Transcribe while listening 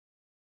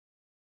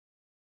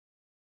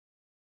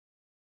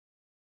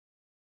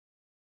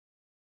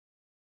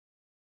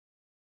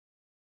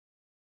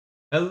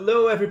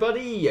Hello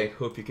everybody, I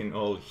hope you can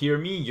all hear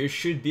me, you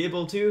should be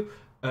able to.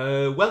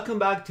 Welcome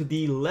back to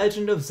the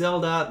Legend of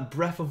Zelda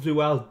Breath of the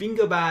Wild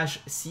Bingo Bash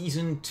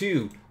Season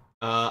 2.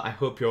 I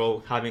hope you're all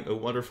having a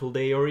wonderful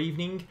day or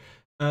evening.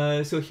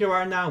 So here we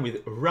are now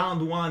with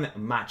Round 1,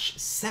 Match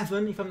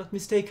 7 if I'm not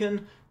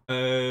mistaken,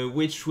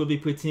 which will be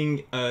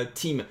putting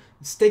Team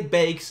Steak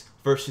Bakes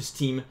versus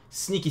Team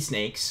Sneaky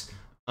Snakes.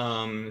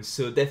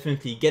 So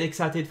definitely get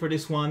excited for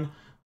this one.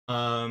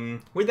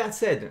 With that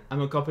said,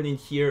 I'm accompanied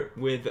here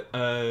with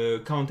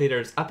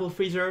commentators Apple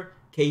Freezer,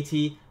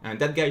 Katie, and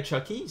that guy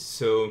Chucky.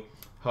 So,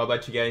 how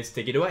about you guys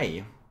take it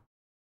away?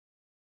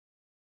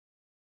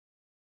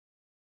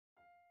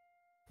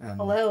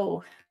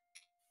 Hello.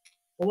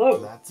 Hello.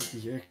 Glad to be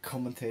here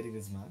commentating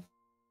this match.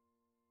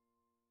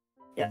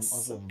 Yes. I'm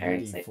also very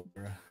waiting excited.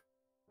 for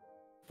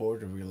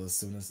border wheel as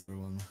soon as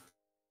everyone.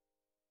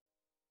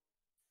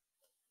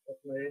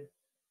 Definitely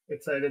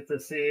excited to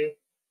see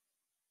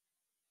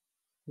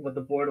what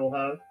the board will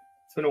have.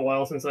 It's been a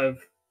while since I've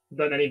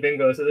done any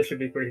bingo, so this should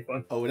be pretty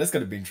fun. Oh, that's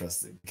gonna be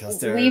interesting because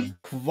there are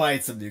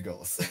quite some new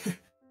goals.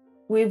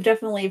 We've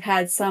definitely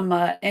had some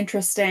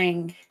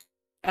interesting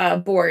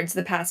boards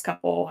the past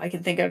couple. I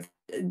can think of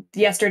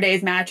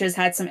yesterday's matches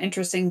had some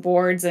interesting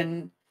boards,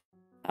 and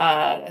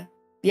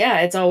yeah,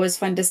 it's always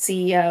fun to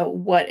see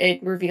what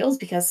it reveals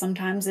because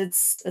sometimes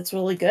it's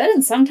really good,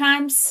 and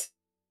sometimes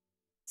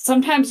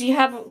you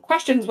have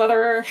questions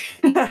whether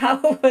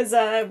how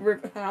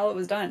it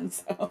was done.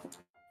 So.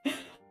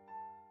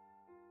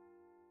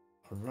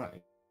 All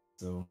right,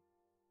 so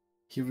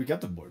here we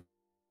got the board.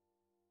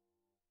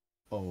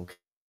 Oh, okay.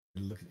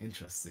 Looking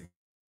interesting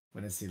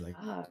when I see like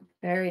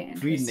very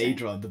interesting. Green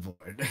Nadra on the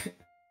board.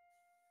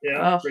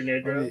 Yeah, Green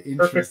Nadra.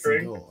 Perfect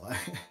ring. Goal.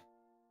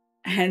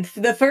 And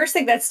the first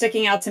thing that's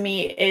sticking out to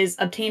me is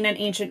obtain an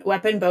ancient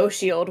weapon bow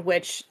shield,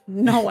 which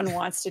no one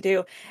wants to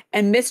do,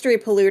 and mystery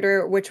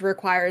polluter, which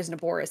requires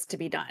Naboris to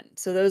be done.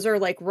 So those are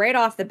like right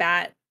off the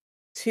bat,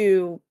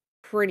 two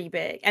pretty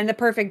big. And the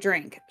perfect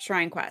drink,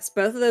 Shrine Quest.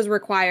 Both of those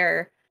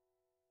require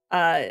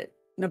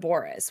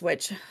Naboris,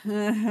 which I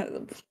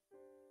mean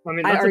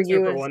that's a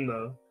 2-for-1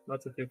 though.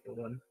 That's a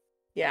 2-for-1.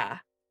 Yeah.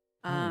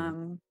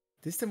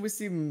 This time we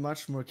see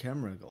much more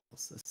camera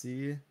goals. I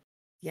see.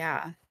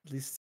 Yeah. At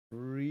least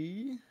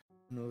 3.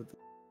 No, the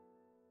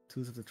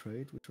tools of the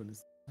trade. Which one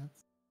is that?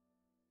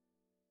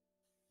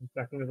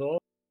 Second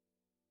result.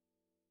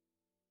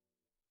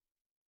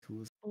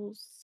 Tools.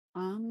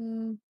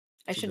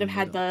 I should have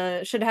had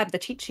the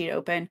cheat sheet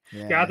open.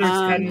 Yeah,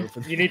 there's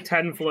 10. You need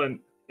 10 flint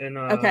in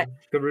okay.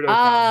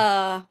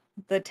 Gerudo.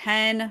 The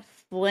 10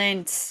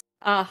 flint.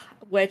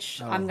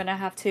 Which I'm gonna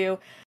have to.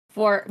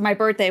 For my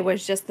birthday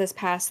was just this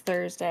past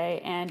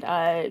Thursday,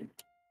 and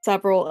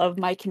several of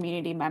my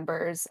community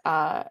members,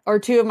 or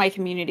 2 of my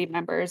community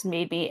members,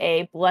 made me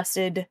a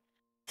blessed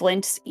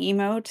flint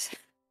emote.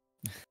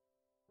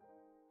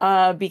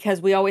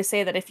 Because we always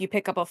say that if you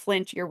pick up a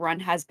flint, your run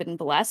has been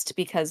blessed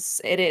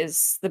because it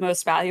is the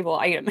most valuable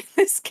item in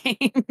this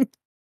game.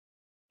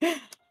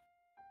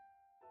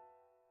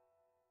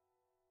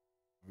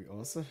 We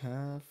also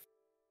have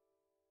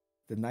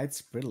the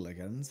Knight's Brittle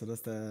again, so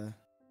that's the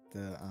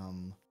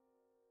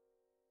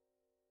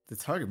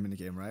target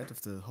minigame, right?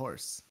 Of the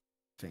horse,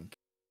 I think.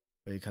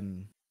 Where you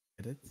can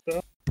hit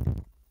it.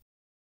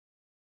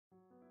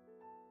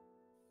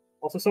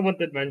 Also, someone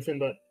did mention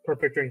that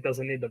Perfect Drink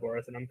doesn't need the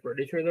Boris, and I'm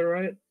pretty sure they're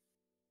right.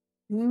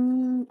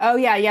 Oh,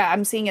 yeah,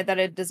 I'm seeing it that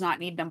it does not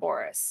need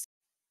Naboris.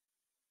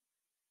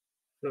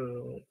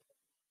 So,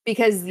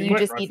 because you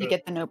just need to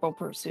get the Noble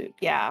Pursuit.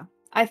 Yeah.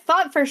 I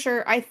thought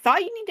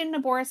you needed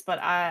Naboris, but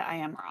I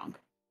am wrong.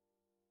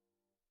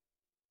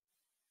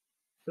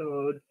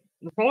 So,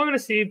 we're probably going to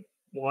see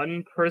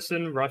one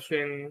person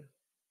rushing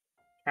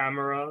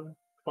camera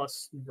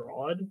plus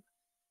Broad,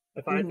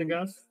 if I had to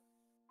guess.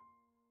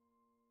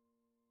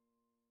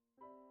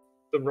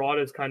 The Rod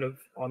is kind of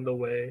on the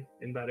way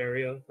in that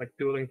area, like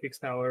Dueling Peaks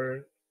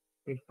Tower,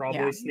 and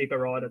probably sneak a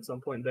Rod at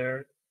some point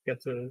there.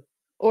 Get to.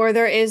 Or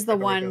there is the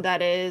one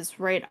that is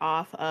right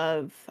off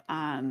of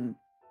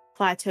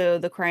Plateau,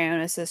 the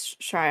Cryonosis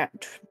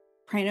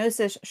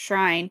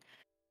Shrine,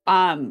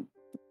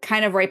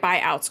 kind of right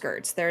by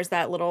outskirts. There's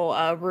that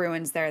little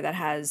ruins there that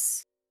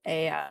has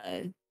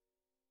a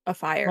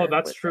fire. Oh,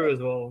 that's true as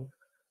well.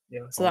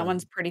 Yeah. So that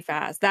one's pretty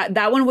fast.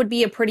 That one would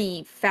be a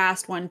pretty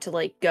fast one to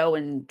like go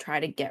and try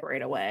to get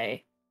right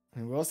away.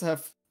 And we also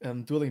have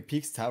Dueling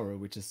Peaks Tower,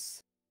 which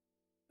is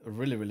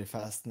really, really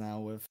fast now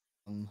with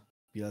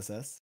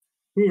BLSS.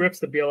 Who rips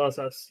the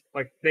BLSS?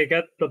 Like, they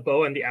get the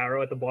bow and the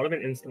arrow at the bottom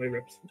and instantly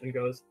rips and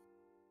goes.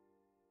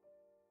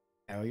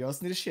 Yeah, you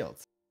also need a shield.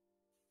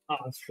 Ah,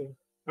 that's true.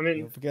 I mean,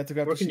 don't forget to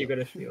grab where the can shield. you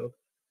get a shield?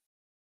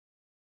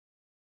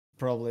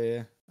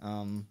 Probably,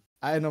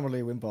 I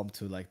normally win bomb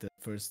to like the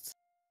first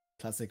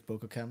classic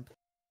Boko camp.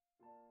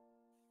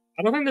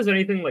 I don't think there's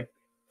anything like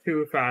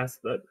too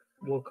fast that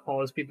will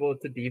cause people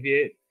to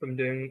deviate from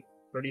doing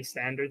pretty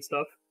standard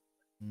stuff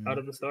out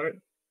of the start.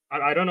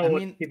 I don't know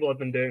what people have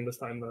been doing this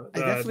time though. I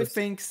definitely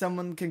think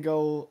someone can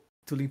go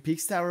to Link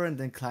Peaks Tower and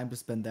then climb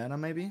this bandana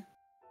maybe.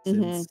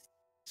 Since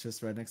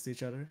just right next to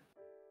each other.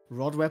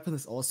 Rod weapon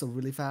is also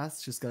really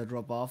fast. Just gotta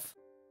drop off,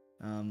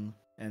 and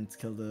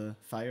kill the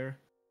fire.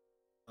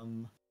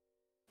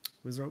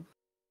 Wizrobe.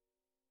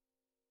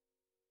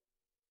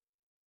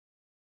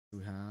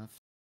 We have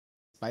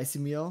spicy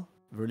meal,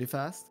 really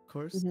fast, of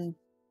course. Mhm.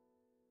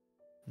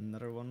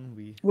 Another one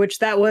which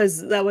that was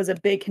a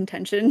big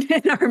contention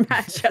in our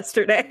match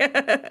yesterday.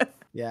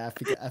 Yeah,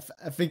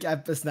 I think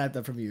I snapped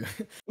that from you.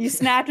 You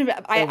snapped him.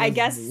 I was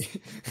guess me.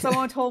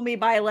 someone told me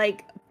by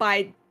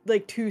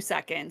 2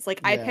 seconds. Like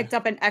I Yeah. picked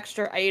up an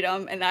extra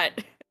item and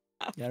that.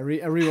 Yeah, I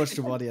rewatched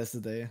the VOD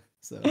yesterday.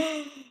 So,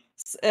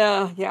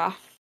 Yeah.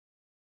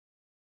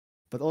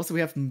 but also we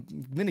have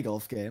mini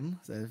golf game,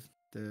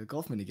 the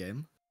golf mini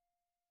game.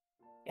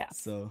 Yeah.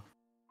 So,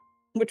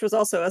 Which was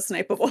also a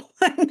snipeable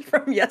one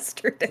from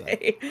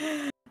yesterday.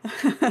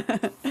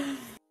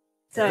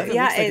 So it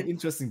yeah, looks like an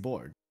interesting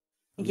board.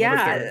 A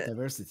lot of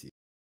diversity.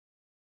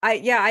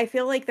 I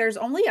feel like there's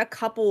only a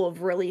couple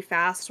of really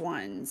fast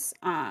ones.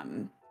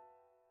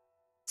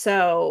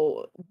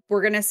 So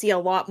we're gonna see a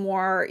lot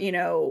more, you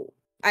know.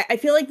 I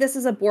feel like this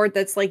is a board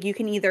that's like you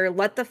can either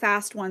let the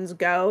fast ones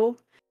go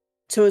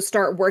to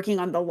start working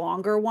on the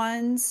longer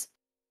ones.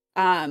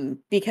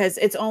 Because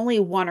it's only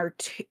one or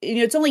two, you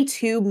know, it's only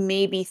two,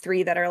 maybe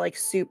three that are like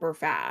super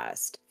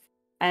fast.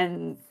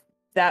 And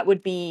that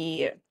would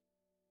be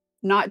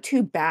not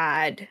too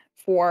bad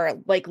for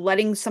like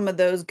letting some of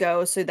those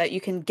go so that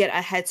you can get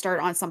a head start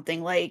on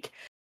something like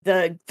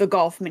the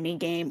golf mini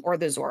game or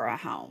the Zora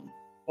helm.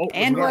 Oh,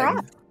 And we're right.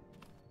 off.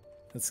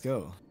 Let's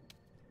go.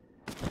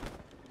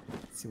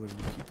 Let's see what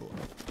people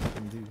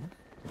can do.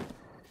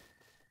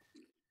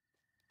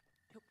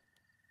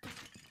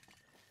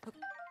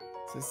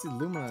 So I see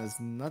Lumina is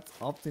not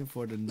opting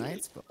for the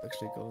night spell,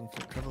 actually going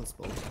for travel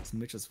spell. It's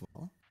Mitch as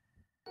well.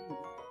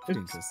 Pretty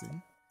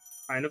interesting.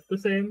 Kind of the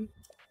same.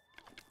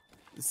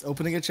 It's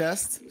opening a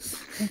chest.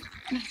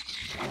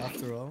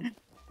 After all.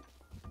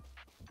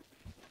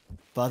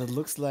 But it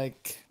looks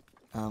like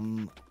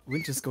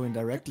Winter's going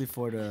directly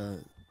for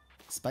the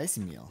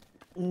spicy meal.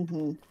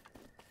 Mm-hmm.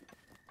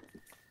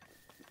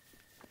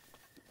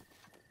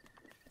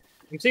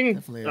 I'm seeing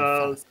Definitely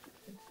fast. fast.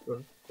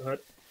 Go ahead.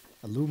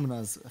 I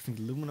think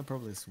Lumina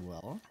probably as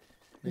well.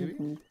 Maybe?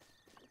 Mm-hmm.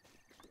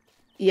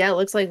 Yeah, it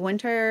looks like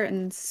Winter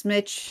and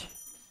Smitch.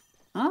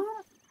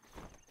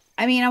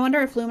 I mean, I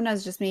wonder if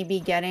Lumina's just maybe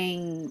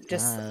getting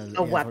just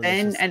a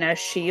weapon and a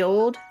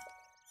shield.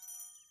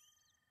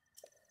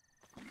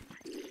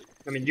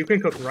 I mean, you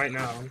can cook right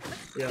now.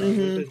 Yeah,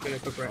 Winter's gonna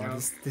cook right now.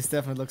 This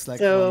definitely looks like.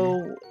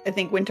 So I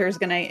think Winter's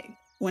gonna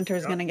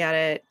get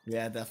it.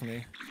 Yeah,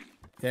 definitely.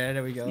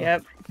 There we go.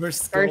 Yep.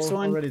 First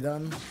one already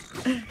done.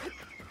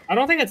 I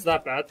don't think it's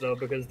that bad though,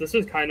 because this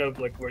is kind of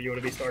like where you want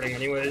to be starting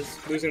anyways.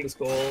 Losing the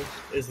skull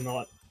is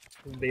not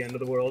the end of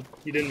the world.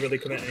 You didn't really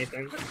commit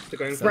anything to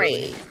going for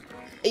right.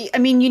 I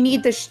mean, you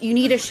need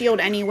a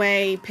shield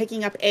anyway.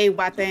 Picking up a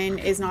weapon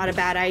is not a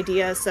bad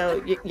idea.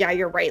 So yeah,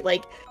 you're right.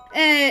 Like,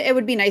 it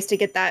would be nice to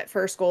get that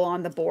first goal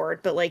on the board,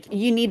 but like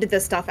you needed the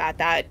stuff at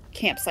that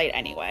campsite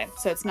anyway.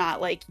 So it's not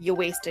like you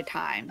wasted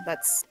time.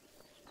 That's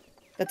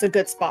a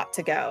good spot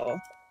to go.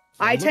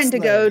 I tend to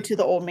go to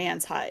the old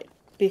man's hut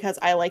because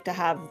I like to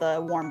have the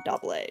warm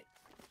doublet.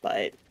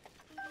 But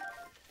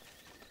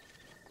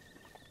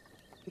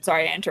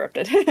sorry, I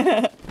interrupted.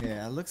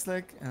 Yeah, it looks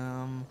like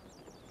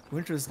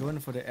Winter is going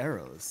for the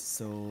arrows,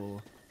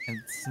 so and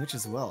Snitch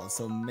as well.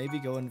 So maybe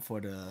going for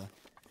the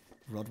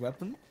rod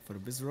weapon for the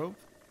Bizrobe.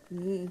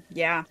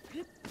 Yeah.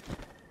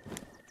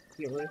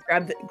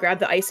 Grab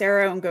the ice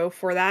arrow and go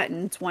for that,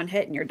 and it's one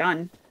hit and you're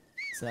done.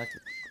 Exactly.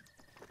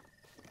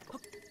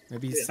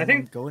 Maybe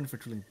someone going for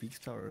Trilling Beaks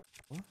Tower.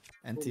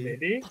 Anti.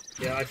 Maybe.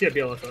 Yeah, I see a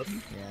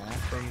BLSS. Yeah.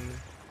 From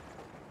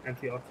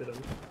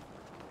Antioxidant.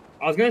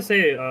 I was gonna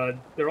say,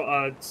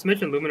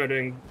 Smitch and Lumen are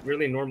doing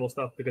really normal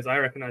stuff because I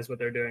recognize what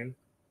they're doing.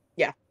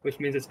 Yeah. Which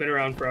means it's been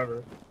around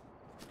forever.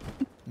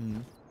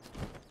 I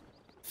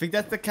think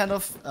that the kind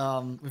of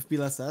with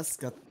BLSS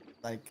got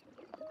like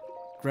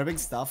grabbing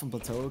stuff on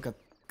plateau got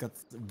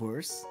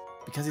worse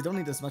because you don't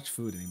need as much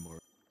food anymore.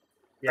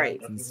 Yeah,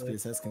 right. Since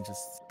BLSS can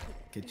just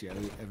get you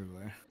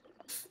everywhere.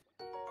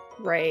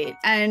 Right.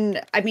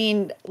 And I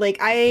mean, like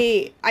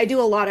I do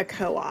a lot of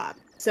co-op.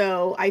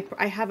 So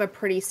I have a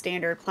pretty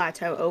standard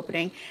plateau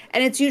opening,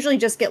 and it's usually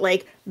just get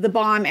like the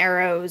bomb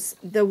arrows,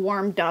 the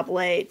warm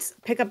doublets,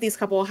 pick up these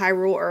couple of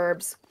Hyrule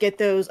herbs, get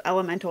those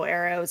elemental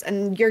arrows,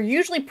 and you're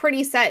usually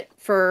pretty set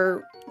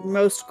for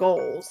most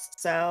goals.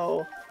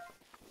 So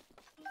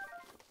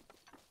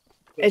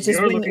it's just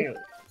when you...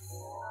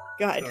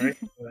 Go ahead. Sorry.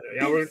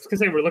 Yeah, we're just gonna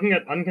say we're looking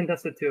at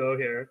uncontested 2-0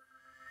 here,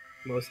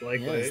 most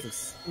likely. Yeah,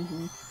 this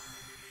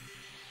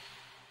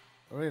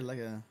already like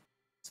a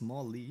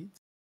small lead.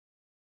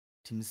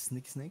 Team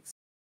Snakes.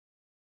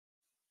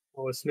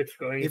 Oh, is Smitch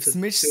going? If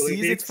Smitch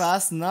sees it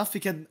fast enough, he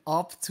can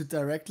opt to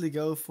directly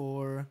go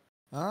for.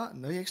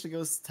 No, he actually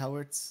goes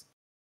towards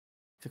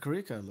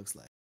Kakariko. It looks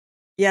like.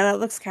 Yeah, that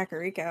looks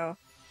Kakariko.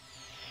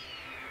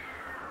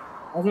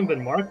 Hasn't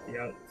been marked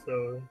yet,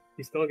 so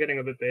he's still getting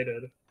a bit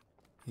baited.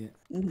 Yeah.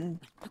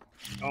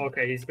 Oh,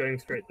 okay, he's going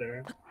straight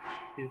there.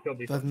 He'll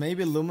be But fine.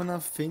 maybe Lumina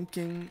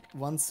thinking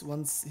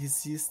once he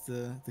sees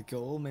the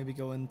goal, maybe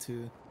go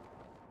into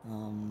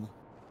No,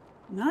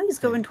 he's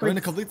going going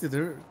to towards. completely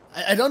the.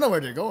 I don't know where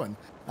they're going.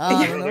 I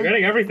Yeah. don't They're know.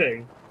 getting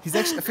everything. He's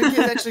actually I think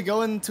he's actually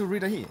going to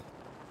Rita here.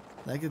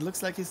 Like it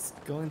looks like he's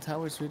going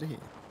towards Rita here.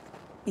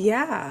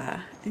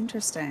 Yeah,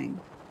 interesting.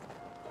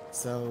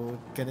 So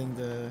getting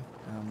the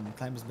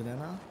climber's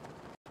banana.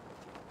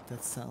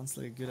 That sounds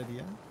like a good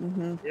idea.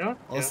 Mm-hmm. Yeah.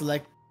 Also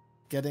like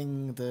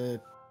getting the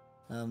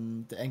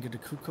Anger the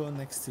Kuko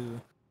next to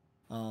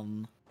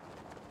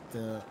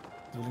the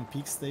Dueling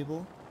Peak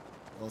stable.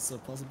 Also a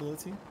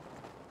possibility.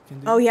 Can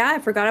do. Oh yeah, I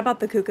forgot about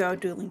the Kuko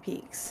Dueling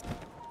Peaks.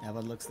 Yeah,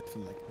 but looks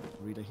like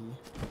Rita here.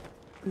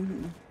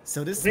 Mm-hmm.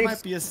 So this Thanks.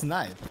 might be a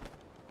snipe.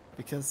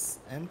 Because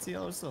Anti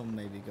also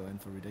maybe going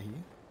for Rita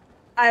here.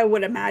 I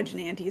would imagine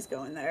Auntie's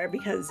going there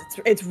because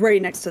it's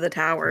right next to the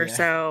tower. Yeah.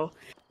 So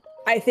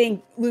I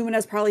think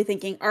Lumina's probably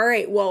thinking, all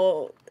right,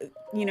 well,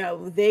 you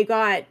know, they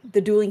got the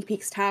Dueling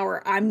Peaks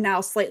tower. I'm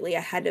now slightly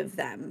ahead of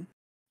them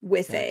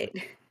with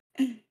Exactly.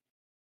 it.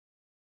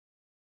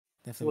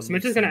 Definitely Well,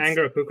 Smitch makes is gonna sense.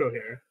 anger Akuko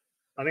here.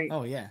 I think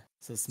Oh yeah.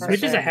 So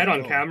Smitch is ahead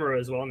on goal. camera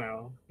as well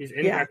now. He's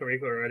in Yeah.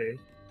 Kakariko already.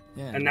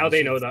 Yeah, And now they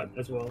should- know that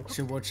as well.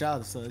 Should watch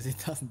out so he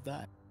doesn't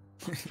die.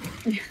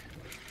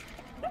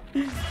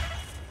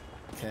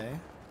 Okay.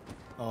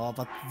 Oh,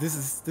 but this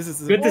is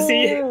Good to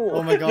see.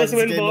 Oh my god, This it's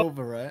win game bomb.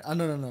 over, right? Oh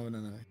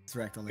no. It's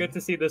wrecked on Good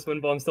to see this win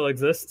bomb still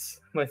exists.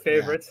 My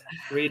favorite.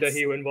 Rita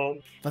he win bomb.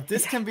 But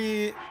this can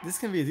be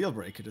a deal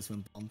breaker, this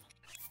win bomb.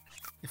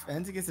 If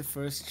Anti gets the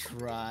first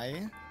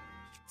try,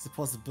 it's a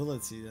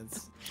possibility that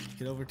he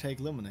could overtake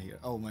Lumina here.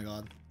 Oh my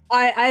god.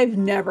 I've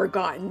never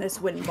gotten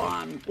this wind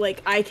bomb.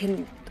 Like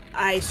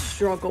I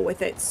struggle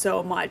with it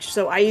so much.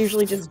 So I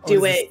usually just do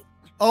this is- it.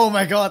 Oh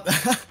my god.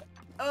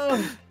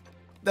 Oh,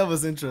 That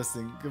was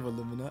interesting. Good one,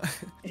 Lumina.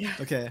 yeah.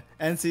 Okay,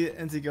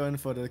 Anti going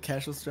for the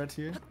casual strat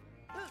here.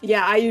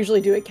 Yeah, I usually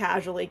do it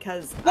casually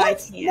because I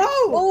can't. No!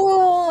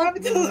 Oh, What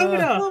happened to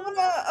Lumina?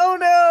 Lumina! Oh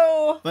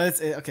no!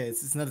 But okay.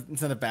 It's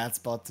not a bad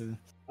spot to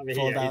I mean,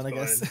 fall yeah, down, I he's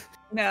guess. fine.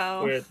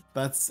 No, Wait,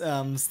 But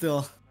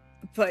still,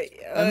 but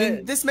I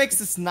mean, this makes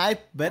the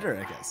snipe better,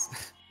 I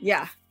guess.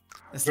 yeah.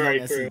 As Very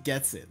long as he true.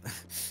 gets it.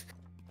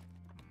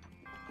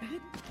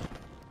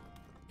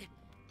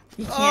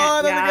 You can't.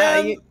 Oh, not yeah,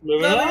 again!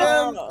 Lumina? Not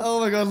again! Oh. Oh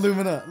my god,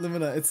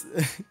 Lumina, it's...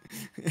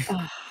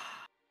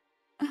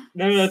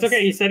 No, it's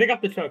okay. He's setting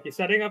up the choke. He's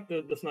setting up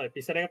the snipe.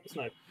 He's setting up the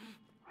snipe.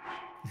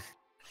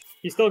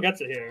 He still gets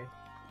it here.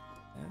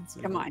 That's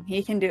Come okay. on,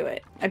 he can do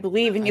it. I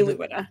believe in you, I do-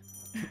 Lumina.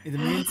 In the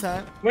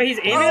meantime... Wait, he's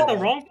aiming at the Oh.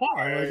 wrong Oh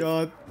part. my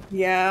god.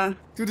 Yeah.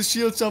 Do the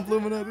shield jump,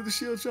 Lumina, do the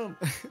shield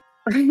jump. Up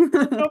at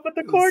the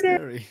That's corner.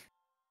 scary.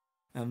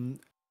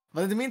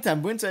 But in the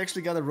meantime, Winter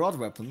actually got a rod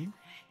weapon.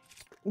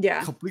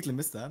 Yeah. Completely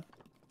missed that.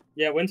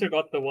 Yeah, Winter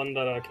got the one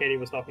that Katie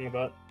was talking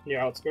about near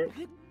outskirt.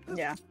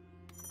 Yeah.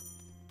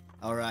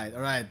 Alright.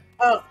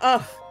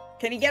 Oh.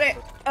 Can you get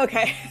it?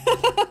 Okay.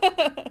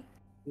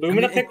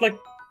 Lumina it- picked like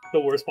the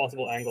worst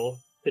possible angle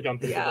to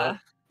jump into Yeah.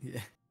 Yeah.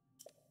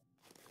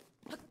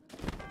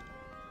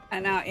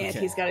 And now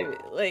Auntie's gotta be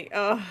like,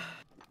 oh.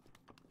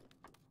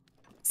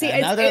 See,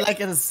 And now they're it's-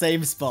 like at the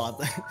same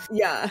spot.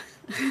 yeah.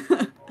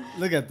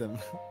 Look at them.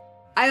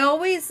 I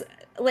always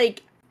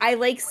I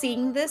like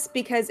seeing this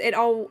because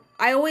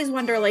I always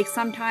wonder, like,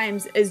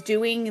 sometimes is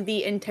doing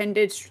the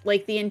intended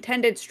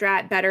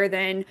strat better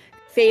than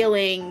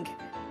failing,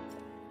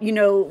 you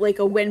know, like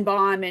a wind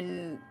bomb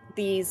and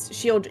these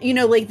shield, you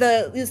know, like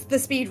the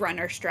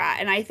speedrunner strat.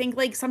 And I think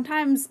like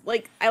sometimes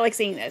like I like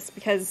seeing this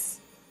because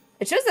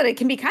it shows that it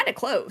can be kind of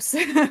close.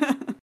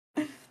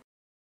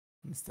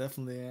 It's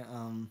definitely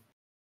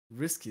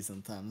risky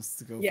sometimes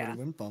to go Yeah. for the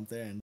wind bump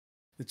there, and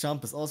the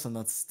jump is also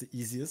not the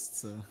easiest.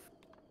 So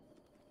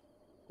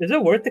Is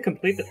it worth to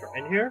complete the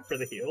shrine here for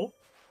the heal?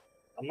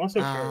 I'm not so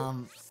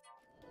sure.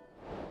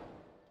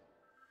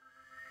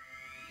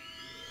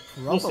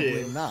 We'll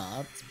probably see.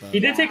 not. But He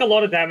did take a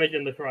lot of damage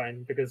in the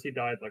shrine because he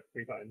died like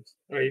 3 times.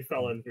 Or he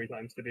fell in 3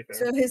 times, to be fair.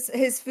 So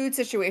his food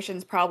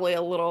situation's probably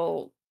a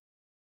little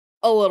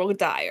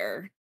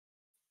dire.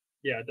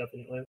 Yeah,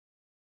 definitely.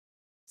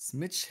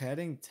 Smitch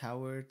heading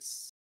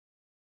towards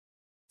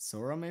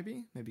Sora,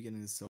 maybe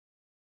getting the Sora.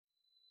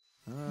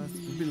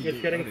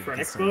 He's getting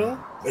Phoenix Bow?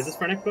 Is this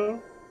Phoenix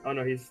Bow? Oh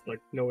no, he's like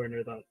nowhere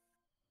near that.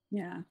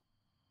 Yeah.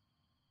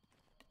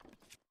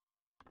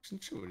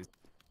 Sure.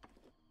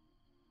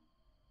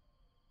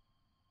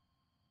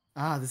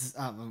 This is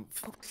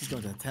he's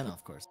going to antenna,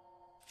 of course.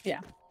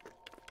 Yeah.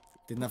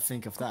 Did not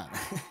think of that.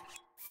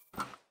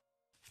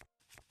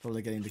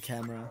 Probably getting the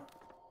camera.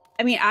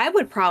 I mean, I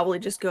would probably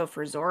just go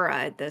for Zora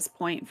at this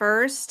point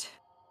first.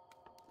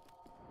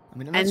 I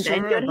mean, I'm not And then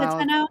sure go to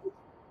Hateno?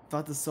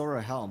 about the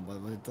Sora helm, but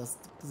it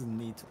doesn't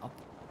need to up.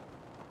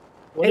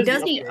 What It is the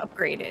does need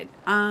upgrade?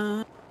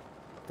 upgraded.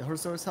 The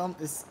Horsaurus helm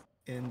is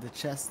in the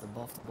chest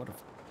above the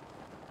waterfall.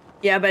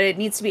 Yeah, but it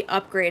needs to be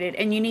upgraded,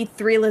 and you need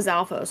 3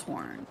 Lizalfos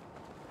horn.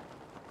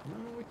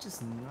 Which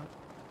is not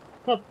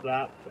Not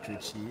that to bad.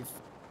 achieve,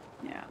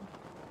 Yeah.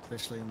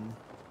 especially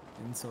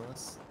in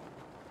Sora's.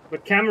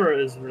 But camera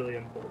is really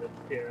important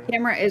here.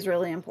 Camera is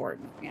really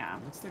important, yeah.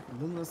 Looks like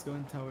Lumina's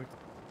going toward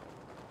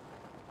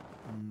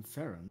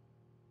Farron.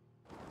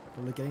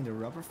 Probably getting the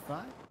rubber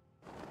fry?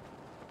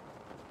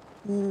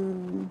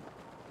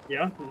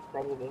 Yeah,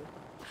 probably.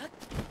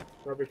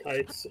 Rubber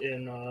tights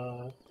in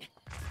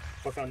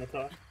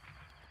Wakanata.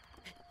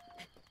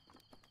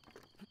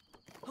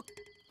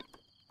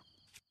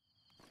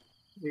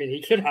 I mean,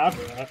 he should have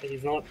that.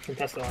 He's not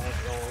contested on it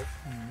at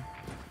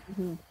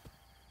all.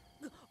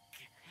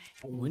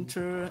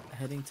 Winter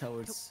heading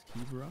towards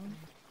Hebron.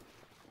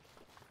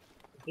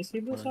 Is he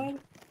the side?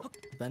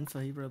 Ben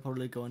for Hebron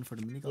probably going for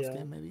the mini golf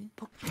game, maybe?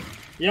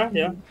 Yeah,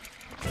 yeah.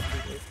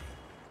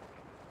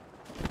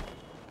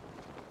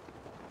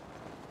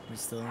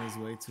 He's still on his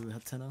way to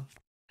Hateno.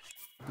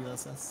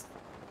 BLSS.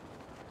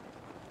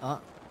 Ah,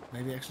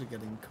 maybe actually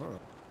getting Koro.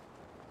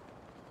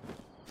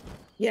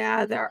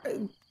 Yeah,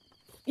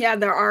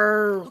 there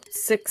are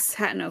 6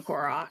 Hateno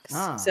Koroks.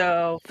 Ah.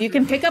 So you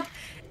can pick up.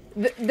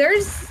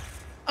 There's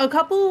a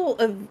couple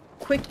of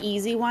quick,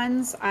 easy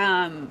ones.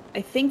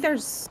 I think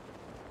there's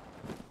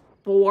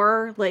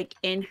 4 like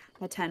in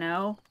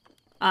Hateno.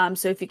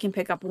 So if you can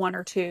pick up 1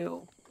 or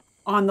 2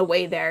 on the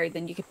way there,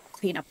 then you can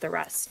clean up the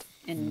rest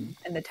in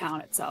the town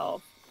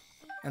itself.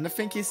 And I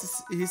think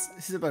he's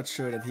about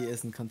sure that he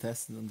isn't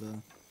contested on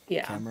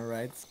the camera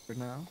rights right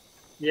now.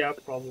 Yeah,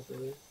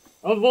 probably.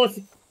 Oh well,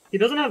 he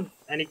doesn't have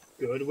any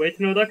good way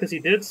to know that because he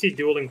did see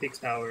Dueling Peaks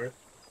Tower,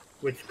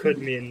 which could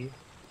mean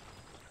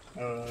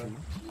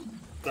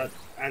that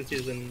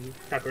Anti's in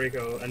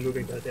Kakariko and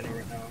moving to Hateno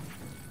right now.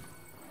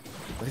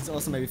 But he's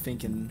also maybe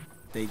thinking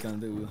they gonna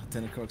do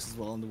Hateno Crocs as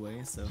well on the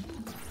way, so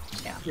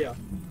Yeah.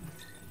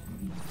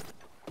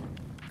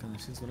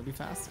 She's gonna be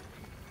fast.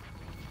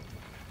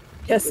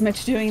 Yes,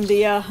 Mitch doing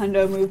the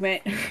hundo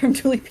movement from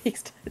Dueling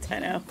Peaks to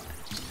Hateno.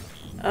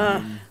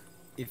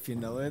 If you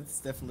know it, it's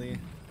definitely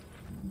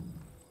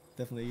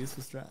a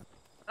useful strat.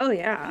 Oh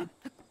yeah.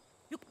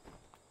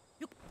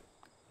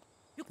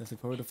 That's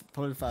probably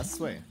the fastest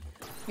way.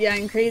 Yeah,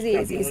 and Crazy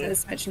AZ Definitely.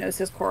 says Mitch knows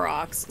his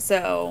Koroks,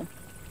 so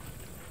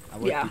I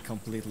would be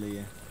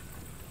completely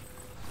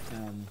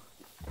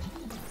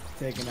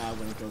taken out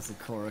when it goes to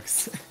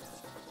Koroks.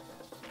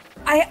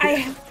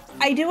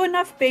 I do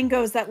enough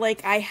bingos that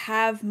like I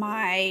have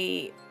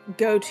my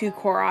go-to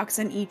Koroks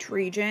in each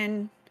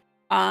region.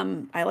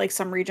 I like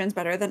some regions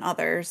better than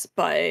others,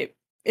 but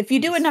if you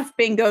do enough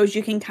bingos,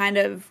 you can kind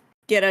of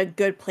get a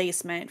good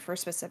placement for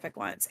specific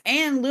ones.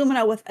 And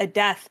Lumina with a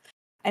death.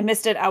 I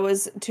missed it. I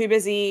was too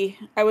busy.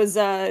 I was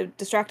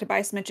distracted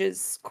by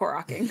Smitch's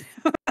Koroking.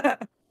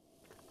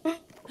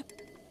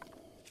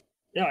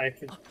 Yeah,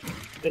 it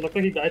looked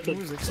like he died to It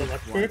was the actually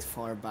left quite click.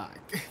 far back.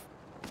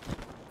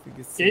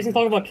 Jason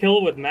talked about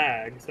kill with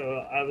mag, so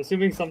I'm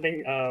assuming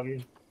something.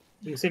 I'm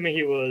assuming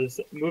he was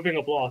moving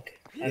a block.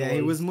 And Yeah,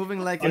 he was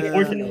moving like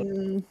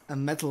unfortunate. a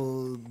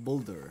metal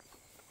boulder.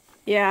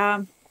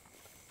 Yeah.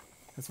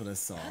 That's what I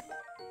saw.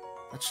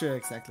 Not sure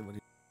exactly what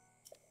he.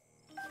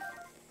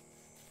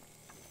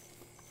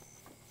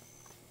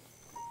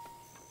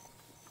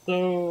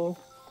 So,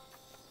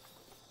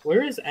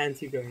 where is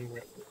Anti going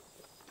right now?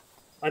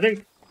 I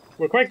think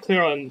we're quite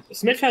clear on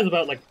Smith has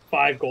about like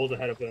 5 goals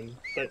ahead of him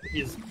that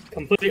he's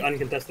completely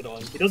uncontested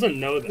on. He doesn't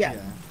know that,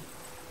 Yeah.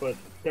 but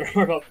there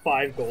are about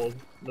 5 goals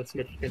that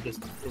Smith can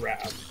just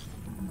grab.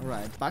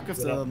 Alright, back of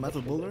the Without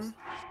metal much boulder. contest.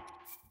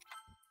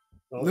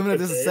 Oh, Lumina, good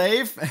this is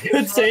save. safe.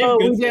 Good save. Oh,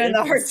 Good we're doing save.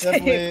 the hard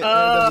Definitely, save.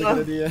 definitely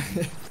a good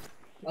idea.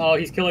 Oh,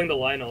 he's killing the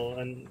Lionel,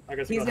 and I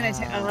guess He's got- gonna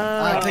take.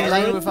 I take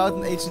line without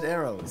an ancient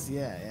arrows.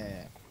 Yeah.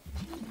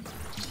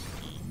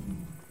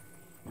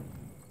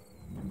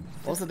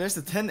 Also, there's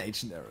the 10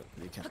 ancient arrows.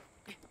 You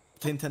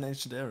can 10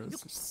 ancient arrows,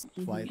 which is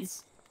quite.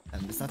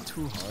 And it's not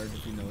too hard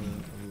if you know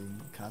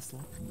the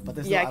castle. But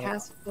there's Yeah, no other,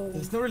 castle.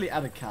 there's no really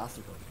other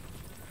castle.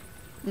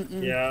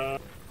 Yeah.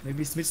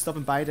 Maybe Smith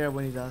stopping by there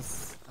when he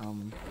does.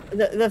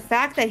 The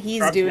fact that he's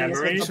Perhaps doing this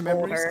memories? with the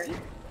boulder.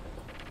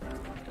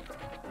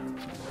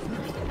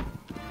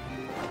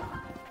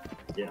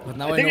 Yeah. But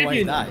now I think know if why he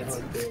you died. know how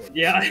to do it-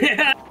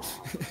 Yeah.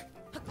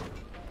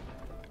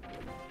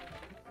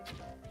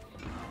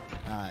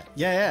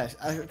 Yeah.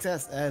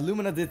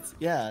 Lumina did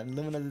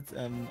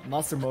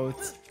master mode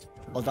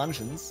all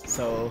dungeons,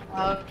 so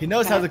he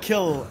knows how to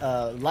kill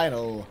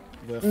Lionel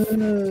with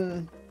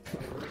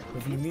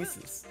with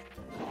Mimesis.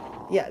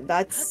 Yeah,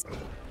 that's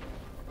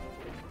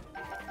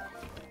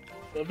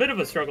A bit of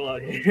a struggle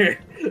out here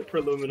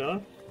for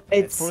Lumina.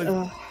 it's.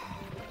 probably-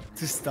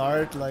 To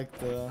start like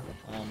the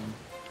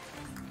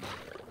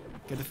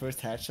get the first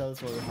headshot is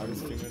probably the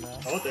hardest thing right now.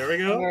 Oh, there we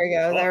go. There we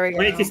go, there we go.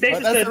 Wait, he stays Oh,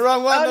 that's it. the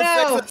wrong one.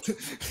 Oh, Let's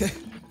fix it.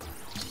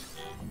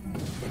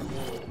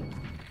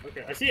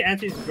 Okay, I see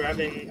Anti's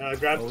grabbing.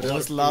 Grabbed Oh, a that lot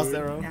was of the last food.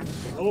 arrow. Yeah.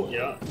 Oh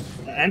yeah,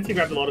 Anti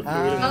grabbed a lot of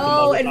food.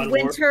 Oh, and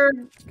Winter.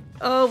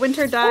 Oh,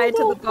 Winter died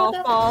to the golf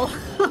ball.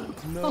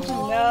 No.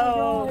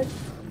 No.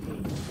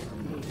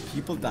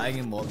 People dying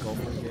in more golf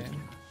game.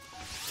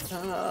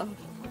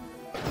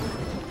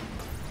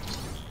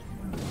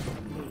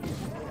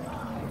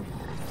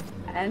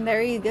 And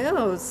there he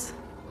goes.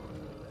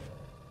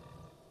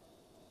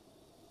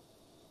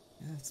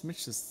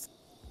 Smitch just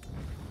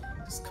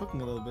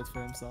cooking a little bit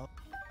for himself.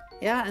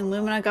 Yeah, and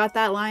Lumina got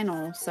that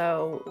Lionel,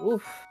 so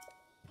oof.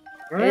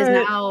 Right. It is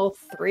now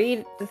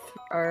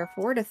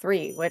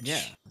 4-3, which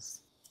Yeah.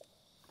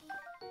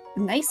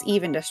 nice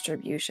even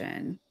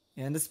distribution.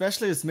 Yeah, and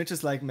especially if Smitch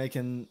is like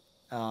making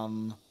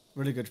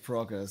really good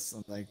progress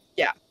and like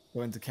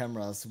going to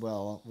camera as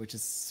well, which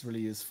is really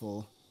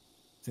useful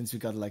since we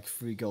got like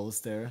 3 goals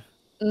there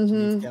to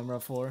leave camera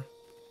for.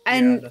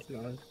 And yeah,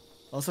 definitely.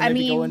 Also,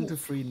 maybe go into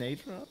 3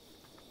 Natra.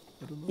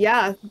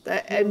 Yeah,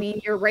 I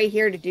mean, you're right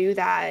here to do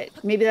that.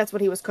 Maybe that's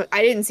what he was cooking.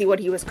 I didn't see what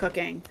he was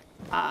cooking.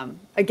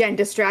 Again,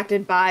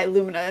 distracted by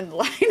Lumina and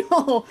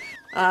Lionel.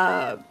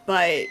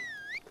 But,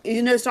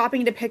 you know,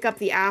 stopping to pick up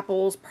the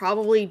apples,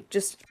 probably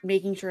just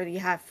making sure that you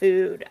have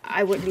food.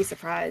 I wouldn't be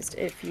surprised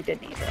if he did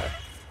need that.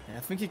 Yeah, I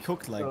think he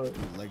cooked like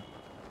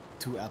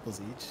 2 apples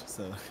each,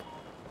 so...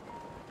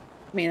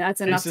 I mean,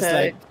 that's enough just, to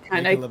like,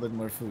 kind make of... a little bit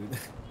more food.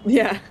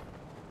 Yeah.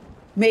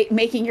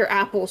 Making your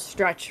apples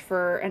stretch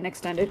for an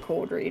extended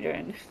cold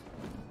region.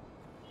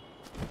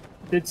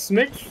 Did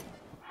Smitch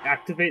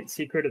activate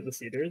Secret of the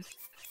Cedars?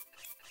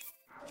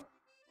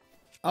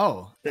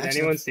 Oh, Did actually,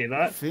 anyone see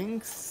that?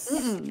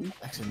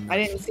 Actually, I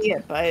didn't see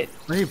it, but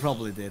he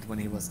probably did when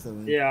he was still.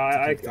 Yeah,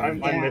 I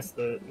Yeah. missed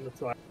it.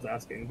 That's why I was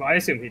asking, but I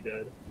assume he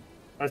did.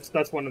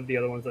 That's one of the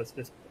other ones that's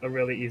just a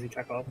really easy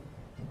check off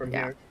from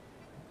here.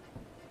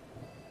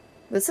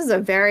 this is a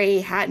very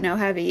hat no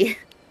heavy.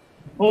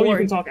 Oh, you board.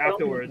 can talk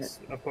afterwards.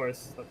 Of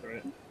course, that's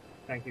right.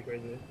 Thank you,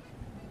 Crazy.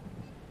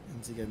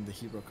 And again, the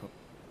hero code.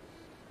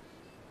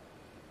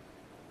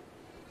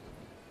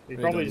 He's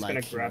They probably don't just gonna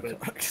like grab it.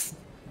 Koroks.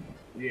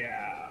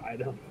 Yeah, I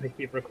don't like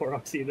Keeper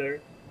Koroks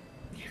either.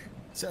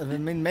 So, I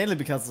mean, mainly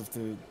because of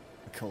the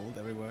cold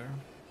everywhere.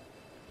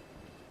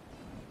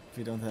 If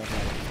you don't have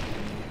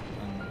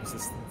like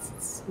resistance,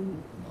 it's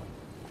annoying.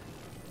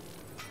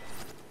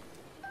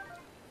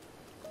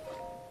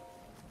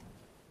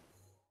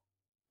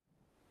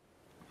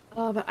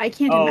 Oh, but I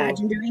can't Oh,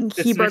 imagine doing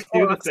did Hebrew Switch do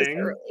the Koroks this thing?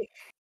 early.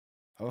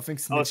 Oh, I think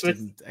Switch Switch-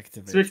 didn't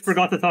activate. Switch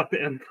forgot to talk to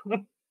him.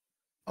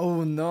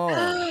 Oh no!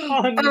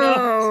 Oh no!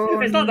 Oh,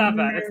 It's not that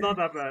bad. It's not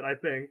that bad, I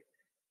think.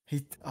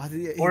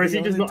 Or is he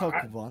just only not-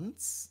 talk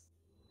once?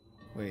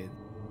 Wait,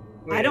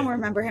 I don't Wait.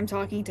 remember him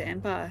talking to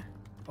Impa.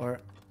 or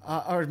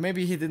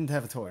maybe he didn't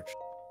have a torch.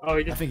 Oh,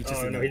 he just. I think he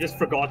just oh no, didn't he have just a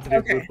forgot to do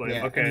Okay. Blue Flame.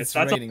 Yeah, Okay, and it's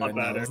that's a raining lot right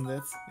now, better. isn't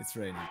it? It's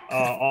raining. Oh,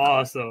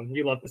 awesome!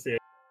 You love to see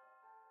it.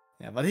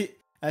 Yeah, but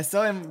I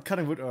saw him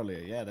cutting wood earlier.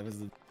 Yeah, that was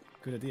a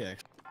good idea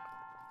actually.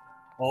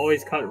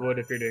 Always cut wood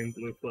if you're doing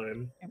Blue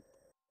Flame. And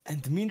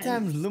in the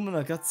meantime,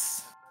 Lumina got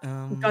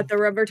Got the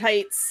rubber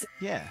tights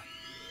yeah.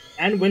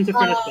 And when to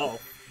finish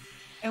golf.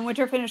 and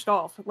winter finish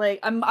golf. Like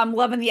I'm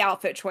loving the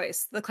outfit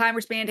choice. The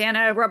climber's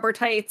bandana, rubber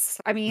tights.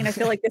 I mean, I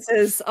feel like this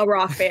is a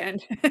rock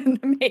band in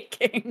the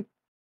making.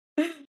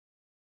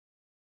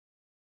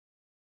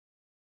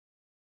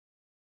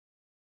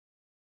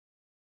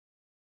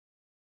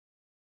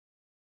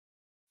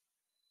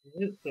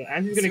 So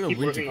Anthony's It's gonna still keep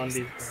winter working on these.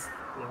 business.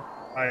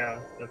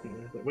 Yeah,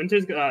 definitely. But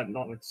Winter's not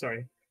Winter,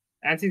 sorry.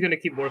 Anthony's gonna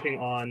keep working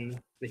on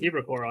the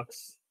Hebrew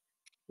Koroks,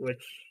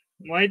 which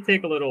might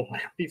take a little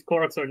while. These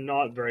Koroks are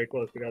not very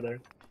close together.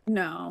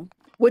 No.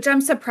 Which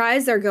I'm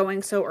surprised they're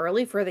going so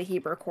early for the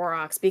Hebrew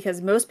Koroks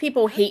because most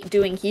people hate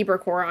doing Hebrew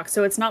Koroks,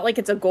 so it's not like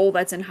it's a goal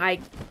that's in high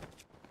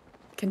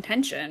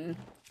contention.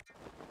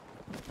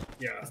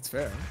 Yeah. That's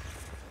fair.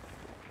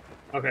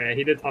 Okay,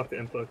 he did talk to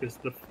Impa because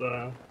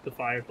the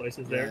fireplace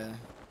is there.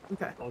 Yeah.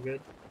 Okay. All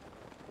good.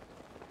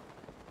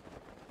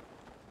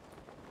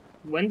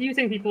 When do you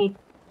think people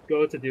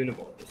go to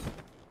Dunaboars?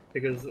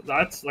 Because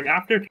that's like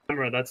after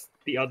camera, that's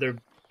the other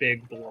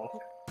big block.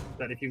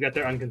 That if you get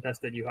there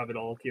uncontested, you have it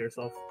all to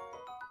yourself.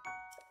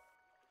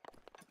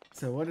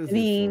 So what is I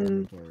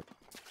mean- it for?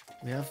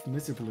 We have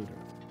Mr. Polluter.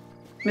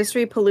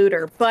 Mystery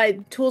Polluter,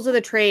 but Tools of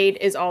the Trade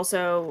is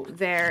also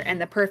there, and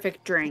the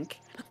Perfect Drink.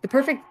 The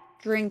Perfect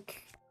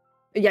Drink,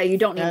 yeah, you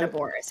don't need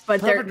Naboris,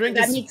 but Perfect drink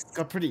that is makes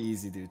got pretty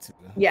easy due to.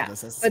 Yeah,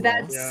 this as but well.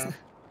 that's Yeah.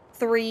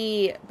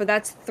 three. But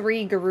that's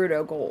 3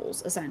 Gerudo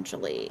goals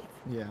essentially.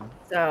 Yeah.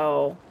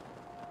 So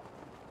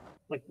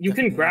Like you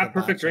Definitely can grab not a bad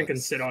Perfect Drink and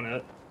choice. sit on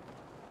it.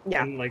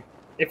 yeah, And like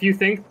if you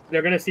think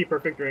they're gonna see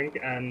Perfect Drink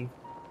and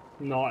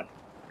not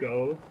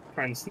go,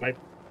 try and snipe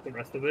the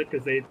rest of it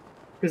because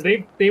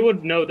they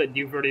would know that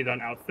you've already done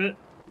outfit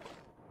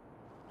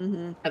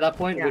hmm at that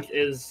point, Yeah. which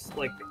is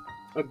like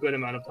a good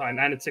amount of time,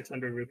 and it's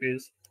 600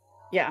 rupees.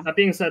 yeah. That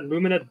being said,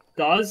 Lumina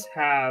does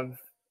have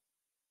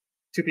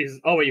 2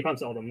 pieces. Oh wait, you can't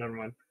sell them. Never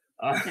mind.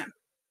 Yeah.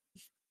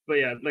 But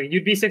yeah, like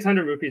you'd be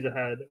 600 rupees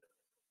ahead.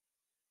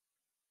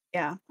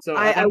 Yeah, So at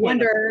I that point, like,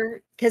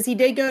 wonder because he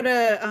did go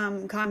to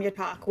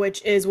Kamyatak,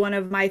 which is one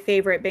of my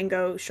favorite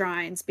bingo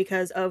shrines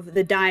because of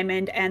the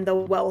diamond and the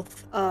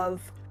wealth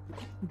of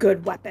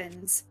good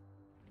weapons.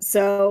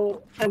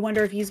 So I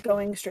wonder if he's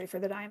going straight for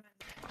the diamond.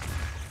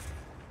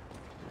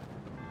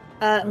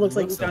 It looks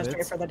like he's looks of going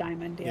straight it. for the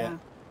diamond. Yeah.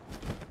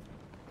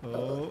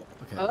 Oh,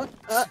 okay.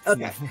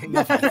 Okay.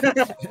 Not bad.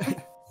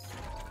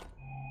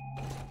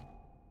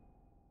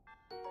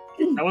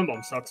 that one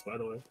bomb sucks, by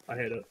the way. I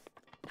hate it.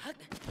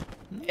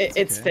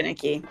 It's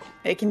finicky.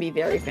 It can be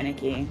very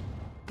finicky.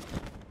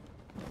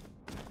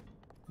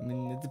 I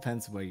mean, it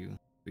depends where you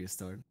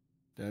start.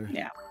 There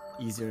are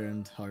easier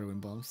and harder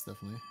wind bombs,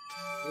 definitely.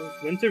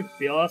 Winter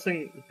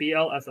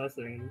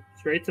BLSSing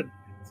straight to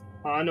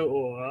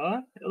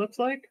Hanaura, it looks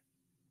like.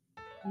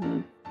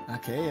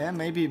 Okay, yeah,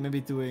 maybe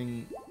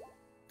doing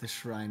the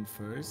shrine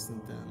first,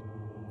 and then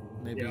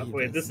maybe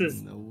he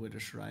doesn't know where the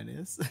shrine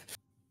is.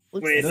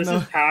 Wait, this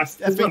is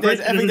past. I think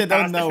they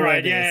don't know where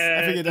it is. Yeah,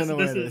 I think they don't know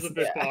where it is. This is a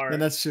bit far. Yeah,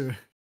 that's true.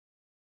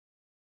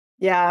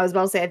 Yeah, I was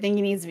about to say, I think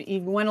he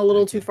went a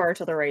little too far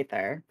to the right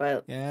there,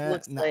 but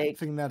looks like... I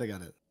think now they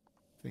got it.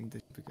 I think they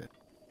should be good.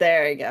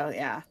 There you go,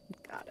 yeah.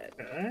 Got it.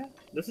 Okay.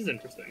 This is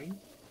interesting.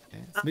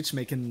 Okay. Mitch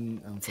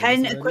making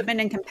 10 equipment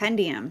and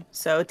compendium,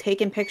 so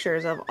taking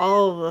pictures of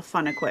all of the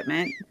fun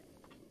equipment.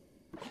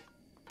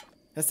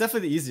 That's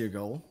definitely the easier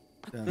goal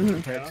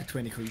compared to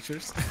 20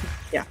 creatures.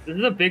 Yeah. This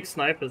is a big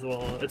snipe as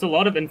well. It's a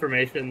lot of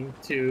information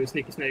to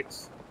Sneaky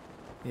Snakes.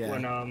 Yeah.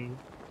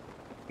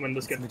 When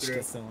this gets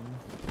through.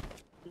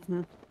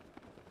 Mm-hmm.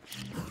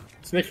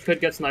 Smitch could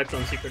get sniped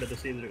on Secret of the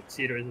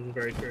Cedars, this is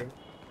very true.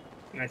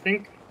 And I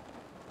think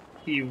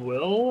he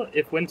will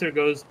if Winter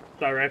goes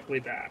directly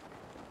back.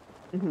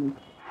 Mm-hmm.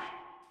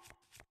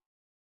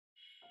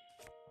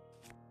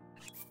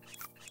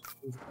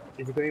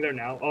 Is he going there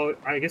now? Oh,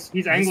 I guess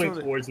he's angling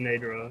towards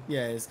Nadra.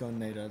 Yeah, he's going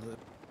Nadra.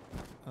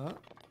 Are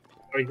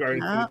you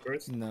grabbing food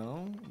first?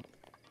 No.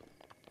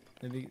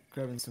 Maybe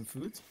grabbing some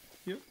food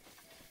here?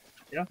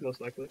 Yeah,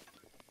 most likely.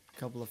 A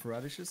couple of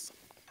radishes.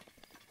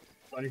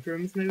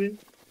 Sunshrooms, maybe?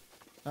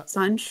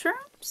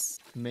 Sunshrooms?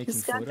 Making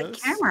He's got photos.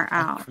 the camera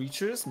out.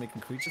 Creatures,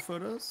 making creature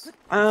photos.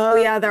 Oh,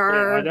 yeah, there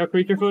are. Are there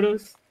creature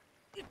photos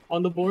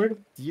on the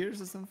board?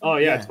 Deers or something? Oh,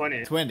 yeah,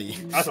 20. 20.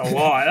 That's a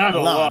lot. That's a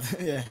lot.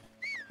 Yeah.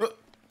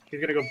 He's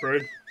gonna go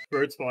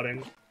bird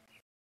spotting.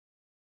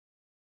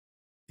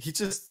 He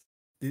just...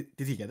 Did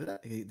he get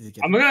it?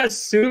 I'm gonna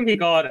assume he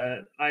got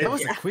it. That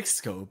was a quick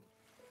scope.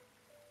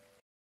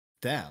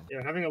 Damn.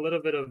 Yeah, having a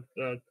little bit of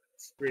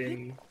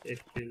screen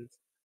issues.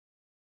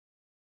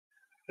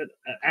 But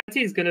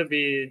Auntie's gonna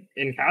be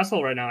in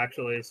castle right now,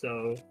 actually,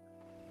 so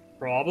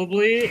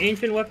probably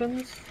ancient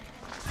weapons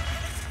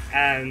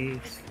and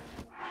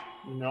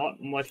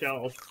not much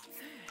else.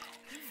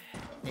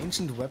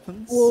 Ancient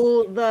weapons?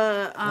 Well,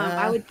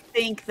 I would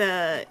think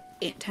the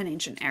 10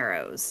 ancient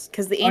arrows,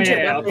 because the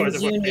ancient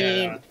weapons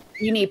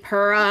you need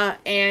Pura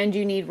and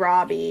you need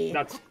Robbie.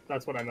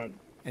 That's what I meant.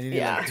 And you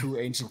need like 2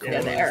 ancient cores.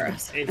 Yeah, the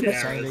arrows. Ancient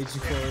arrows.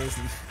 Ancient cores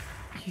and...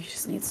 You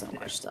just need so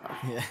much stuff.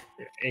 Yeah.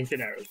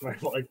 Ancient arrows. My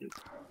apologies.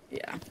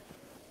 Yeah.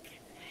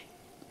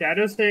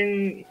 Shadow's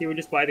thing, he would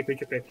just buy the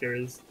creature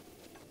pictures.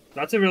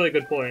 That's a really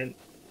good point.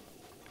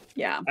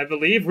 Yeah. I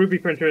believe Ruby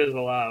Printer is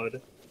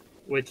allowed,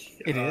 which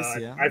it is.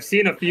 Yeah. I've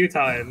seen a few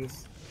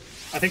times.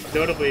 I think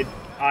notably,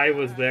 I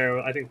was there.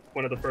 I think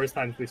one of the first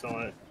times we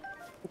saw it.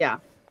 Yeah.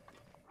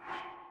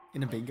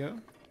 In a bingo?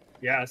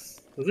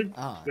 Yes. Was it?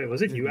 Wait,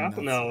 was it you,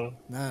 Apple? No.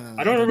 No.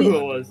 I don't remember who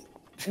it was.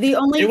 The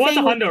only it was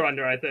a Hundo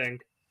Under, I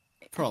think.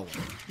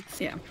 Probably.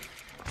 Yeah.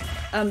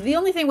 The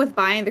only thing with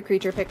buying the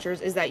creature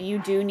pictures is that you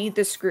do need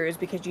the screws,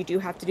 because you do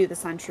have to do the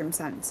sunshroom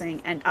sensing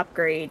and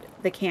upgrade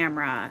the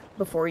camera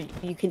before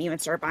you can even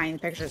start buying the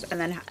pictures. And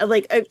then,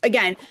 like,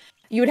 again,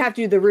 you would have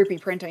to do the rupee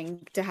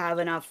printing to have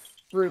enough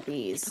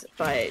rupees,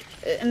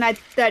 and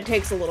that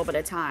takes a little bit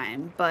of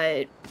time,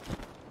 but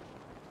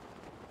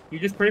you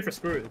just pray for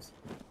screws.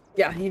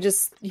 Yeah, you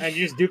just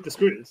dupe the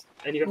screws,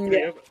 and you have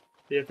 3 of it.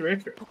 You have 3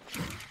 extra.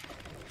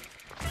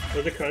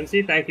 Was it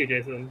currency? Thank you,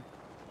 Jason.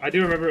 I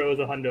do remember it was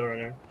a Hundo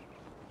Runner.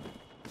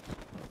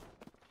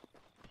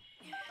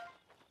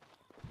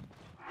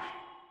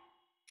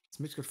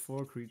 Mitch got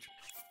 4 creatures.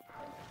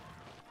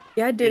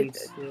 Yeah, I did.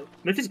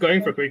 Mitch is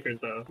going for creatures,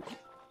 though.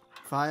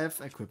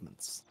 5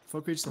 equipments.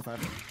 4 creatures and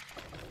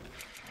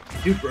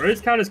 5. Do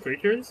birds count as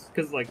creatures?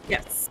 Because, like...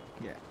 Yes.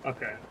 Yeah.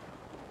 Okay.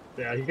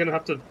 Yeah, he's gonna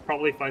have to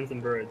probably find some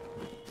birds.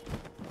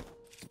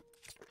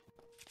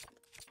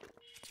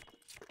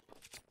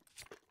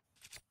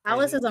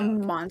 Alice is a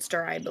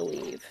monster, I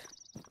believe.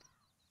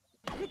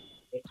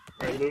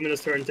 Alright,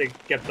 Lumina's turn to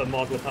get the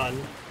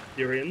Moglatan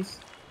Durians,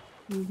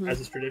 as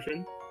is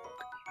tradition.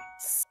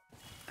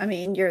 I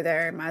mean, you're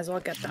there, might as well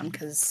get them,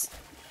 because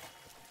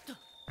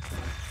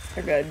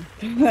they're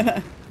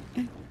good.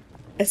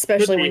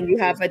 Especially when you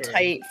have a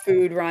tight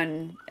food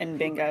run in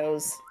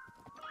bingos.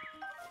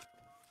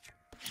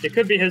 It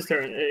could be his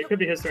turn. It could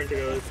be his turn to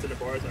go to the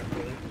bars,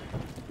 actually.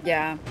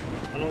 Yeah.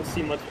 I don't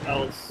see much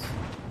else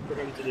for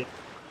him to do.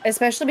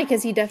 Especially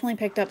because he definitely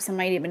picked up some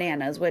mighty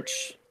bananas,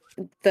 which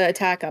the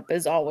attack up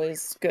is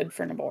always good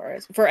for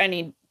Naboris. For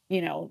any,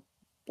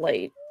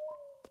 late.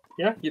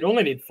 Yeah, you'd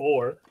only need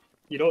 4.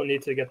 You don't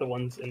need to get the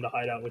ones in the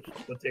hideout, which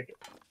would take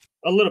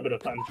a little bit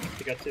of time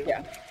to get to.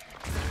 Yeah.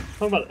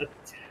 Talking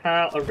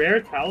about a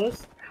rare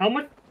talus, how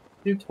much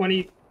do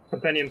 20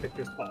 compendium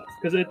pictures cost?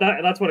 Because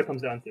that's what it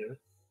comes down to.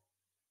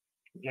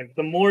 Like,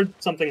 the more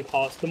something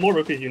costs, the more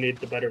rupees you need,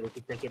 the better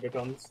rupee printer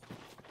becomes.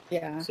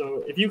 Yeah.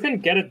 So if you can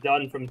get it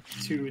done from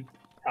 2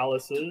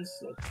 taluses,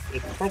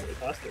 it's probably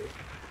faster.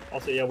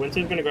 Also, yeah,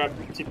 Winter's gonna grab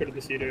Secret of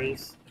the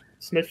Suitors.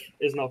 Smith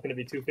is not gonna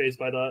be too phased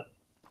by that.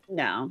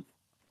 No.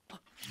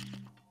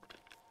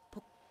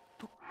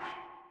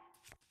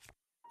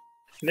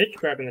 Mitch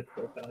grabbing a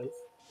topaz.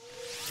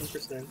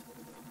 Interesting.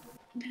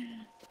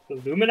 So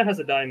Lumina has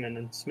a diamond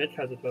and Smith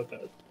has a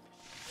topaz.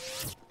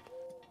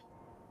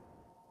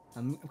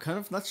 I'm kind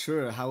of not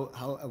sure how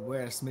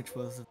aware Smith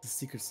was of the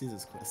Secret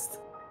Caesars quest.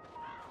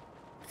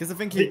 Because I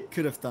think he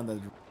could have done that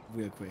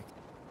real quick.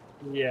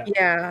 Yeah.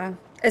 Yeah.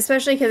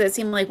 Especially because it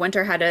seemed like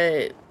Winter had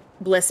to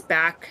bliss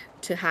back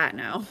to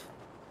Hatno.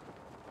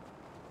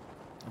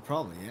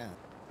 Probably, yeah.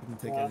 Didn't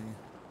take any.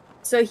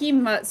 So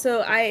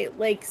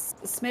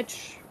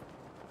Smitch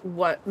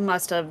what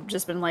must have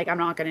just been like, I'm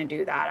not gonna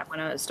do that. I'm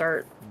gonna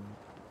start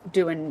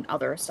doing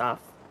other stuff.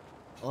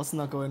 Also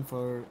not going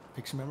for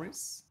picture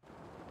memories.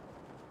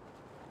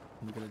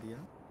 Good idea.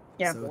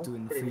 Yeah. So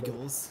doing 3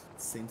 goals at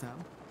the same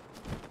time.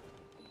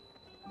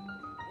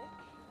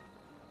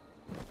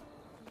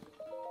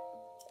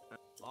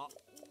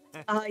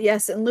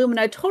 Yes, and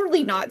Lumina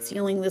totally not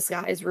stealing this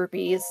guy's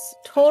rupees.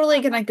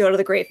 Totally gonna go to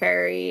the Great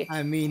Fairy.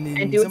 I mean,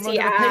 and do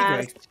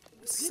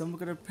someone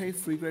gonna pay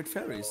 3 Great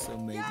Fairies, so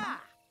maybe.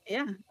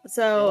 Yeah.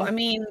 So I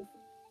mean,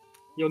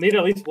 you'll need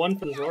at least 1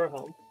 for the Zora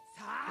helm,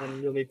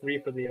 and you'll need 3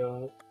 for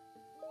the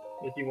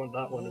if you want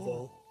that one as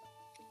well.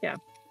 Yeah.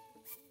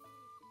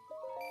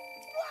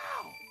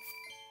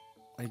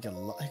 I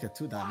got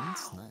 2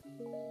 diamonds. Nice.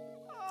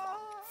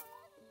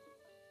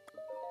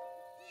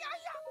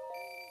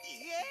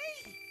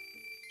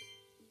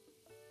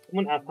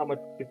 Someone asked how much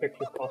the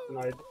pictures cost, and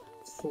I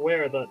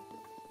swear that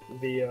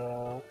the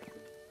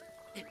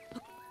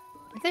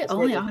I think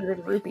only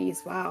 100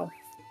 rupees. Wow.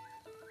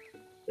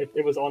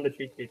 It was on the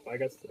cheat sheet, but I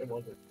guess it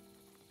wasn't.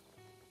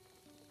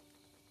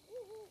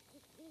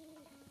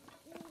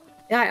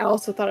 Yeah, I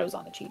also thought it was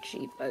on the cheat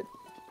sheet, but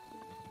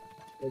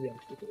maybe I'm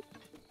stupid.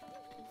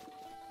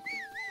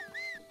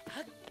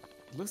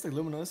 Looks like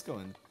Lumina is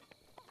going.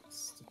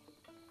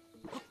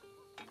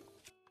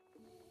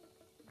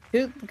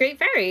 who? Great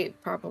Fairy,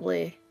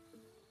 probably.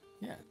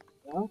 Yeah.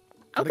 Well,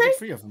 gotta okay. get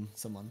 3 of them,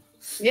 someone.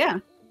 Yeah.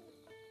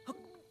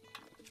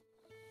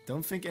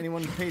 Don't think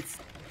anyone paid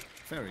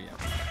Fairy yet.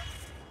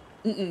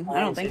 I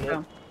don't think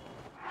so.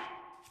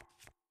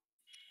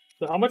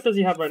 So how much does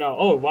he have right now?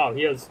 Oh wow,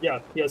 he has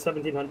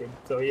 1700.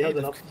 So he has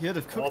enough. He could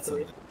have cooked some.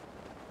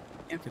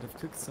 Yeah. Could have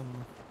cooked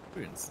some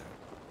experience there.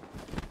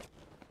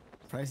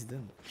 Surprised he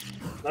didn't.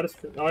 That is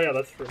true. Oh yeah,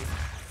 that's true.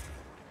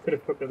 Could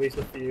have cooked at least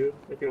a few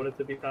if you wanted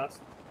to be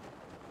fast.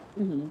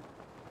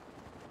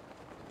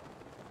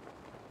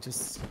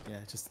 Just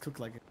cook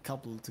like a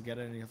couple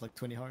together and you have like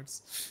 20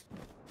 hearts.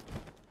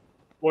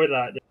 Or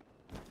that.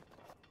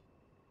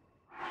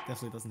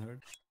 Definitely doesn't hurt.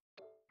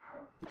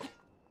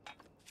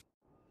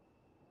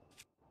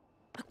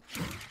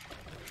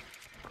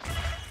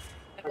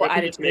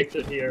 I he just makes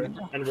it here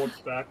and walks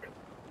back.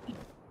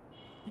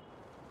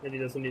 And he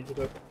doesn't need to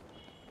cook.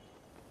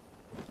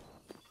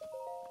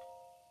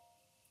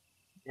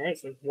 Alright,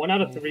 so 1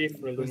 out of 3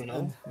 for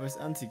Lumina. Where's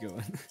Auntie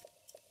going?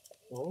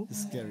 Oh.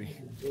 It's scary.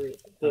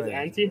 Does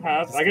Auntie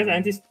have... I guess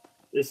Auntie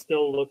is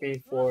still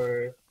looking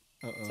for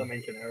some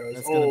ancient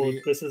arrows.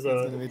 This is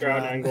a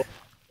drown angle.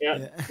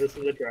 Yeah, this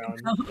is a drown.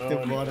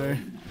 The water.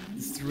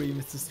 The stream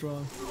is too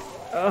strong.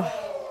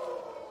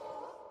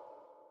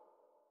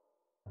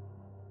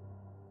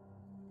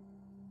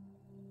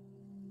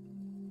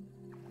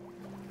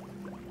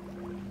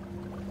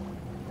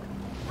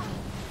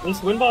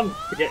 This wind bomb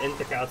to get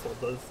into castle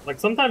does like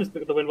sometimes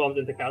the wind bombs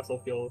into castle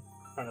feel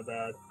kind of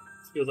bad. It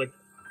feels like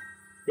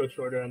go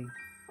shorter and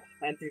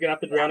Auntie's gonna have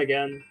to drown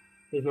again.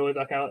 There's no way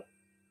back out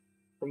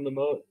from the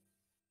moat.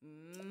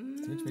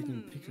 He's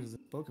making pictures of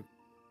Bokobo.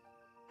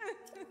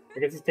 I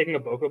guess he's taking a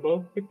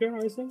Bokobo picture, I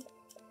assume?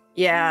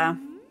 Yeah.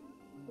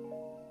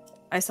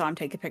 I saw him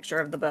take a picture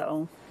of the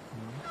bow.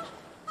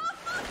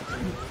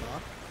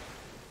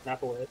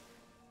 Snap away.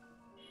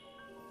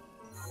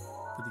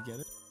 Did he get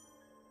it?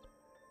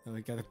 Oh,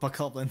 we got a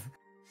Bokoblin.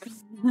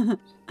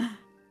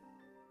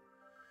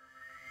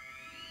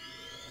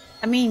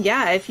 I mean,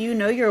 yeah, if you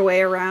know your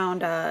way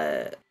around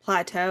a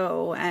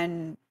plateau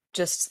and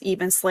just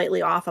even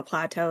slightly off a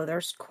plateau,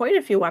 there's quite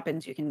a few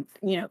weapons you can,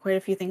 quite a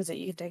few things that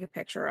you can take a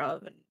picture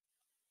of.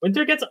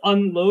 Winter gets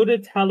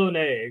unloaded talon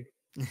egg.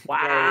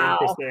 Wow.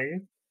 Very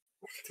interesting.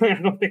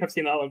 I don't think I've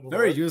seen that one before.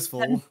 Very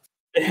useful.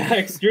 Yeah,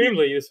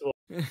 extremely useful.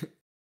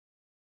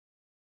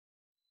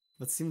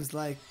 But seems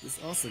like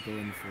it's also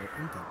going for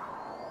impact.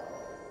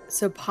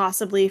 So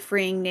possibly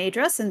freeing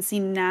Nadra, since he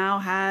now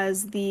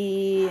has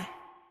the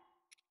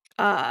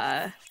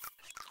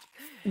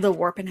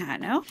warp and hat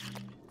now.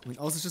 I mean,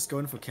 also just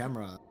going for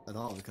camera at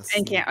all because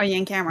in camera,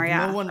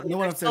 yeah. No one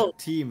of their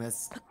team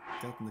has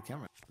gotten the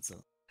camera. So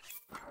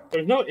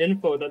there's no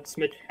info that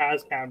Smith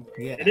has camera.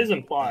 Yeah. It is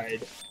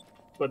implied,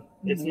 but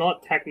it's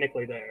not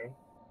technically there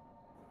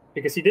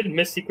because he didn't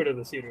miss Secret of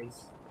the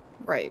Suitors.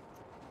 Right.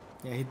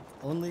 Yeah, he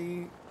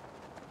only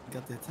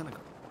got the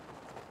tentacle.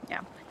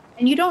 Yeah,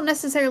 and you don't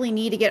necessarily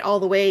need to get all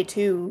the way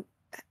to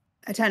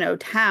Ateno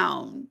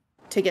town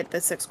to get the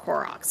 6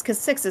 Koroks, because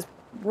 6 is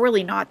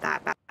really not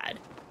that bad.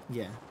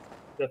 Yeah.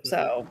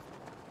 Definitely.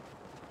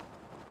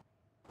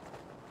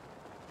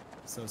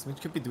 So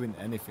Smith could be doing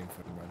anything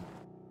for the run.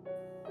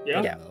 Yeah.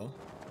 I don't know.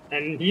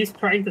 And he's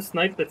trying to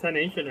snipe the 10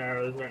 ancient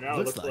arrows right now,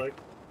 Looks looks like.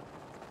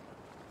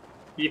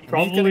 He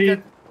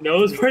probably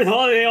knows where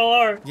they all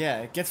are.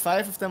 Yeah, get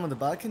 5 of them on the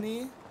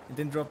balcony, and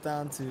then drop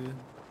down to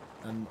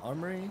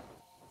armory.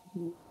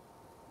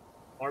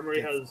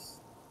 Armory has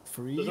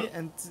 3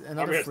 and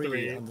another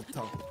 3 on the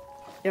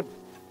top. Yep.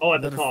 Oh,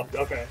 at the top.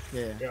 Okay.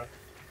 Yeah.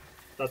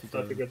 That's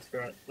a good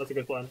strat. That's a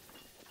good plan.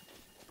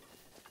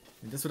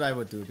 And that's what I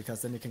would do,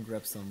 because then you can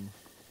grab some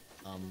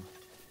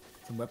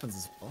weapons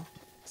as well.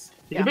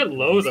 He's a bit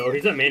low though.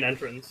 He's at main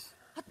entrance.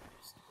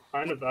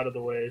 Kind of out of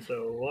the way,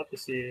 so we'll have to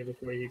see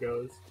which way he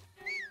goes.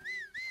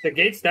 The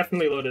gate's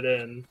definitely loaded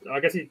in. I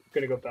guess he's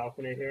gonna go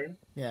balcony here.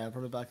 Yeah,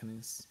 probably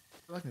balconies.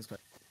 Balconies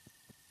quite.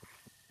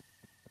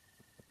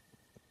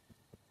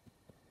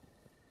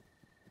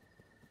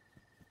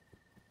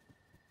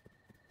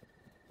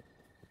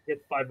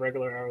 Get 5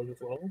 regular arrows as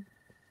well.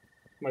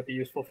 Might be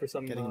useful for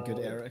some getting good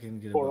arrow, getting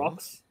good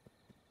Koroks.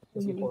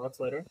 Some Koroks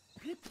later.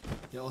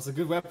 Yeah, also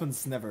good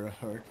weapons never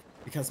hurt,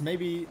 because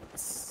maybe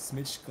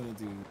Smidge gonna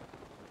do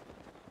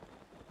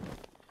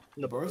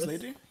the Boros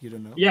later? You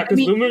don't know. Yeah,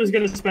 because Boomer is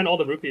gonna spend all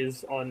the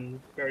rupees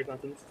on fairy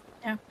fountains.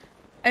 Yeah.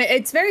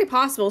 It's very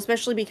possible,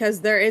 especially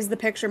because there is the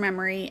picture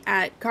memory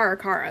at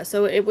Karakara,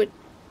 so it would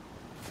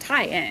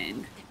tie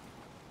in.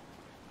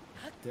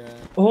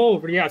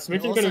 Oh, yeah,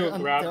 Smidge is gonna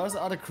grab... There are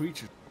other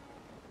creatures.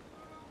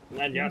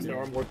 And yes, there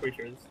are more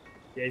creatures.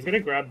 Yeah, he's gonna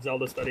grab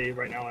Zelda Study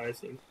right now, I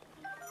assume.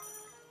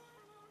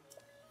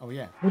 Oh,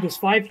 yeah. Oh, there's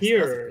 5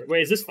 here!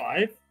 Wait, is this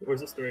 5? Or is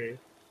this 3?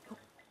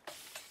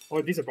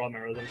 Oh, these are bomb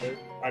arrows, aren't they?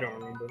 I don't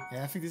remember.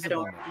 Yeah, I think these are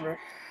bomb arrows.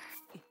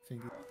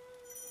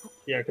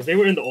 Yeah, because they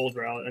were in the old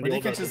route, and but the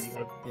old route just,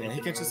 didn't have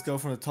he can just go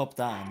from the top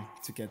down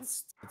to get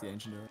the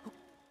ancient arrow.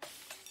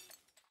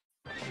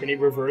 Can he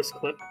reverse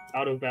clip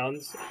out of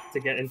bounds to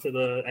get into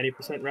the any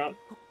percent route?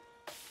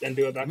 Then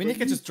do it backwards? I mean, he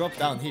can just drop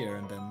down here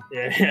and then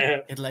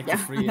get like the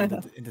 3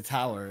 in the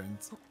tower and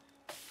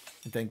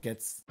then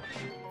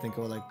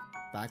go like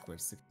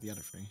backwards to the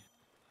other 3.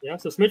 Yeah,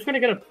 so Smidge's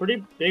gonna get a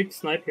pretty big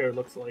snipe here, it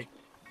looks like.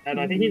 And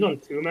I think he's on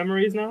 2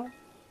 memories now,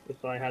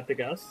 if I had to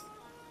guess.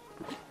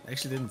 I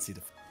actually didn't see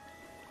the...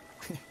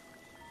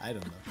 I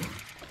don't know.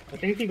 I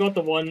think he got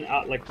the one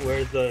at like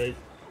where the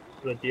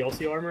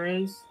DLC armor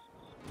is.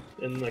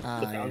 In like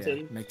the fountain.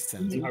 Yeah. Makes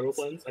sense. In Hyrule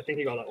Plains. I think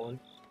he got that one.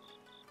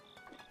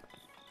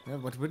 Yeah,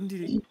 but wouldn't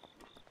he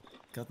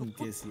gotten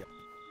DLC?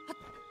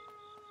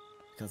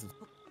 Because of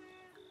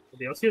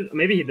DLC?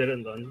 Maybe he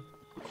didn't then.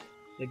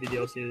 Maybe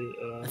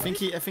DLC. I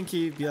think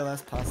he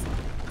BLS passed.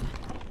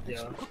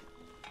 Yeah.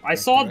 I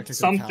saw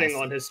something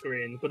on his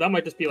screen, but that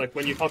might just be like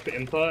when you talk to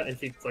Impa and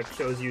she like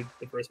shows you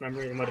the first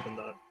memory. It might have been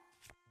that.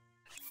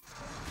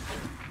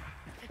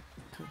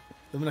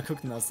 I'm gonna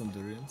cook now some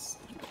durians.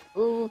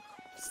 Ooh.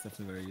 It's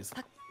definitely very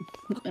useful.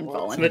 And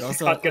fallen. Smidge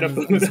also can't get a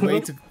on his photo. way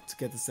to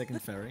get the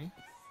second fairy.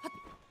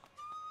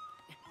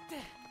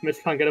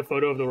 Smidge can't get a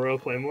photo of the Royal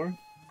Claymore.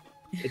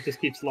 It just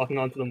keeps locking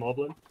onto the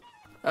Moblin.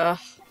 Ugh.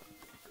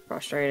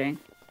 Frustrating.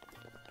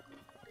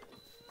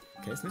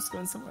 Okay, Smidge's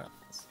going somewhere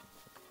else.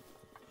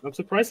 I'm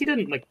surprised he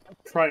didn't like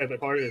try a bit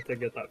harder to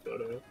get that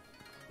photo.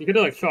 He could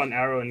have like shot an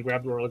arrow and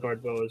grabbed the Royal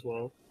Guard bow as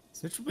well.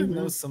 Smidge probably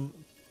knows some.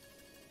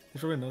 He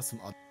probably knows some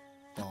odd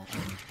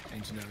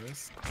ancient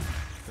arrows.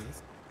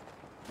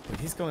 But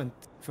he's going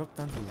to drop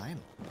down the line.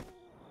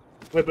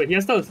 Wait, but he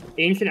has those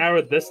ancient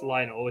arrow this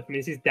Lionel, which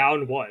means he's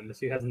down 1, so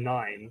he has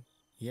 9.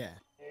 Yeah.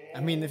 I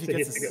mean, if he so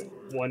gets he has to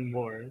get 1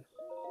 more.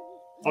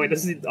 Oh wait,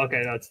 this is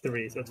okay. That's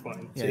 3, so that's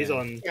fine. So he's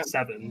on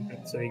 7,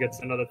 so he gets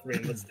another 3,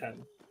 and that's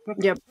 10.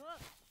 Yep.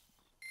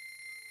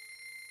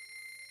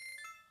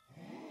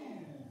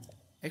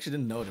 I actually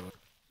didn't know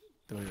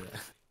there were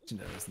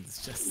ancient arrows in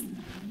this chest.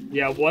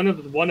 Yeah, one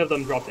of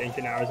them dropped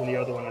ancient arrows, and the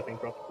other one I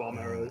think dropped bomb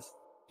arrows.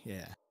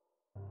 Yeah.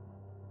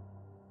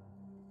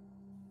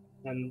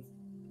 And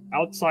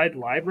outside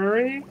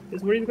library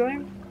is where he's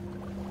going.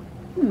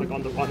 Like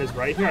on his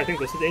right here. I think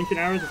this is ancient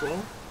arrows as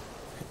well.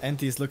 And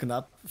he's looking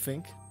up, I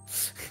think.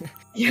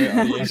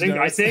 Yeah.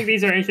 I think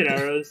these are ancient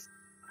arrows.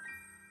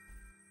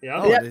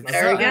 Yeah. Oh, Yep, it's,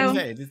 there we go.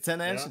 Okay, it's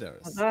 10 ancient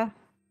arrows.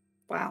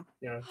 Wow.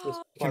 Yeah.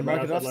 Can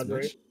mark it off,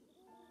 library.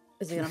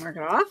 Is he gonna mark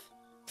it off?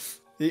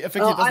 I think he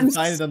doesn't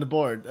find it on the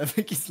board. I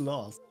think he's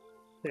lost.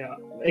 Yeah,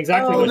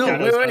 exactly. Oh, what no,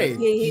 Shadow's wait. doing.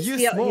 He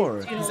used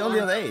more. He's only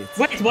on 8.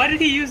 Wait, why did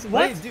he use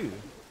what? Wait, dude.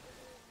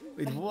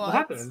 Wait, What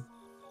happened?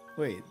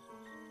 Wait.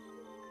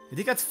 Did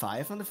he got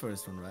 5 on the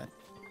first one, right?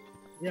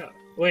 Yeah.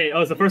 Wait,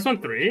 oh, is the first one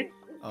 3?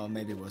 Oh,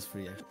 maybe it was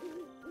 3 actually.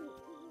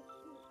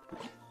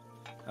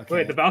 Okay.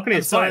 Wait, the balcony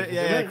is sorry. 5.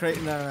 Yeah,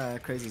 no,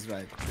 Crazy's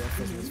right. The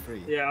first one was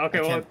 3. Yeah,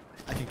 okay, well,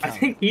 I can I count.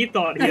 think he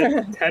thought he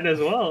had 10 as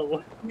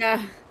well.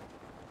 Yeah.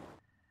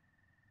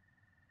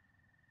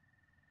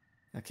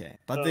 Okay,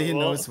 but he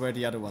knows where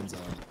the other ones are.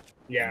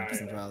 Yeah.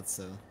 Route,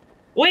 so.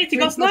 Wait, he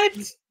got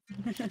sniped!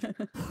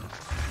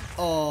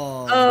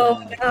 Oh.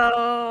 Oh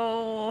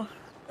no.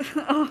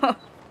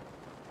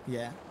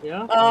 Yeah.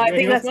 Yeah. I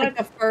think that's like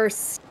the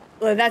first.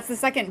 Well, that's the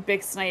second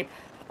big snipe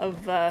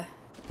of the.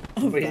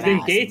 But he's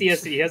doing gate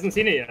ESC. He hasn't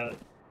seen it yet.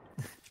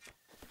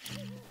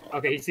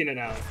 Okay, he's seen it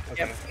now.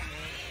 Okay. Yep.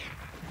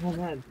 Oh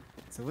man.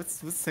 So what's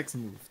the sexy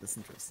move? That's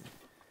interesting.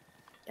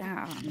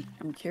 Yeah,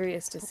 I'm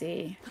curious to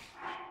see.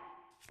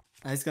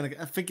 I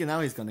think now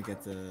he's gonna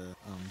get the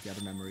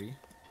other memory.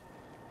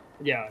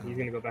 Yeah, he's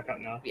gonna go back out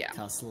now. Yeah.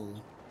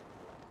 Castle.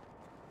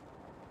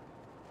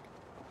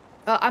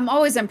 I'm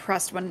always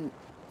impressed when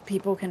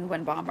people can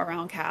win bomb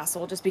around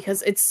castle, just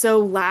because it's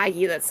so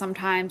laggy that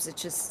sometimes it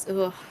just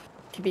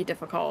can be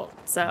difficult.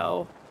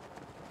 So.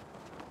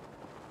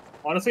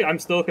 Honestly, I'm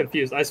still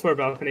confused. I swear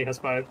balcony has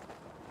 5.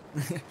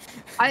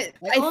 I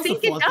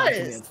think it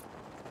does.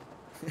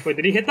 Wait,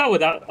 did he hit that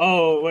without?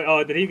 Oh, wait.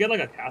 Oh, did he get like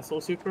a castle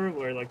super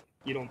where like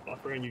you don't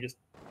buffer and you just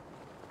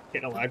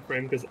get a lag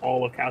frame because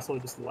all of castle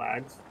just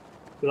lags?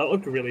 So that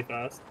looked really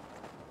fast.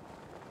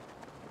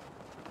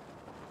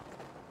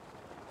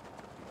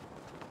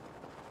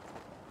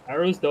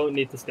 Arrows don't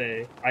need to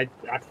stay. I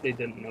actually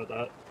didn't know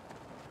that.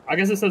 I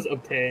guess it says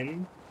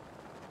obtain.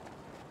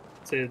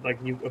 So like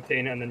you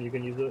obtain it and then you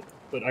can use it.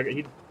 But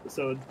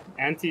so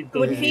anti.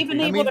 Would he been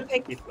able to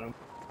pick them?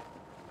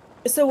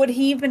 So would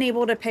he have been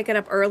able to pick it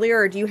up earlier,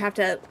 or do you have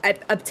to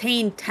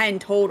obtain 10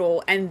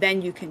 total and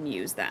then you can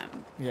use them?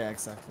 Yeah,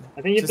 exactly.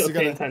 I think you have to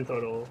obtain 10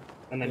 total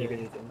and then you can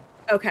use them.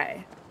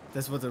 Okay.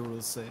 That's what the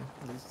rules say,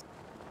 at least.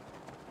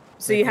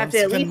 So you have to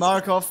at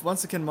least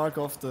once you can mark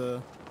off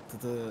the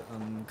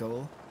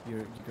goal,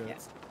 you're good. Yeah.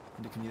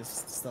 And you can use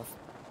stuff.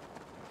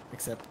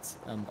 Except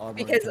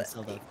Arbor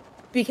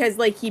because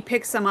like he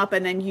picks some up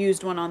and then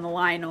used one on the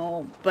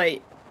Lionel, but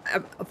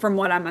from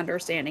what I'm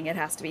understanding, it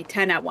has to be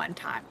 10 at one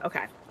time.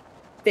 Okay.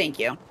 Thank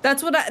you.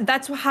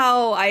 That's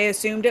how I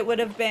assumed it would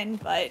have been,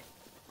 but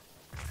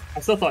I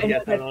still thought he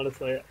had 10,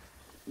 honestly.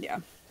 Yeah.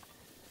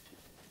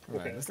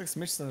 Alright, okay. Looks like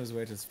Smitch's on his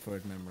way to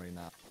support memory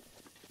now.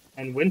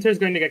 And Winter's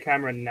going to get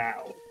camera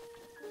now.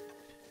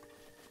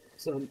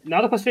 So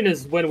now the question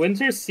is, when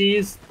Winter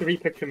sees 3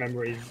 picture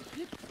memories,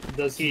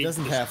 does he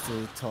doesn't have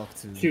to talk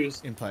to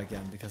Impa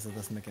again because it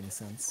doesn't make any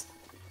sense.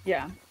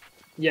 Yeah.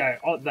 Yeah,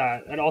 all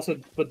that. And also,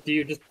 but do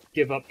you just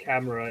give up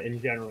camera in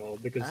general?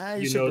 Because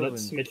you know that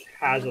Smitch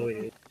has a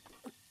lead.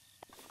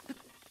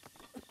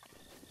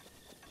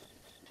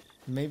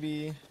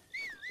 Maybe.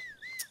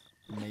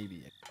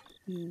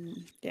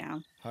 Yeah.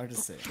 Hard to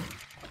say.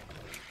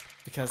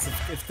 Because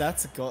if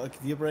that's a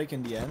deal break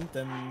in the end,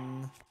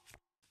 then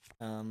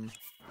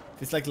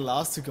if it's like the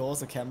last 2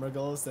 goals are camera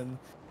goals, then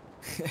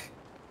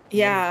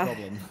yeah.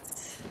 Problem.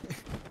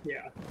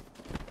 Yeah.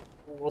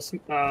 Well,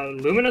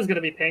 Lumina's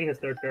gonna be paying his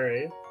 3rd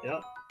fairy.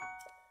 Yep.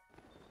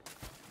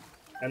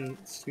 And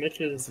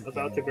Smitch is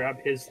about to grab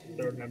his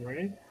 3rd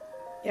memory.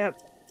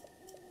 Yep.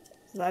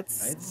 So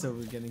that's right. So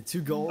we're getting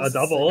 2 goals. A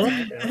double.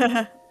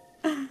 Yeah.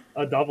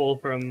 A double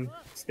from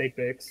Steak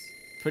Bakes.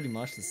 Pretty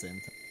much the same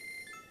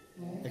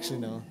time. Actually,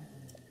 no.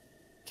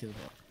 Kill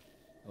that.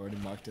 Already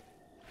marked it.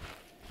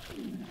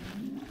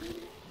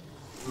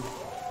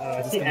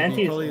 See,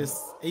 Anti probably is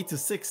 8 to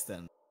 6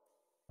 then.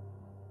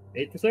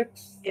 8 to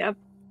 6? Yep.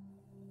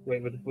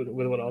 Wait, with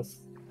what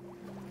else?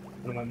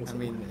 What am I missing? I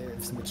mean,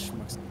 if Smitch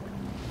marks it.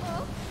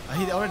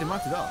 He already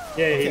marked it off.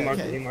 Yeah, okay, he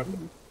marked it. He marked it.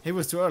 He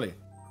was too early.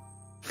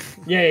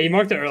 Yeah, he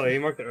marked it early. He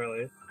marked it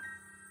early.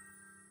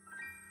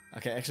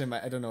 Okay, actually,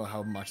 I don't know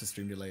how much the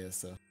stream delay is,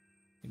 so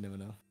you never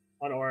know.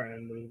 On our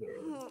end, it was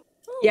early.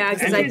 Yeah,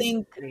 because I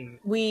think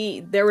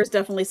there was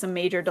definitely some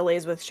major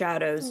delays with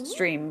Shadow's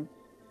stream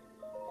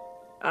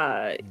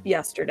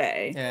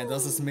yesterday. Yeah, and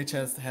also Smitch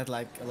has had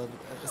like a little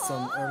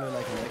some earlier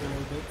like a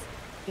little bit.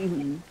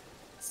 Mm-hmm.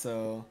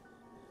 So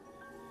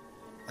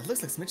it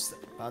looks like Smitch's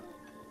about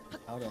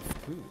out of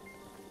food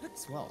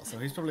as well. So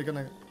he's probably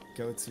gonna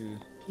go to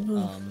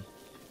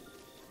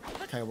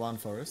Kaiwan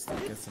Forest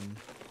and get some.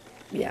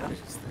 Yeah.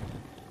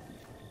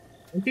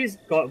 I think he's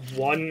got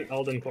 1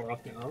 Elden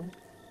Korok now.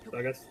 So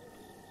I guess.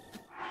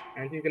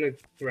 And he's gonna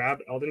grab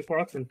Elden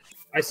Koroks, and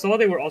I saw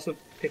they were also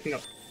picking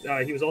up.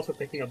 He was also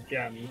picking up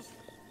gems.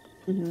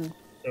 Mm-hmm.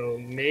 So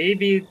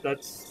maybe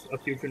that's a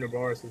future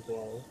Navarus as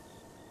well.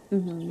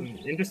 Mm-hmm.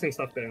 Some interesting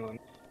stuff going on.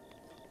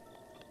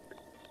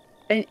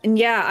 And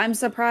yeah, I'm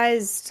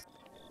surprised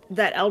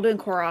that Elden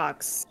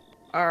Koroks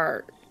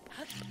are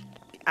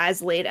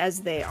as late as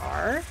they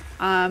are.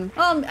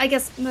 I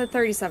guess the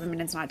 37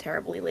 minutes not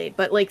terribly late,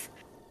 but like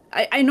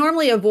I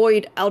normally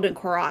avoid Elden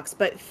Koroks,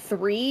 but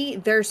 3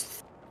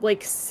 there's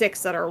like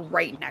 6 that are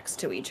right next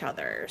to each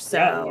other. So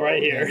yeah,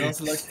 right here. Yeah,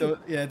 those,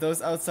 like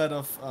those outside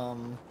of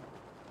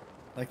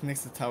like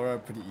next to the tower are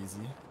pretty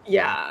easy.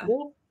 Yeah.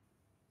 Cool.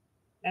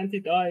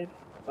 Anti died.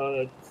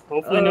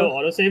 Hopefully no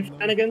autosave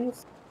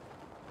shenanigans.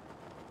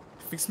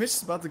 I think Smitch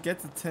is about to get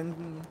the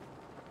 10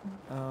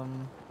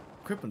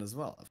 equipment as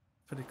well.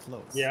 Pretty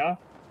close. Yeah.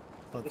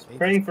 Just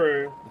praying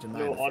for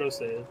no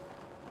autosave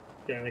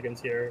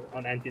shenanigans here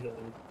on Anti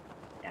died.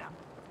 Yeah.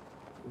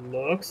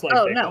 Looks like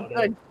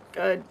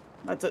good.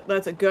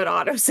 That's a good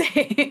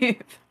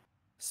autosave.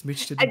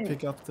 Smitch didn't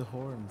pick up the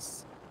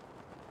horns.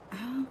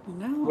 Oh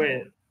no.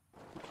 Wait.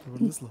 They were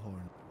little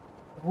horn.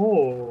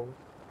 Oh.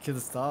 Kill the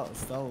star.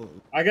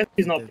 I guess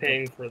he's not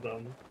paying for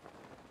them.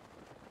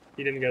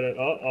 He didn't get it.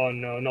 Oh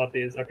no, not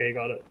these. Okay, he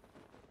got it.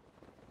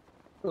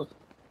 Oh.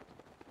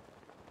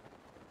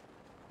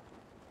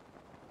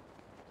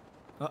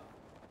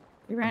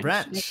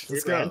 Branch.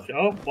 Let's go. Branch.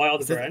 Oh,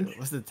 wild branch.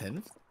 Was it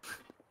 10th?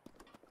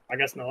 I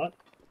guess not.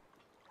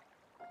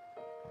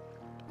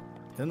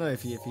 Don't know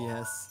if he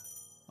has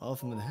all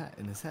of them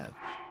in his head.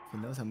 If he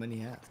knows how many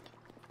he has.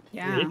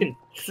 Yeah. You can.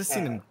 I've just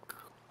seen him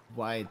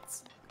quite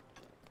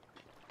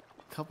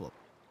couple.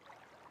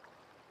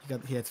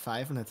 He had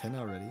 5 and a 10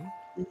 already.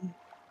 Mm-hmm.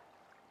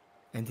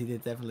 And he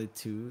did definitely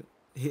 2.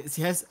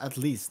 He has at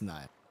least 9.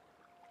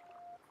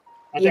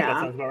 I think that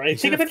sounds about right.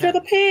 Take a picture of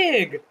the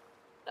pig!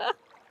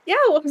 Yeah,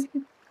 well,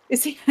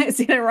 is he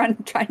gonna run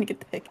trying to get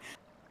the pig?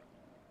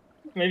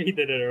 Maybe he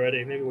did it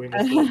already. Maybe we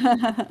missed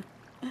it.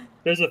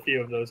 There's a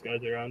few of those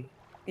guys around.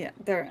 Yeah,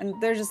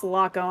 there's just a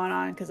lot going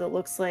on because it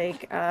looks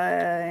like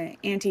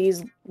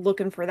Auntie's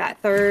looking for that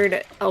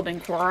third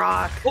Elden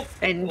Korok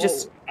and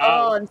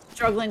and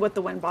struggling with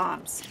the wind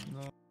bombs.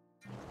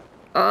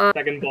 No.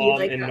 Second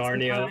bomb in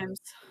Narnia. Sometimes.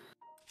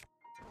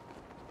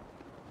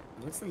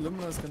 Looks like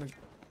Lumina's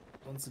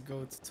wants to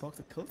go to talk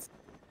to Cult.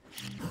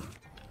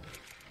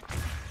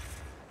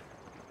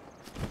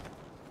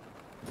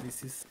 At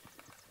least he's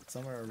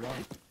somewhere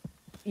around.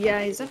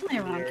 Yeah, he's definitely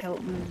around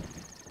Kilton.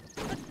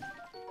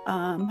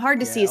 Hard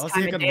to see his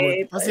time of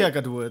day. I'll see I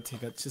got wood.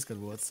 She's got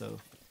wood, so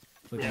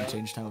we can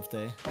change time of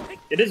day.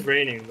 It is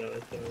raining though,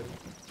 so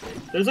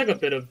there's like a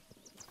bit of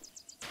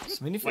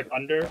like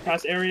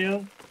underpass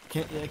area.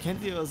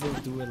 Can't you also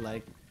do it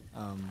like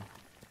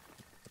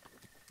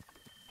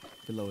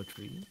below a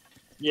tree?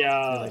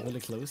 Yeah. So, like really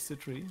close to a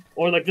tree?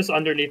 Or like just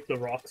underneath the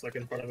rocks, like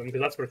in front of him,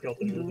 because that's where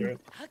Kilton is, right?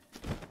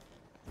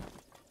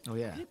 Oh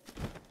yeah.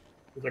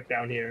 It's like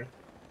down here.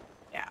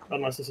 Yeah.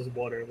 Unless this is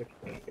water, which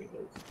I don't think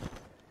it is.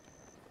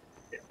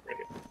 Yeah, right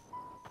here.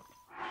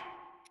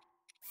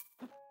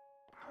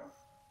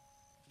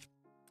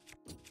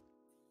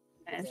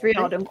 And 3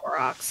 Elden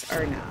Koroks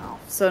are now.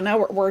 So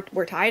now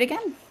we're tied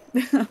again.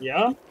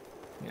 Yeah.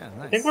 Yeah,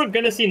 nice. I think we're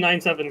gonna see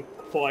 9-7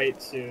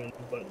 quite soon,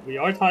 but we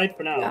are tied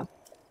for now. Yeah.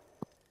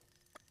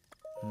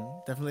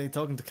 Definitely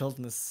talking to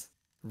Kelton is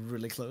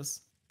really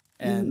close.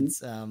 And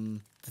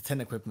the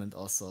 10 equipment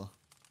also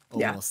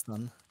almost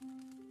done.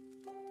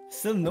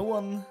 Still no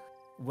one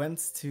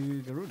went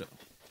to Gerudo.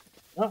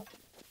 Oh.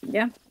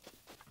 Yeah.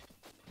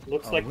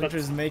 Looks like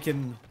Winter's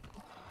making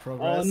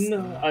progress.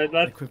 Oh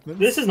no, equipment.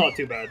 This is not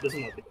too bad. This is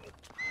not too bad.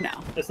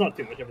 No. It's not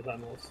too much every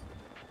time else.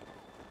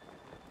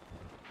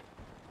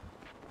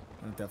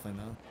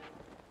 Definitely not.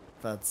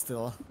 But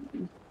still,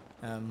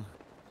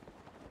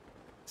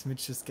 Smith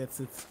just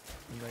gets it.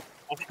 Like...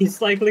 He's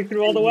cycling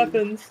through all the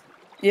weapons.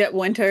 Yeah,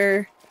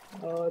 Winter.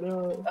 Oh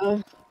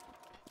no.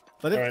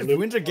 But if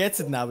Winter gets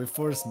it now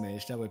before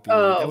Smash, that would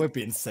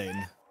be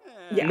insane.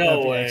 Yeah.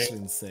 No way. Actually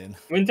insane.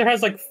 Winter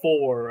has like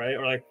 4, right?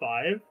 Or like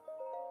 5?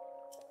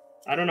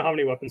 I don't know how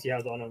many weapons he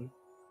has on him.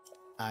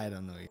 I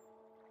don't know.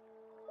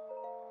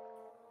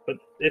 But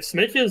if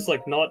Smith is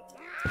like not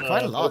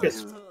quite a lot.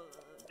 Focused,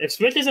 if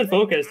Smith isn't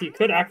focused, he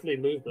could actually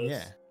lose this.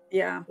 Yeah.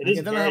 Yeah. It is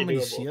I don't know how many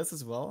doable. shields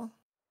as well.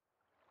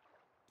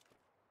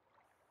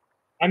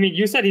 I mean,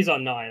 you said he's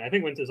on 9. I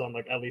think Winter's on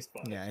like at least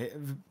 5. Yeah.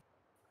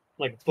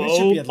 Like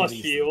bow plus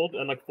least. shield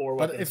and like 4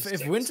 weapons. But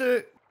if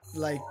Winter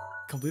like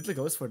completely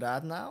goes for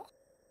that now,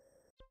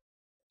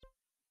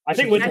 I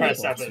think Winter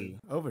has 7.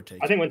 Overtake.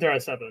 I think Winter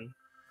has 7.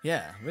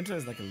 Yeah, Winter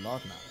is like a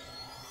lot now.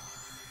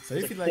 So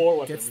it's if like he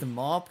like gets the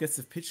mob, gets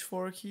the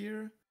pitchfork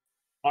here.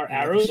 Are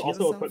arrows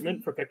also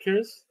equipment for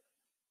pictures?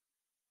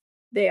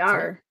 They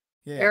are.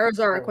 Yeah. Arrows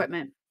are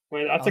equipment.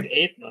 Wait, that's like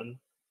 8 then.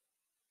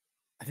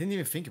 I didn't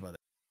even think about it.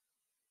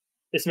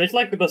 Is Smith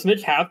like, does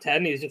Smith have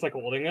 10? He's just like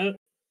holding it.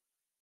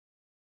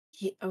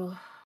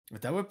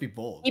 But that would be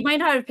bold. He might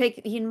not have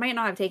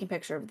taken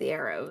picture of the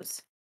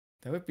arrows.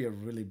 That would be a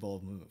really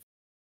bold move.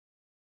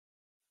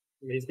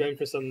 He's going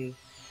for some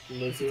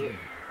Lizzies,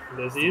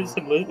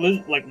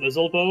 like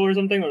Lizzle bow or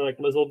something, or like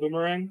Lizzle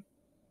boomerang,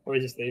 or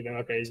he's just leaving.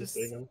 Okay, he's just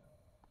leaving.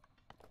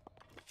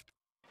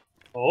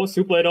 Oh,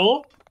 soup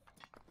ladle.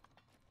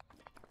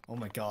 Oh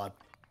my god.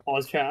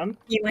 Pause cham.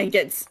 He might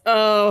get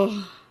hot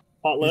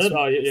lid.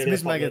 Oh yeah,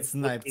 Smith might get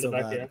sniped so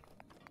bad.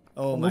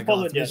 Oh my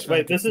god.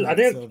 Wait, this is. I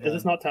think is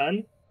this not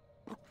 10?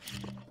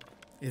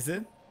 Is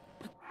it?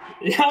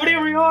 Yeah, how many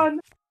are we on?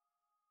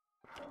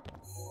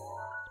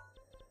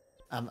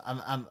 Now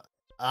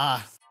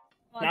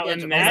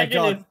imagine oh my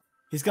god. if...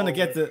 He's gonna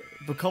get the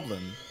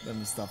Bokoblin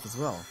and stuff as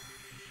well.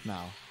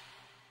 Now.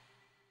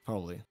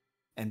 Probably.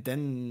 And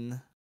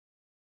then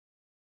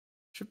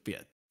should be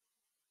it.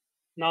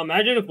 Now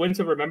imagine if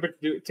Winter remembered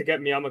to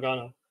get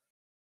Miyamagana.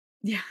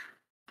 Yeah.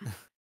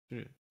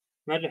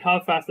 Imagine how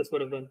fast this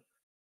would have been.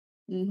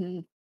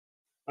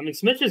 I mean,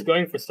 Smith is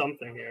going for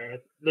something here.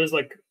 There's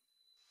like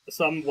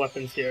some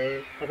weapons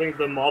here. I think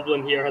the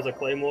Moblin here has a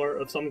claymore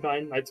of some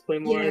kind. Knight's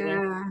claymore, I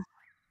think.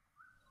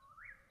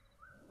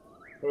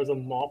 There was a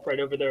mop right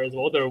over there as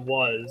well. There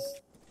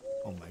was.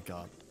 Oh my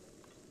god.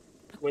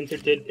 Winter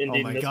did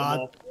indeed miss a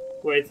mop.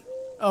 Wait.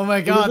 Oh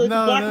my god,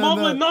 no, Black no,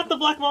 Moblin, no. not the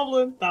Black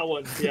Moblin. That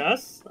one,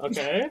 yes.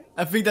 Okay.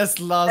 I think that's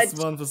the last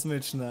one for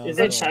Smitch now. Is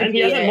that 10? He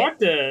hasn't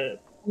marked it.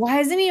 Why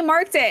hasn't he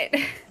marked it?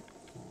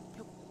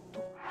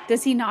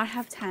 Does he not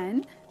have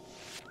 10?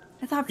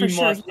 I thought for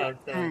sure Must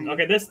have 10.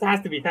 Okay, this has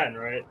to be 10,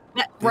 right?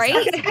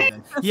 Right?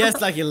 He has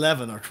like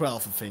 11 or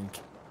 12, I think.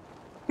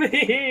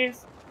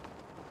 Please.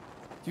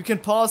 You can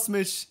pause,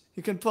 Smitch.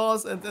 You can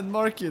pause and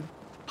mark it.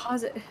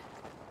 Pause it.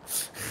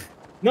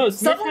 No,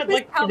 Smith Someone had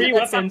like just 3 tell me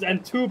weapons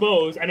and 2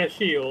 bows and a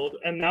shield,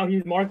 and now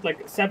he's marked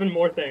like 7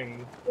 more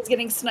things. He's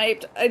getting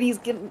sniped, and he's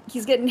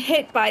getting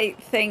hit by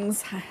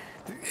things.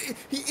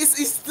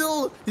 He's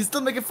still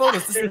making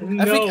photos.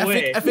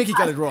 Way. I think he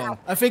got it wrong.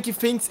 I think he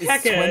thinks it's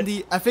Heck it.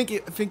 20. I think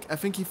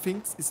he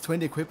thinks it's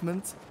 20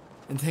 equipment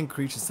and 10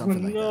 creatures,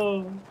 something like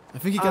that. I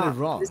think he got it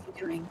wrong. What is he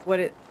doing? What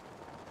it?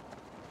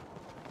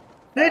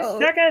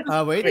 Check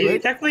it.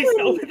 Wait. Check please.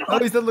 Oh,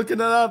 he's not looking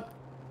it up.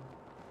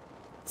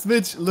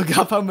 Smitch, look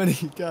up how many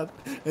he got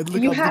and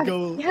look up the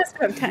goal. He has to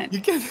have 10. You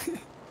can.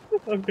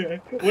 Okay.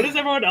 What is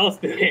everyone else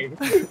doing?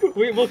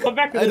 We'll come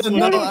back to I this don't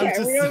one. know.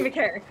 We don't even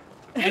care.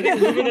 I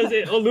think Lumina's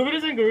in. Oh,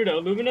 Lumina's in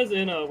Gerudo. Lumina's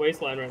in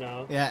Wasteland right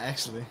now. Yeah,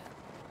 actually.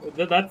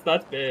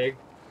 That's big.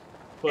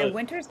 But And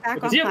Winter's back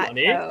does on he have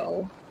money?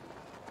 plateau.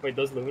 Wait,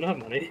 does Lumina have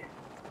money?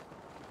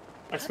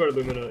 I swear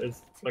Lumina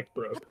is like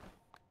broke.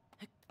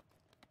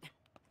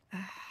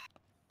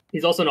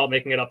 He's also not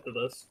making it up to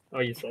this. Oh,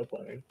 he's still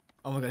playing.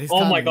 Oh my god,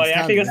 Oh my god, he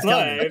actually gets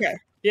sniped. sniped. Okay.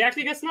 He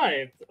actually gets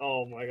sniped.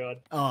 Oh my god.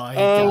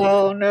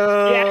 Oh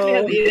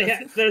no! He actually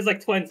has, there's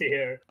like 20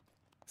 here.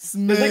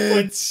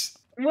 Smitch!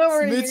 What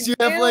were Smitch, you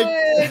have doing?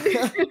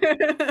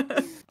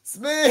 like...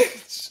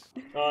 Smitch!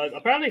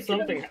 Apparently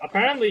something.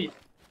 Apparently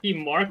he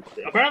marked.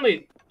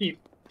 Apparently he's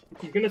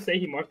gonna say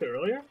he marked it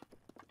earlier.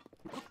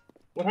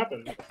 What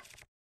happened?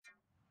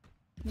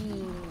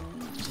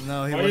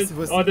 No, he Why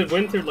was... Oh, did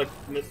Winter like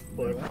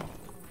misplay?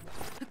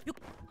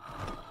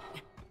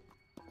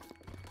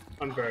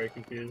 I'm very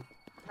confused.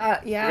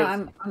 Yeah,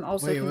 I'm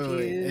also Wait,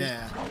 confused.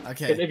 yeah,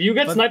 okay. Because if you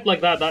get sniped like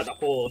that, that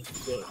holds.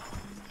 But...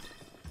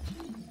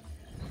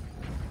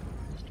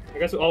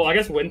 I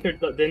guess Winter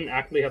didn't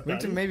actually have 10.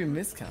 Winter maybe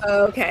miscount.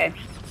 Okay.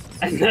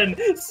 And then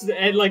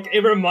like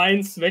it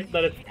reminds Smith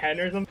that it's 10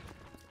 or something.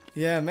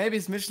 Yeah, maybe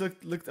Smitch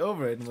looked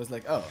over it and was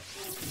like, oh,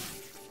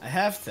 I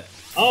have 10.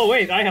 Oh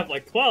wait, I have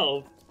like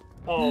 12.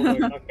 Oh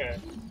wait, okay.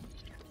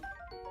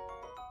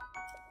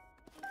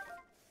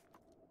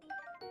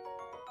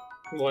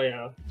 Well,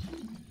 yeah.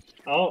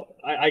 Oh,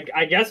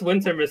 I guess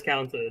Winter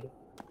miscounted.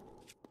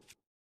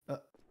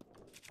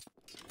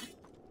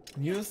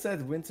 You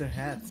said Winter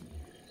had.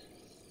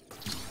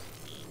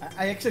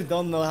 I actually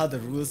don't know how the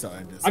rules are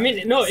in this. I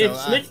mean, no, so if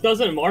Smith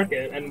doesn't mark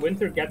it and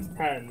Winter gets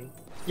 10,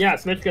 yeah,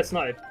 Smith gets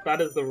sniped. That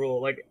is the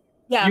rule. Like,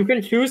 Yeah. you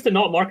can choose to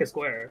not mark a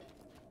square.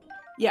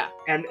 Yeah.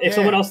 And if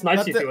someone else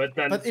snipes you the, to it,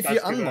 then But if that's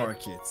you too bad.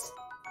 unmark it,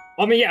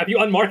 I mean, yeah, if you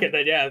unmark it,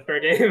 then yeah, fair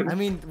game. I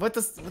mean, what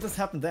does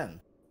happen then?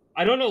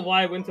 I don't know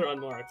why Winter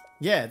unmarked.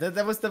 Yeah,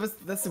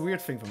 that's a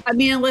weird thing for me. I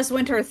mean, unless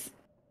Winter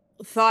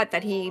thought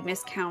that he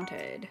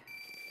miscounted.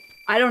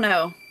 I don't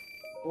know.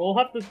 We'll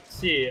have to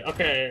see.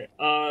 Okay,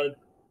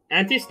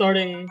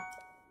 anti-starting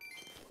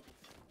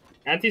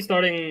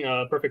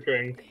Perfect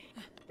Drink.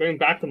 Going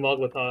back to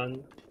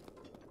Moglithon.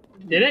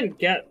 Didn't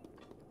get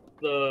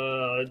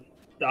the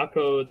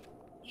Dako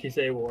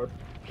Chisei War.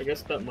 I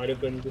guess that might have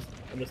been just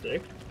a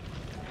mistake.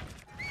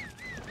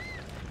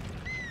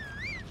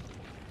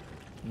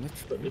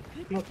 But it's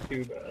not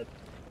too bad.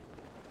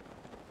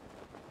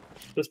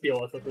 This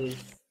BLSF is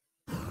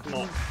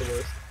not the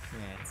worst.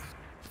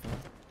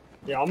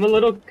 Yeah, I'm a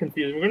little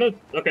confused. We're gonna...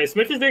 Okay,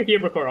 Smith is doing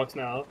Kibra Koroks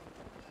now.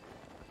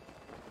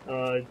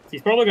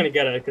 He's probably gonna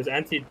get it, because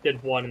Anti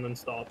did 1 and then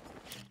stopped.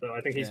 So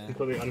I think he's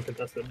completely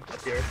uncontested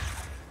up here.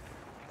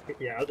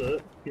 Yeah, that's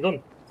it. He's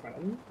on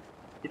 10?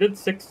 He did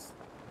 6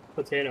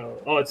 Pateno.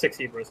 Oh, it's 6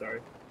 Kibra,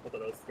 sorry. I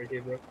thought it was 3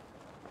 Kibra.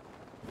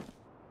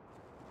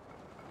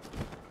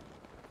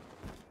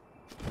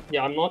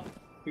 Yeah, I'm not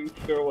too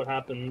sure what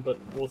happened, but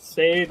we'll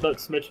say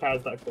that Smitch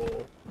has that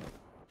goal.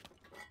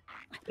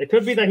 It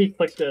could be that he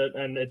clicked it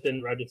and it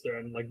didn't register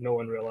and like no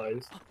one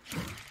realized.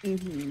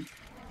 Mm-hmm.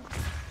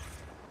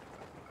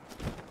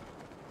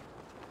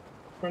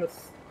 Trying to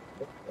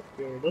look up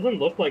here. It doesn't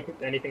look like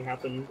anything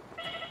happened.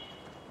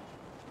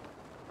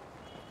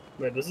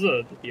 Wait, this is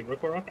a Kibra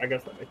Korok? I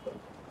guess that makes sense.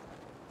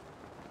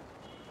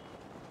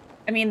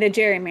 I mean, the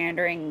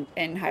gerrymandering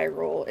in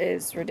Hyrule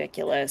is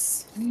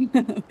ridiculous.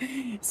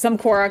 Some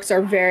Koroks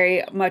are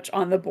very much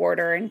on the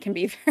border and can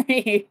be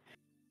very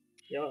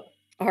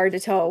hard to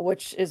tell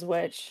which is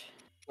which.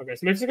 Okay,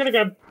 so Mitch is gonna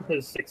grab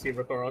his 6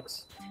 Kibra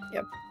Koroks.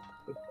 Yep.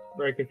 It's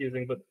very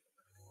confusing, but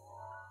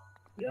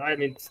yeah, I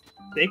mean,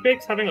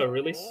 Snakebake's having a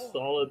really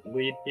solid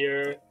lead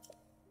here.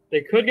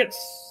 They could get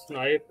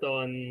sniped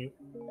on...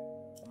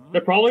 They're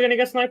probably gonna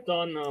get sniped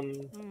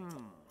on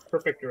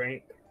Perfect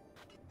Drink.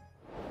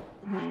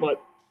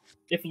 But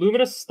if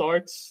Lumina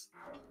starts...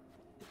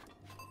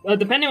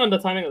 depending on the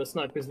timing of the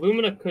snipe, because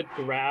Lumina could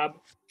grab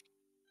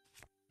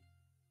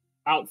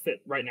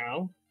Outfit right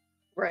now.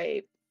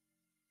 Right.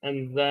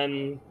 and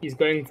then he's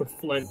going for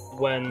Flint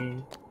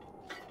when...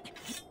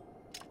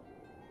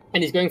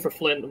 And he's going for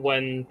Flint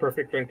when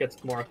Perfect Drink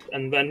gets marked,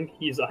 and then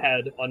he's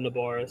ahead on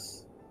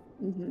Naboris.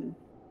 Mm-hmm.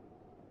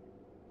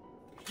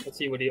 Let's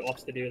see what he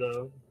opts to do,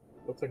 though.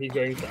 Looks like he's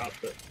going to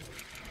outfit.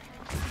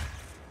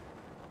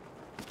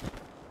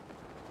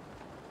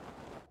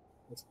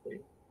 That's clean.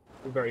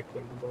 Very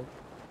clean. We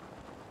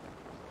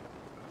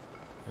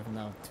have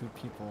now 2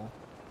 people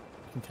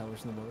who can cover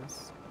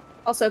Naboris.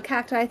 Also,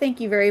 Cacti, thank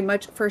you very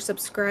much for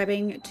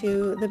subscribing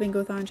to the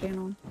Bingothon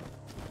channel.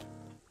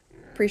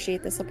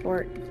 Appreciate the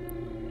support.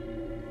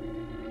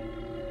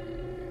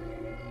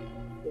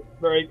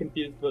 Very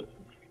confused, but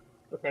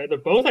okay, they're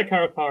both at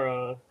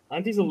Karakara.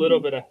 Auntie's a little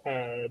bit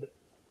ahead.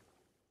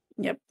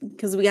 Yep,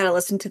 because we gotta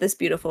listen to this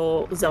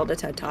beautiful Zelda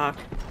TED Talk.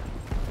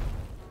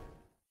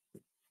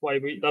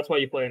 That's why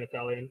you play in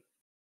Italian.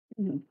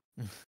 Mm-hmm.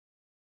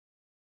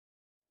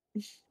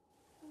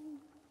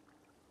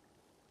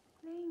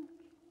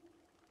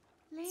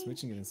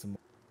 Switching it in some more.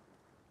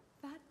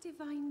 That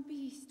divine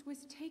beast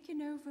was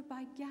taken over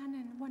by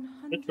Ganon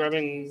 100 It's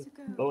grabbing years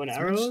ago. bow and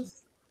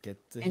arrows. Get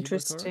the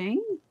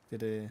Interesting.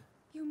 Did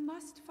You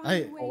must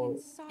find a way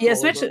inside. Yeah,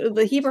 especially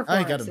the Heber he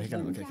Forest. got him.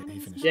 Okay, he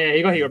finished. Yeah,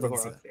 he got here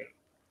before us. Yeah.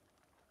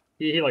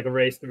 He like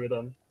raced through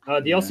them.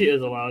 DLC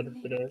is allowed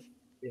today.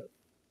 Yep.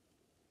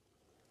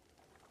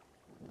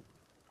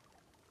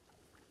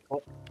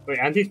 Oh, wait,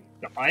 Auntie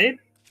died?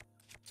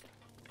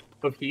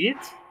 Of heat?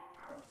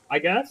 I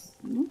guess?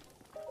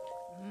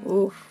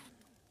 Oof.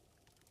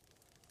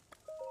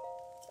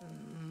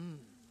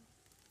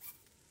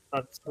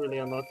 That's really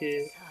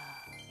unlucky.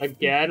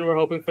 Again, we're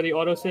hoping for the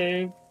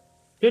autosave.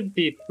 Should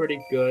be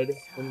pretty good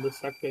in the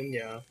second,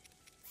 yeah.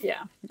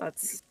 Yeah,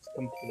 that's... It's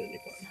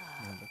completely fine.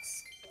 Yeah,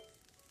 that's...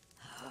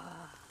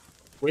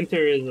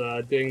 Winter is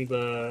doing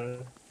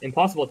the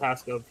impossible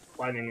task of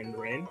climbing in the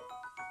rain.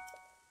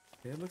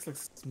 Yeah, it looks like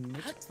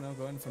Mitch is now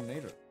going for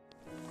Nader.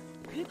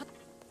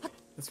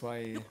 That's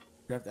why he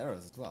grabbed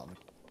arrows as well.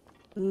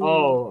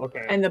 Oh,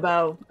 okay. And the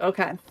bow.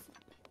 Okay.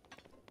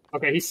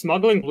 Okay, he's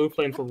smuggling blue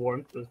flame for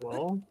warmth as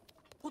well.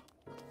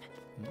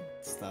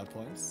 Star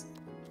points.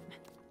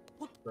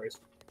 Nice.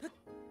 I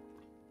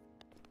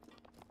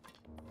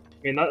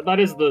mean, that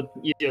is the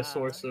easiest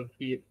source of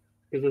heat,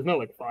 because there's no,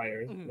 like,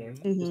 fire there.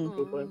 Just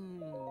blue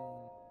flame.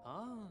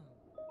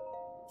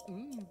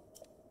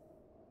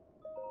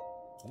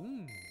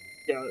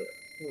 Yeah, okay.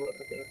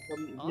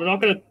 We're not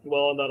gonna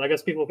dwell on that. I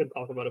guess people can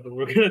talk about it, but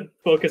we're gonna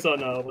focus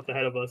on what's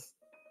ahead of us.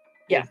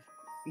 Yeah.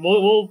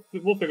 We'll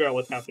figure out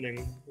what's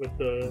happening with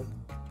the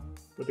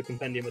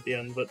compendium at the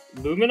end. But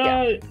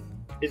Lumina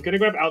is gonna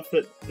grab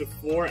outfit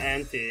before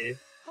Auntie.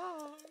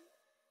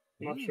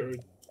 I'm not sure.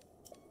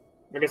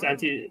 I guess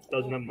Auntie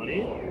doesn't have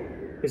money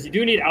because you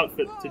do need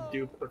outfit to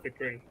do perfect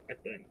drink. I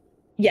think.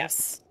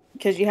 Yes,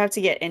 because you have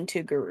to get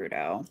into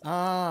Gerudo.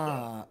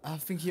 Ah, I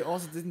think he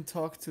also didn't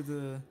talk to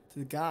the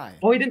guy.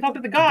 Oh, he didn't talk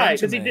to the guy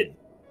because he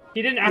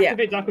didn't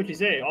activate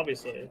Dakuchise,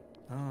 obviously.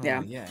 Oh,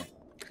 yeah.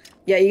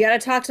 Yeah, you gotta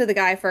talk to the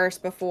guy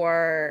first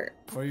before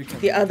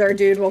the other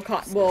dude will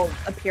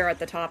appear at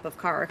the top of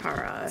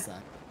Karakara.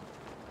 Exactly.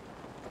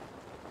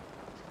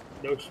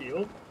 No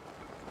shield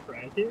for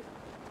Auntie.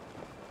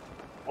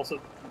 Also,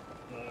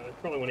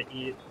 probably want to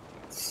eat.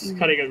 It's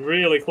cutting it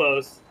really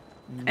close.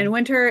 And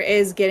Winter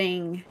is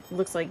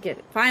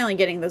finally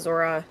getting the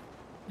Zora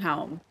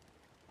home.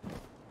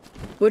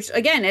 Which,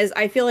 again,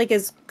 I feel like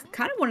is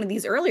kind of one of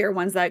these earlier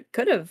ones that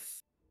could have...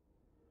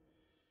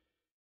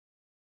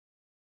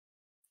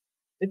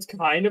 It's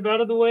kind of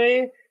out of the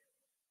way.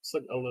 It's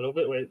like a little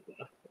bit. Wait,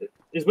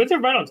 is Winter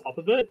right on top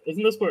of it?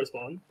 Isn't this where it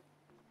spawned?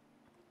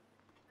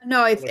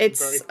 No, Like,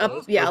 it's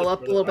up. Yeah,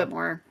 up a little bit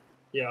more.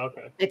 Yeah,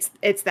 okay.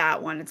 It's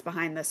that one. It's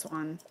behind this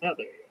one. Oh,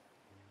 there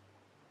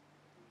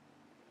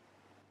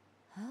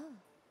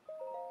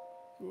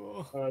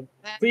you go.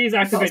 Please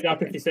activate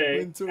Dr.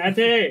 Kisei.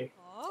 Auntie!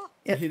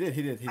 Yep. He did.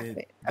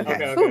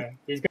 Okay.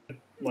 He's gonna,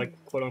 like,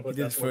 quote unquote.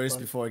 He did first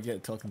before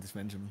talking to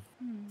Benjamin.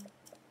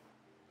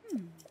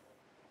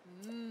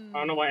 I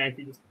don't know why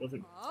Auntie just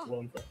wasn't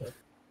blow himself up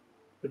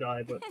to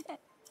die, but...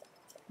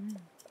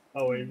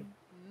 Oh, wait.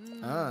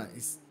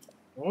 He's...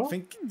 I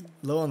think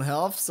low on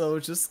health, so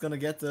just gonna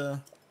get the...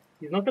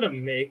 He's not gonna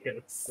make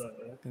it, so...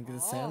 Gonna get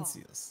the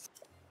Sansius.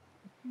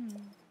 I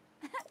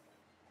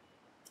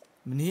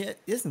mean, he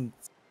isn't...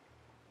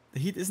 The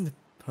heat isn't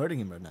hurting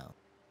him right now.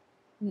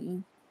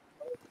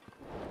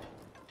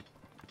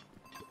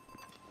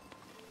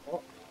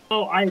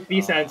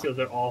 These Sansios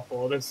are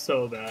awful. They're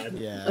so bad.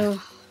 Yeah. Ugh.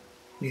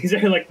 These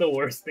are like the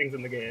worst things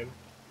in the game.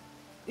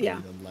 Yeah.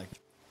 I don't like it.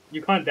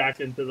 You can't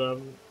dash into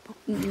them.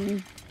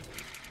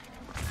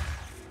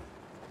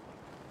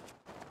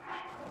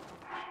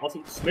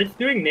 Also, Smith's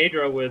doing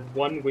Nadra with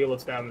one wheel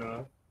of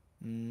stamina.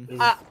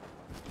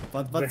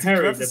 But he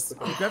grabbed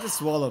the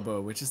swallow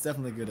bow, which is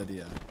definitely a good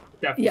idea.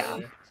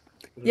 Definitely.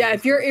 Yeah,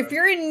 if you're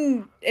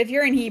in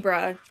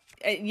Hebra,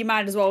 you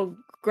might as well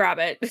grab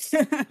it.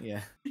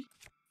 Yeah.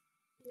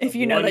 If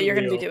you know that you're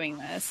going to be doing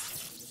this.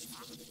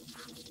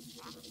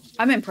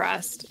 I'm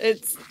impressed.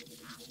 It's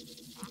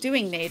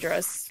doing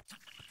Nadra's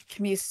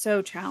can be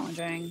so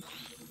challenging.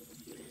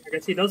 I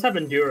guess he does have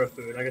Endura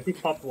food. I guess he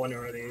popped one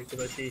already because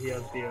I see he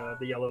has the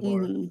yellow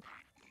bar.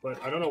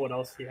 But I don't know what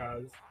else he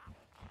has.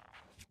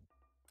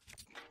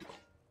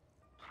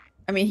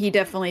 I mean, he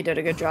definitely did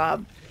a good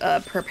job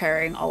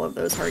preparing all of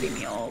those hearty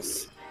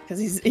meals because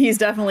he's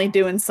definitely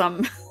doing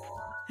some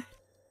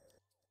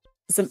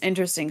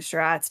interesting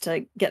strats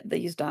to get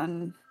these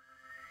done.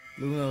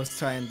 Luna was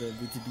trying the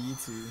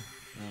BTB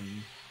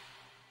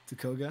to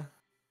Koga.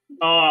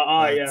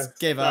 Yeah.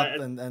 Gave up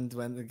and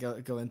went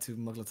go into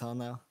Mugloton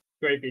now.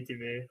 Great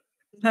BTB.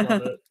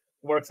 Love it.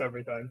 Works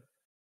every time.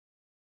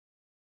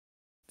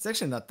 It's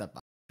actually not that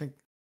bad. I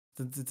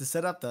think the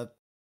setup that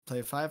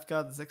Player 5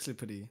 got is actually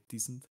pretty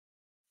decent.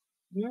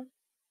 Yeah.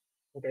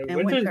 Okay, And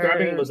Winter's Winter...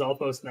 grabbing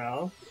Lizalfos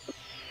now.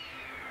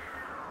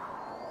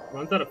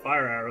 Runs out of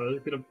fire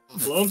arrows. He's gonna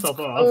blow himself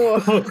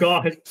off. Oh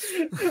god.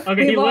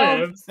 Okay, he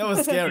lives. That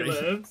was scary. He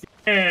lives.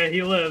 Yeah,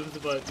 he lives,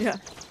 but... Yeah.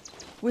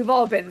 We've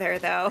all been there,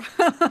 though.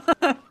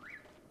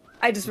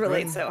 I just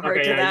relate so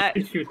hard to that.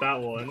 You can shoot that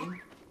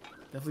one.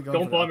 Definitely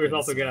don't bomb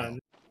yourself again.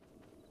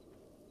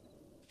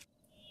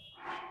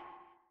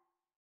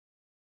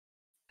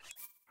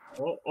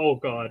 Oh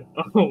god.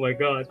 Oh my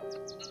god.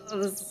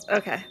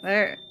 Okay,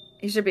 there.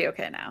 You should be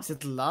okay now. Is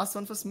it the last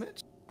one for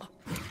Smitch?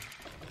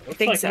 I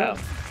think so.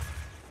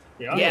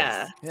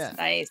 Yeah. Yeah.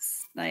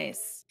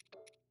 Nice.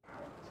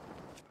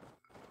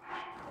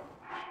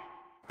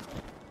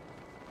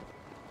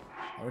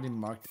 Already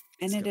marked.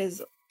 And it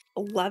is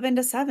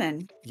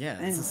 11-7. Yeah,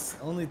 this is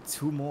only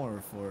 2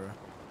 more for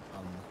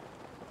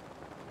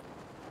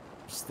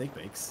steak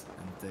bakes,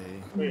 and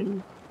they. Wait,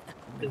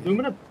 is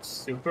Lumina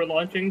super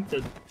launching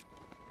to?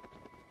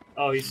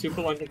 Oh, he's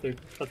super launching to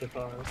cut the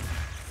car.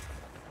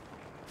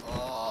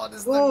 Oh,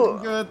 this is not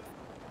looking good.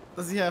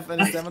 Does he have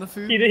any stamina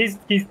food?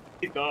 He's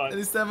gone.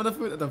 Any stamina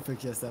food? I don't think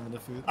he has stamina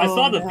food. I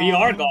saw the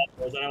VR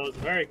goggles and I was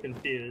very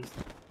confused.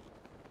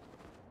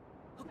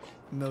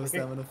 No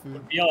stamina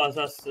food.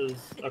 VLSS is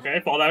okay.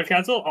 Fall down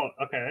cancel. Oh,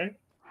 okay.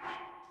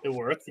 It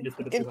works. He just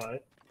did it too high.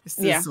 It's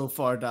still so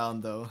far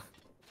down though.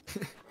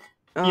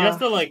 He has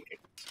to like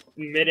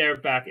mid-air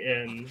back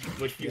in,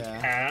 which you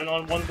can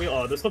on one wheel.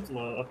 Oh, this looks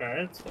low.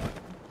 Okay, it's fine.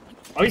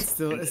 Oh, it's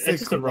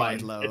just a run.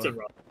 Low. It's a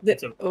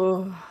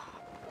run.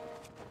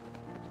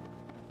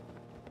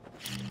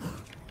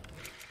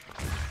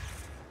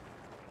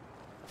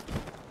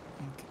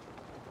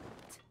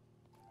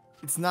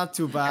 It's not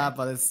too bad,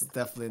 but it's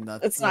definitely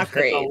not. It's not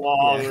great. It's a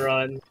long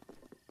run.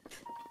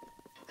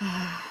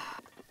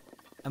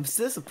 I'm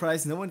still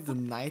surprised no one did the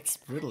Knight's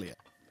Brittle yet.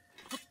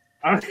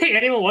 I don't think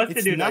anyone wants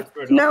to do Knight's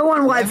Brittle. No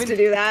one wants to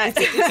do that.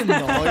 It's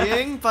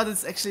annoying, but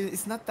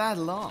it's not that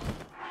long.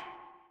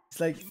 It's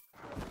like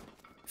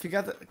if you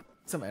got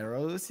some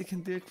arrows, you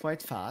can do it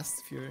quite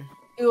fast if you're.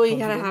 Well, you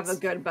gotta have a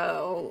good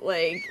bow.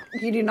 Like,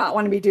 you do not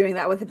want to be doing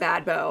that with a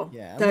bad bow.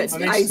 Yeah, I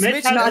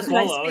Smith not has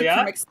solo,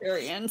 from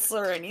experience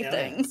or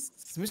anything. Yeah.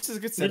 Smith is a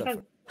good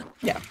setup.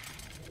 Yeah.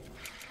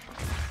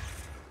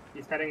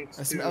 He's heading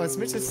to...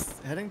 Smith is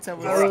heading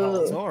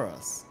towards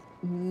Taurus.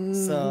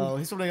 So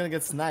he's probably gonna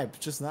get sniped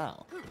just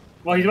now.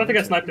 Well, he's about to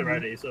get sniped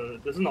already, so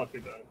this is not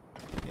too bad.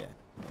 Yeah.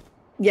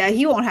 Yeah,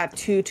 he won't have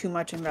too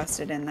much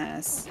invested in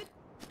this.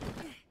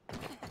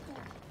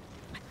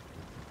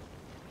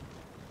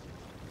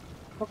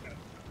 Okay.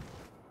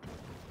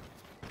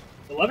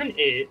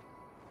 11-8.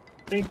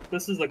 I think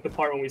this is like the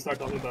part when we start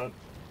talking about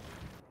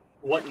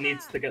what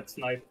needs to get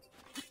sniped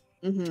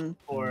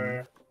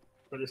for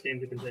this game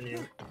to continue.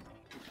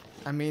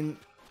 I mean,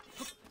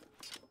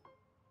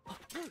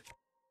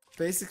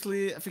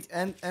 basically, I think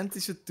Anti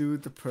should do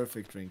the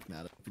perfect drink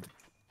now.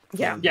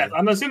 Yeah,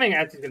 I'm assuming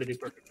Anti's gonna do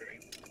perfect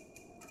drink.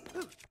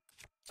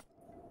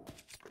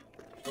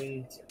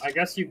 And I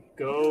guess you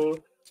go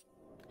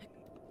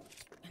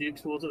do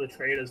Tools of the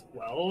Trade as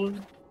well.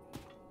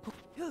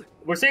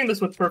 We're saying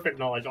this with perfect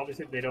knowledge.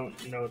 Obviously, they don't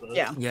know this.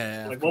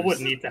 Yeah. Like, what would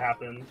need to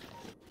happen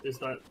is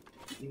that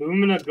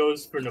Lumina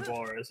goes for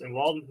Navarus, and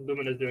while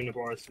Lumina is doing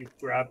Navarus, you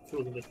grab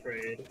Tools of the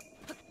Trade.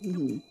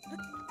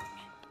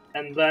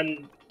 And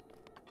then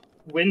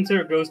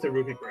Winter goes to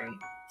Ruby Grant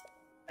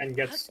and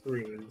gets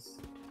screws.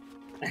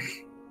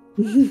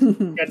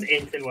 Gets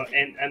Ancient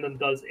Weapon, and then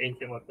does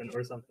Ancient Weapon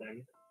or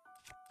something.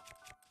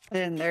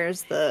 And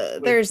there's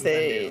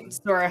the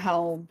Sora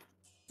Helm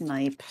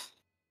snipe.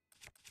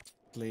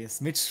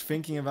 Mitch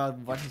thinking about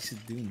what he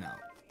should do now.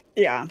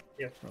 Yeah.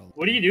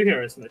 What do you do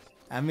here, Smith?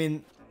 I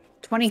mean,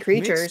 20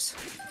 creatures.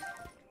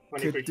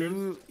 Could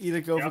do either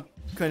go for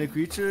 20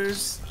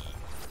 creatures,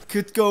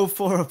 could go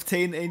for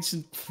obtain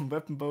ancient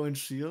weapon, bow, and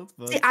shield.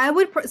 But... See, I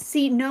would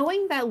see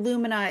knowing that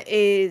Lumina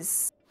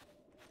is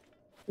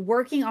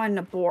working on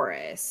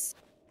Naboris.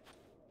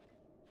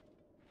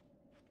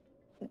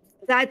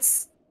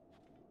 That's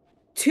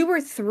 2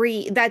 or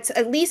 3. That's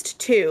at least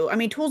 2. I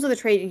mean, Tools of the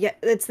Trade. Yeah,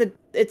 it's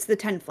the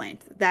 10 flank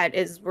that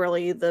is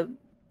really the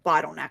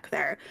bottleneck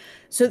there.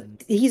 So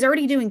he's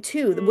already doing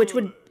 2, which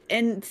would,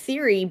 in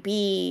theory,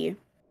 be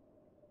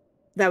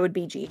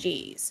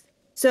GG's.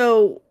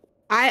 So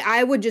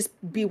I would just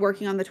be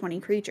working on the 20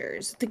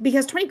 creatures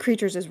because 20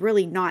 creatures is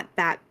really not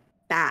that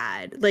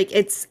bad. Like,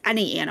 it's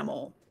any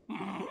animal.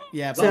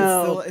 Yeah,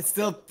 but it's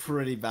still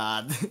pretty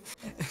bad.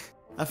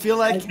 I feel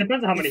like it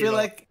depends on how many. I feel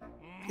like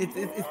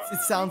it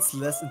sounds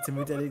less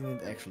intimidating than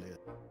it actually is.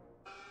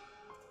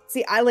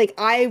 See,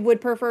 I would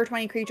prefer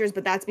 20 creatures,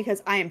 but that's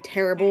because I am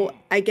terrible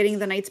at getting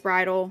the Knight's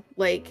Bridle.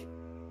 Like,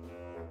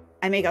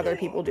 I make other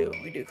people do it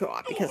when we do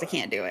co-op because I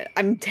can't do it.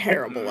 I'm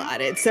terrible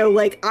at it. So,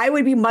 like, I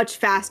would be much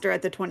faster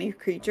at the 20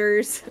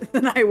 creatures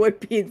than I would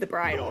be the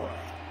Bridle.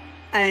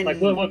 And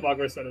like what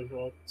Bogger said as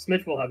well.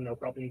 Smith will have no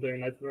problem doing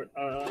Knight's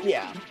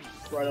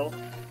Bridle.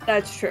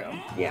 That's true.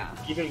 Yeah.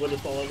 Even with the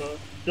solo though.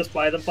 Just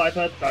buy the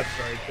 5-head, that's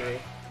very true.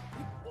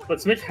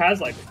 But Smith has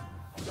like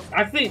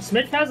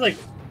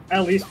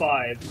at least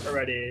 5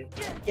 already.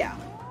 Yeah.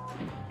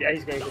 Yeah,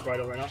 he's going for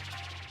Bridle right now.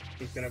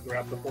 He's gonna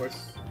grab the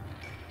horse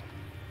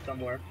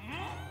somewhere.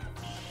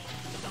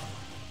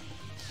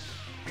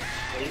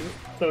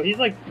 So he's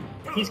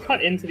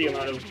cut into the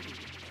amount of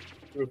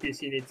rupees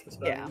he needs to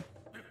spend. Yeah.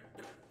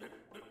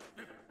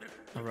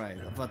 Alright,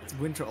 but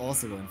Winter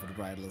also going for the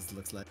Bridle, it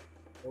looks like.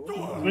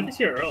 Smith is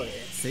here early.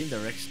 Same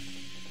direction.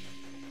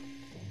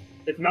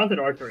 It's mounted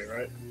archery,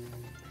 right?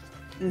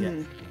 Mm-hmm.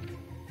 Yeah.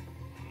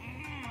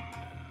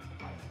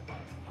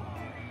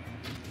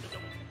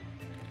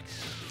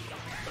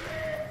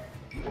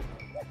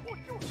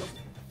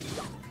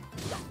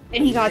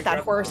 And he got that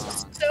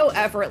horse so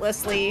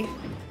effortlessly.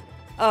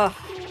 Ugh.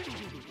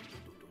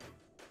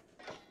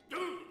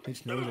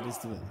 Which knows what he's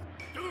doing.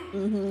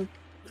 Mm-hmm.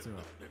 So,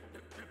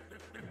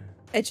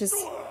 It's just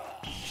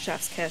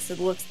chef's kiss.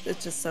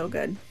 It's just so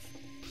good.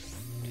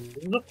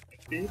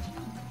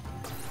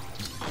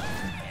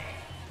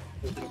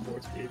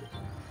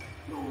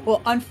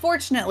 Well,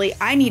 unfortunately,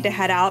 I need to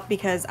head out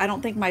because I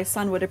don't think my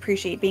son would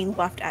appreciate being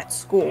left at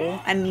school.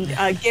 And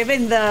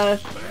given the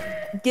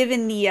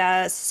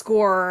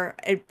score,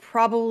 it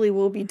probably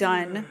will be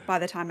done by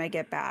the time I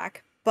get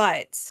back.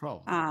 But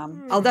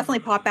I'll definitely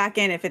pop back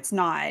in if it's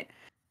not.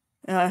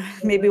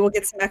 Maybe we'll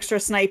get some extra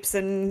snipes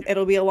and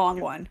it'll be a long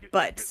one.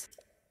 But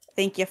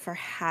thank you for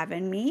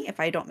having me if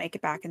I don't make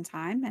it back in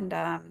time. And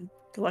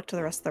good luck to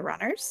the rest of the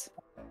runners.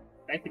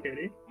 Thank you,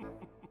 Katie.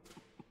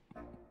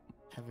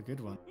 have a good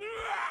one.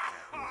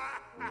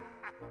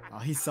 Oh,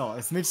 he saw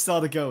it. Smidge saw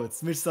the goat.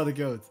 Smidge saw the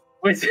goat.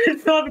 Wait,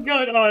 Smidge saw the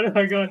goat? Oh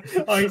my god.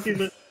 Oh, he sees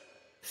it.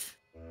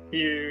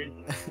 Huge.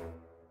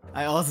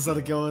 I also saw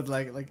the goat,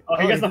 like. Oh,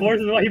 he gets the horse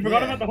as well. He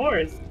forgot about the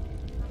horse.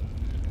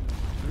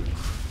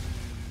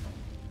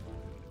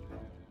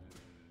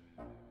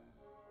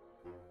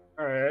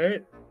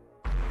 Alright.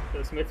 So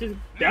Smidge is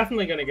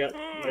definitely gonna get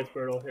Nice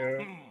Birtle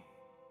here.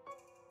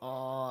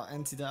 Oh,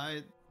 and he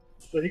died.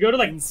 Does he go to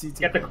like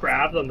get the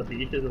crabs on the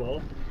beach as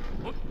well?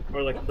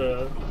 Or like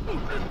the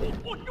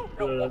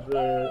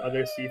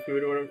other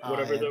seafood or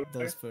whatever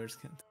those birds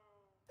can.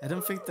 I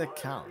don't think that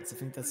counts. I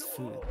think that's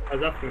food. Is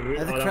that food?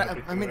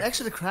 I mean,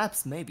 actually, the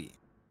crabs maybe.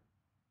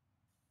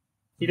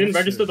 He didn't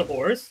register the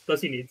horse.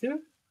 Does he need to?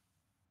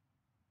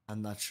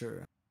 I'm not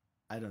sure.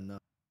 I don't know.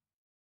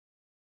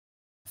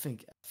 I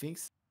think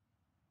so.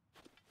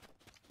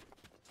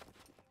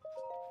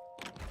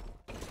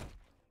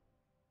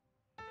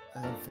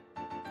 I don't think.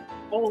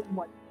 Oh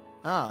my.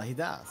 Ah, he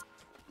does.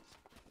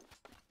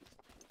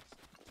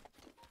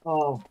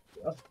 Oh.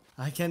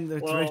 I can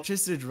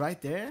register it right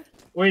there.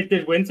 Wait,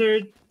 did Winter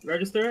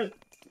register it?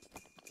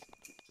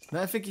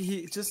 No, I think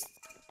he just.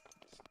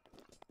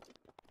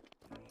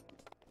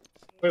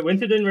 Wait,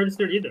 Winter didn't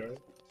register it either.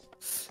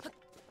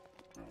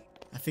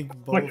 I think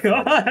both. Oh my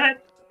god!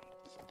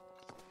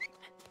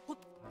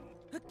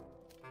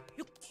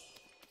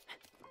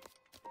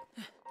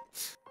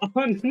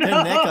 Oh no!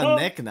 They're neck on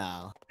neck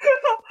now.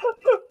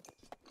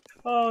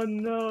 Oh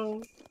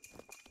no!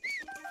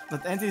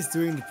 But Andy's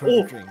doing the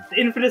perfect drink.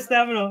 Infinite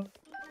stamina!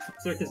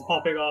 So he's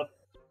popping off.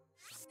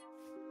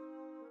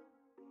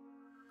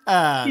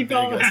 Ah, Keep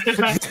there he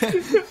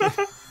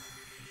goes.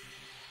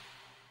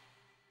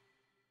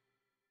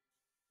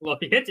 Well,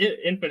 if he hits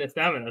infinite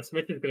stamina,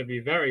 Smith is going to be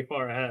very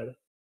far ahead.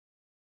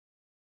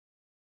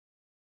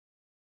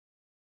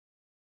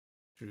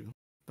 True.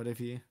 But if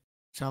he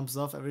jumps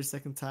off every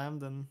second time,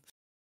 then...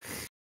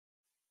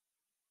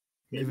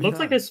 It looks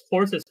like his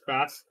horse is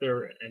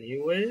faster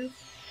anyways.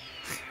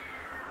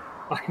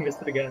 I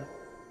missed it again.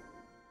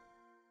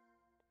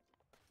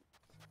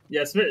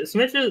 Yeah,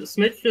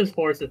 Smith's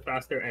horse is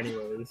faster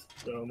anyways,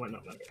 so it might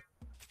not matter.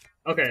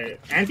 Okay,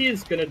 Andy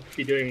is gonna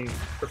be doing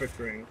perfect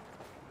ring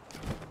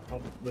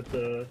with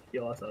the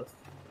DLSS.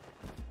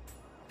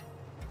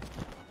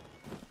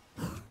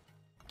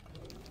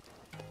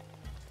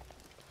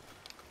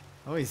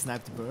 Oh, he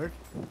sniped the bird.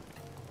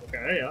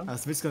 Okay, yeah.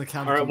 Smith's gonna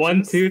count. Alright,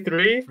 1, 2,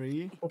 3.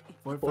 3,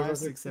 4, 5,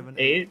 6, 7,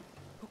 8.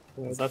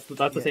 Oh, that's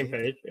the same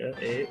page. Yeah,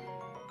 8.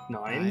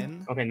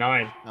 9. Okay,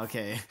 9.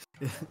 Okay.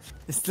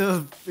 It's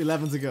still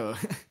 11 to go.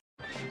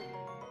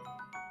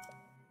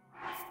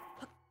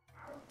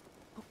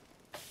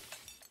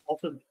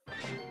 Also,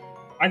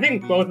 I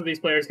think both of these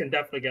players can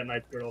definitely get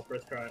Knight's Girdle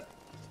first try.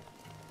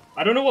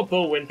 I don't know what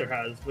Bo Winter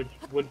has, which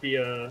would be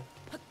a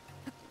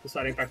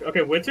deciding factor.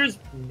 Okay, Winter's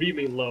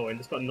really low and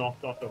just got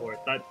knocked off the horse.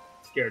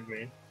 scared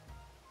me.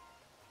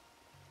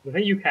 I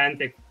think you can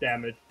take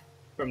damage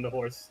from the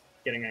horse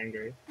getting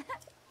angry.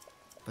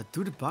 But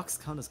do the bugs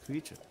count as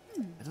creature?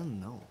 I don't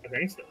know. I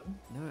think so.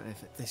 No,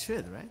 if they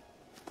should, right?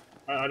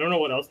 I don't know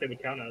what else they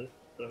would count as.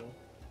 So.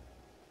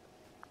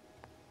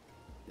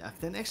 Yeah,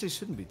 then actually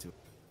shouldn't be too.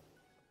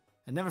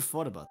 I never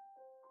thought about.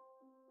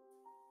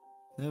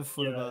 Never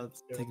thought about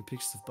taking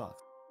pictures of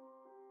bugs.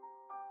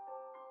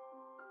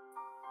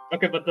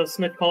 Okay, but does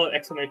Smith call it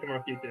exclamation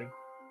mark YouTube?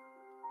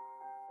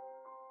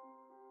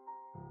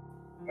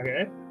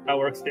 Okay, that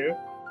works too.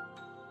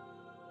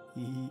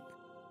 And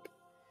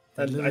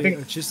I think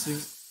registering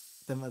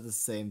them at the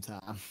same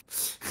time.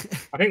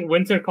 I think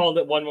Winter called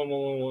it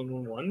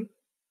 111111.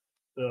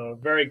 So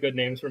very good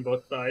names from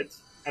both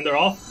sides, and they're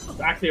all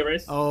actually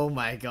erased. Oh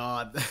my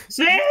god!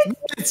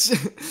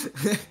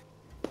 Smith!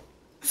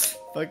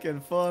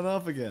 Fucking falling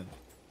off again.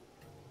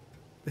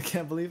 I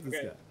can't believe this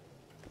guy.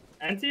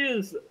 Auntie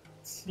is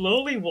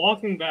slowly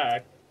walking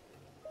back.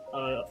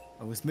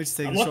 Was Mitch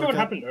taking I'm a not sure what shortcut?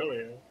 happened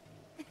earlier.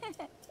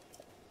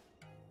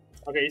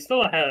 Okay, he's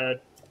still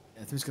ahead.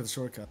 Yeah, Mitch got a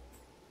shortcut.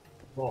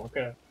 Oh,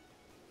 okay.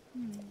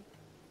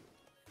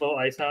 Little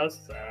ice house,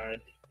 sad.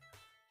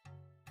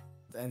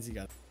 The Anzi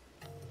got.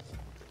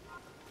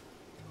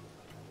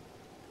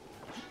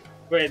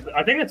 Wait,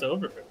 I think it's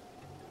over.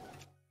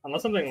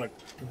 Unless something like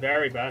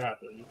very bad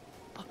happens.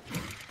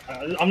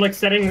 I'm like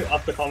setting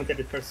up the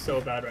commentator for so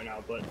bad right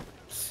now, but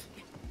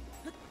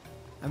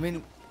I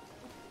mean,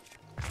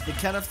 it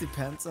kind of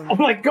depends on. oh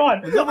my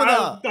god! What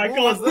was that?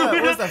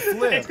 What was that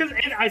flip? It's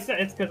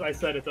because I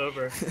said it's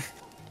over.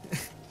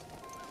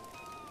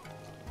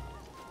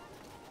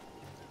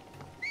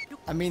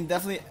 I mean,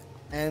 definitely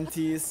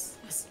antis.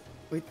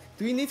 Wait,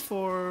 do you need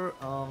for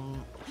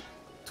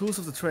tools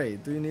of the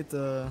trade? Do you need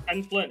the?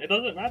 And Flint, it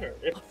doesn't matter.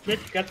 If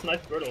Mitch gets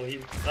Nice Brittle,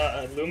 he's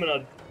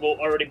Lumina will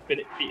already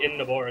be in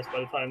Navarus by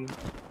the time.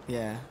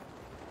 Yeah,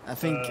 I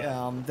think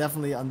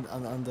definitely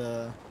on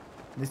the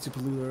Mystery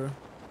Polluter.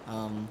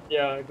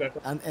 Yeah,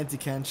 exactly. And anti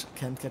can't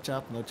catch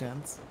up, no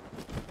chance.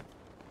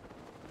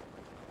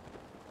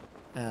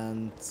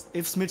 And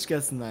if Smitch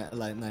gets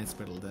like Nice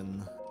Brittle,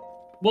 then.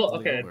 Well,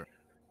 okay.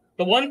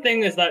 The one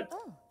thing is that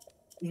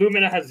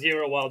Lumina has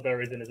 0 wild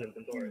berries in his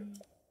inventory.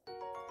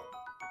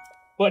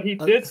 But he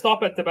did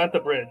stop at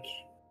Tabantha Bridge.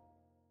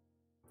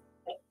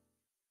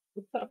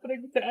 What's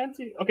happening to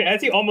Auntie? Okay,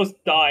 Auntie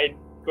almost died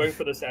going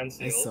for the sand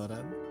seal. I saw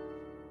that.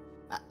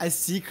 I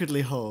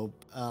secretly hope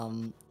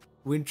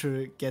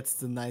Winter gets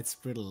the Knight's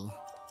Brittle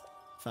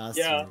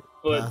faster. Yeah,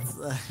 but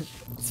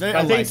it's very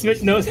I think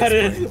Smith knows how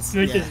to.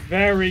 Smith is Yeah.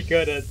 very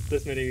good at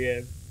this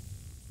minigame.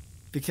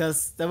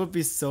 Because that would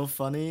be so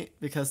funny,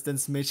 because then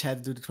Smitch had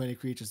to do the 20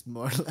 creatures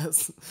more or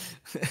less.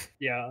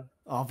 Yeah.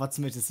 Oh, but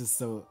Smitch is just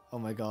so. Oh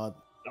my god.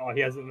 Oh,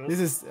 he hasn't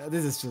missed.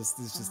 This is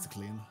just too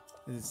clean.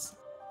 This is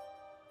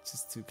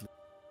just too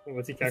clean.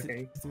 What's he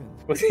checking? What's he doing?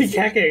 What's he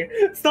checking?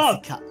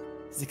 Stop!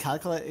 Is he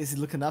calculate? Is he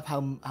looking up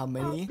how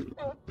many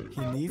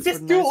he needs?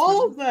 Just for do Knight's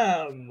all Brittle? of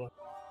them!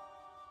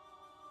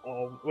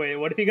 Oh, wait,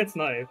 what if he gets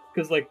knifed?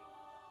 Because, like,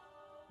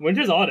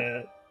 Winter's on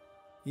it.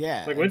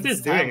 Yeah. Like, and Winter's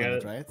it's time doing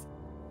limit, it. right?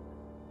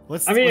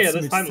 What's I mean, what's yeah,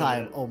 there's Smitch's time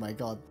limit. Oh my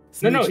god. No,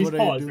 Smitch, he's what are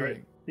you paused, doing?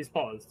 right? He's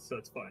paused, so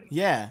it's fine.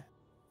 Yeah.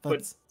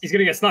 But he's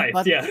gonna get sniped,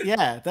 But yeah.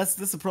 yeah, that's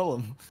the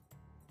problem.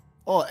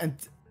 Oh, and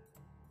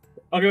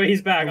Okay, wait,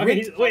 he's back.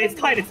 Okay, wait, it's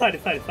tied.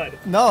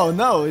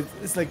 no,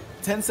 it's like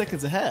 10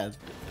 seconds ahead.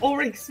 Oh,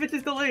 right, Smith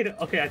is delayed.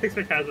 Okay, I think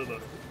Smith has it though.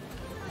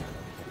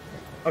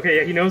 Okay,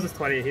 yeah, he knows it's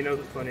 20. He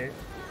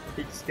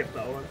skipped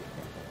that one.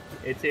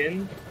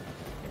 18,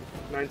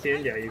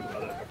 19. Yeah, you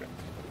got it. Okay.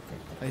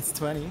 It's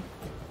 20.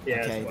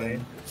 Yeah, Okay, it's 20.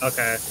 then.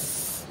 Okay.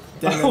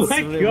 Then Oh it's my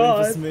really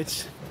god. for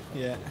Smitch.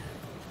 Yeah.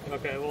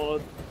 Okay, well,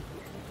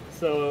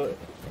 so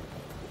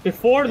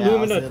before Yeah,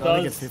 Lumina so it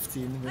only got does.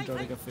 15. Winter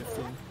only got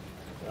 15.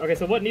 Okay,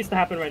 so what needs to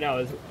happen right now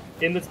is,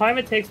 in the time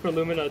it takes for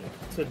Lumina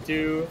to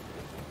do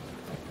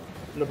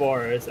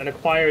Navarus and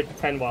acquire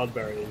 10 wild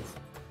berries,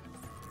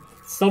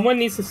 someone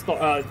needs to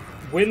start.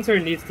 Winter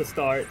needs to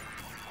start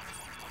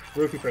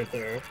Rupee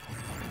Printer,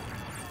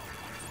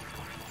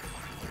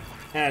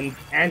 and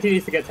Auntie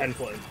needs to get 10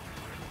 points,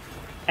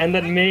 and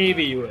then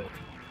maybe you win.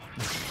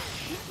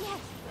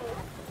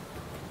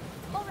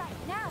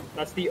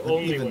 That's the But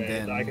only even way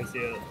then, that I can see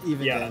it.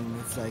 Even yeah. then,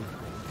 it's like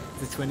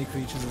the 20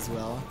 creatures as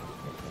well.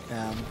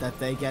 That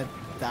they get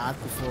that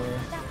before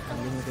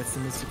Lumina gets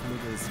the Mystery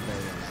Polluter is very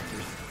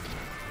unlikely.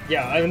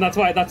 Yeah, I mean that's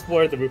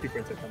where the rupee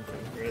printer comes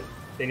in, right?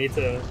 They need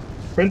to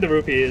print the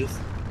rupees,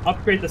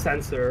 upgrade the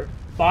sensor,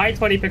 buy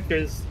 20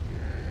 pictures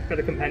for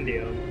the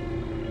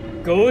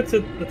compendium, go to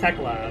the tech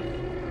lab,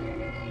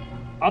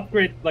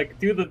 upgrade, like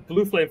do the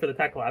blue flame for the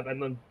tech lab,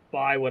 and then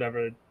buy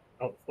whatever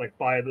else, like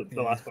buy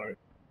the last part.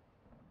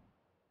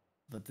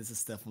 But this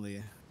is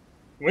definitely.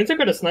 Winter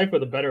could have sniped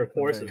with a better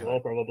horse as Very well,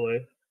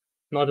 probably.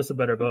 Not just a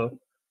better bow.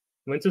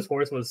 Winter's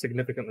horse was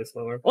significantly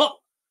slower. Oh!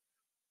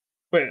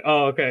 Wait,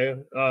 oh, okay.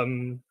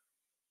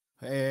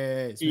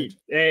 Hey, Smitch.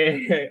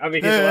 Hey, I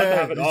mean, he's allowed to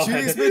have it all.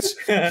 Jeez,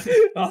 Smitch.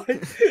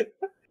 It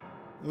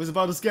was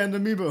about to scan the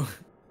amiibo.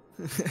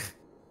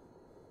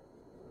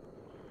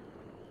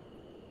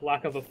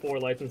 lack of a 4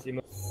 license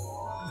emote.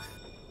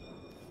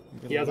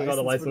 He hasn't got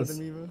a license.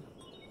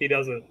 He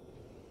doesn't.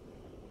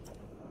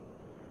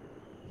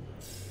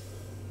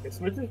 Okay,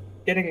 Switch is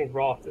getting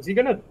rocked. Is he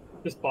gonna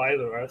just buy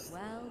the rest?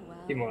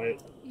 He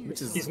might.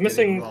 He's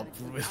missing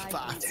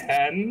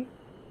 10.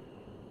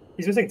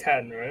 He's missing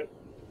 10, right?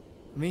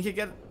 I mean, he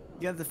can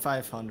get the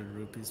 500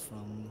 rupees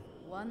from.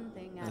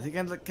 He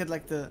can get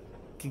like the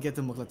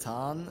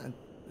Muglatan and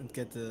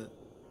get the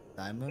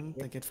diamond.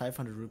 They get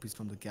 500 rupees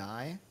from the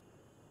guy,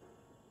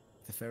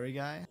 the fairy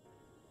guy.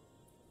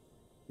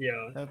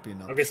 Yeah. That'd be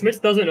enough. Okay,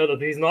 Smith doesn't know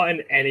that he's not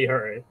in any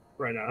hurry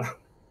right now.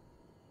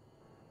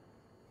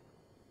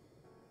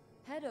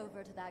 Head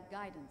over to that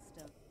guidance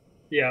stone.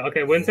 Yeah.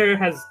 Okay. Winter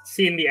has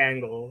seen the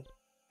angle.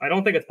 I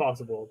don't think it's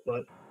possible,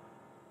 but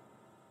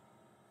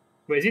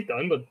wait, is he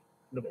done with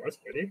the boss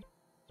already?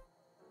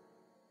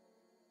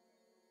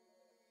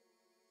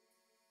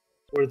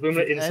 Or is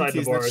Luma inside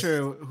the bar? Not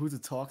sure who to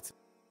talk to.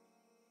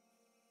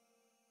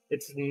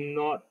 It's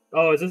not.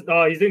 Oh, is this?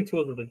 Oh, he's doing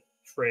tools of the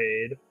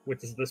trade,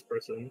 which is this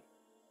person.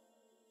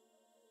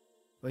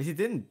 Wait, he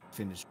didn't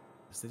finish,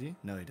 did he?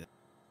 No, he did.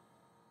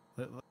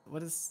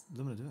 What is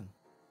Lumina doing?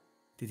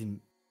 Did he?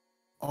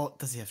 Oh,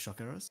 does he have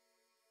shock arrows?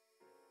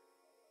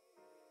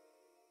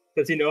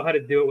 Does he know how to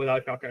do it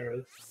without shock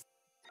arrows?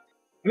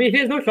 I mean, if he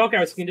has no shock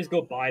arrows, he can just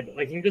go buy them.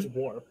 Like, he can just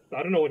warp.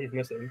 I don't know what he's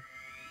missing.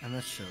 I'm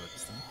not sure what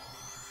this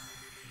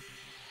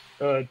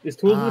is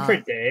tools of the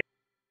trade day?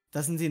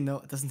 Doesn't he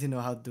know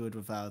how to do it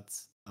without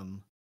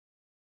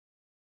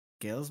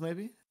Gales?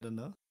 Maybe, I don't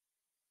know.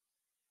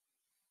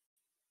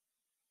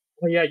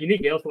 Oh yeah, you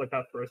need Gales for like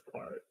that first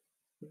part.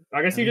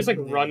 I guess you just like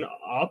run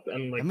up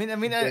and like.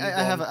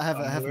 I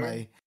have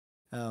my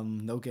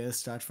no Gales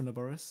start from the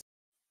Boris.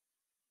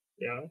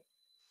 Yeah,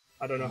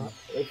 I don't know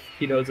if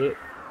he knows it.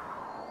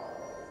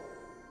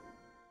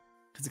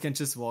 Because you can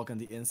just walk on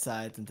the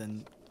inside and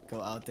then go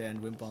out there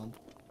and win bomb.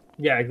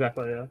 Yeah,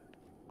 exactly. Yeah.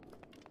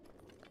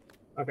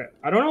 Okay,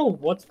 I don't know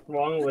what's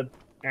wrong with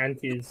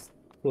Auntie's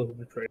tools of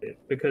the trade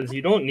because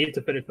you don't need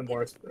to finish the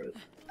Boris first.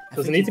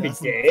 Does it need to be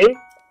day?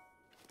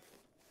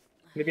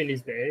 Maybe it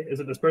needs day. Is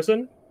it this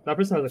person? That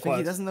person has a quest.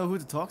 He doesn't know who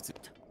to talk to.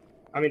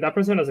 I mean, that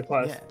person has a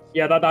quest.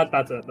 Yeah,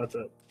 that's it. That's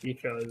it.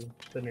 Isha is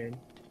the name.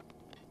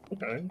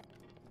 Okay.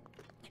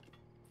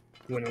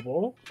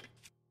 Winnable.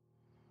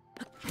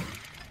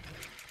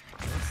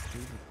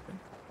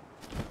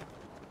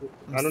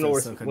 I don't know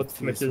what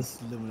Smith is.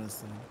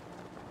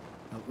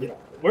 Yeah.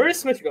 Where is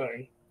Smith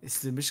going? Is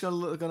Smith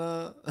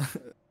gonna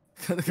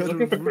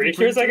looking for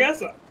creatures, I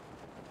guess?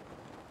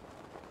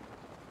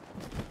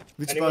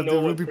 Which about the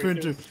ruby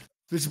printer?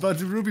 Which about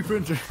the ruby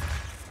printer?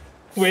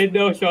 Wait,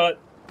 no shot.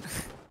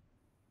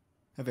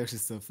 That'd be actually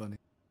so funny.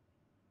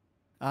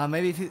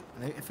 Maybe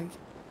I think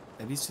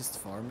he's just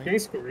farming. Getting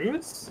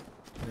screws?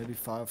 Maybe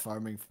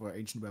farming for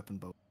ancient weapon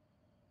bow.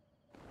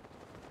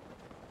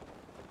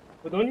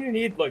 But don't you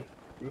need like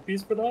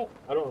rupees for that?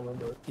 I don't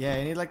remember. Yeah,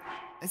 you need like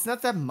it's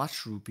not that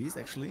much rupees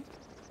actually.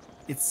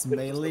 It's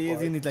mainly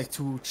you need like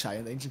 2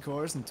 giant ancient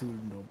cores and 2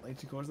 normal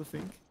ancient cores, I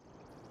think.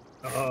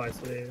 Oh, I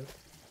see.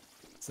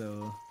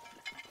 So,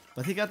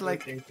 but he got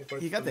like the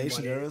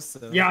ancient arrows.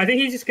 So yeah, I think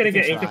he's just gonna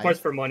get ancient cores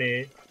for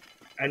money,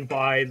 and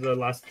buy the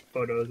last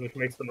photos, which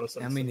makes the most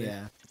sense. I mean,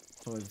 yeah.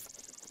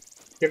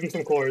 Give him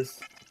some cores.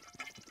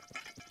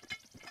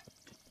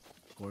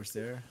 Cores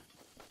there.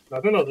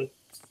 I don't know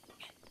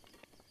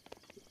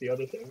the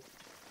other thing.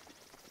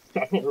 I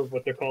don't remember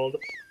what they're called.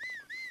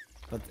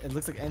 But it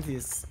looks like Anti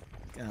is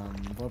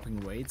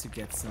warping away to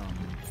get some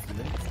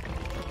flint.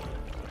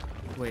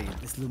 Wait,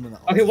 is Lumina?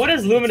 Okay, what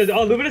is Lumina?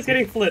 Oh, Lumina's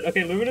getting flint.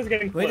 Okay, Lumina's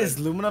getting flint. Wait, is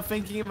Lumina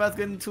thinking about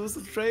getting tools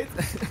to trade?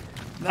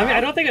 No. I mean, I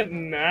don't think it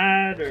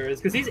matters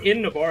because he's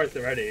in Nabarus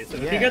already. So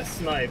if he gets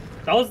sniped,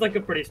 that was like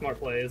a pretty smart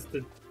play. Is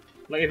to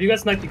like if you get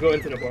sniped, you go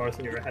into Nabarus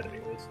and you're ahead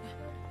anyways.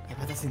 Yeah,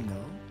 but does he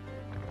know?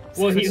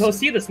 Well, he'll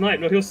see the snipe.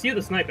 No, he'll see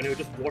the snipe and he'll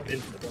just warp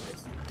into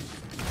Nabarus.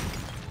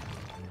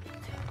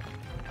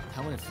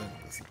 How many flint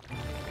is he?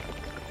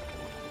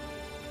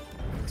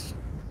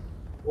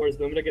 Or is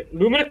Lumina get?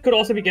 Lumina could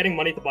also be getting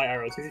money to buy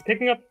arrows because he's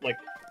picking up like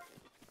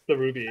the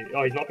ruby.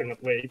 Oh, he's not picking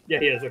up. Wait, yeah,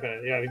 he is.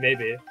 Okay, yeah,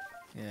 maybe.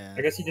 Yeah.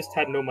 I guess he just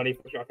had no money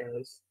for shock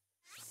arrows.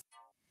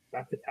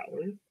 Back to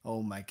tower.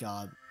 Oh my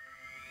god.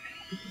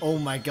 Oh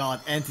my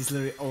god, Anti's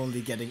literally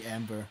only getting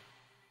amber.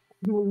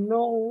 Oh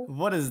no.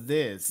 What is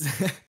this?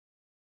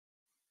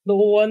 The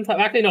one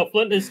time, actually no,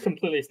 Flint is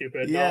completely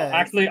stupid. Yeah. No,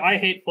 actually, I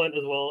hate Flint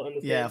as well. In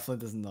this game.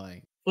 Flint is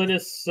annoying. Flint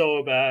is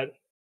so bad.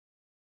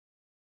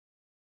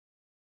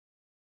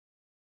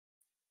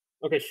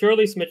 Okay,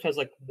 surely Smith has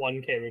like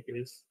 1k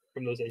rupees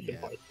from those ancient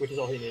parts, which is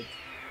all he needs.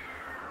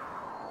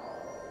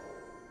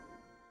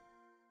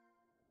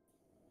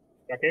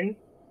 Checking.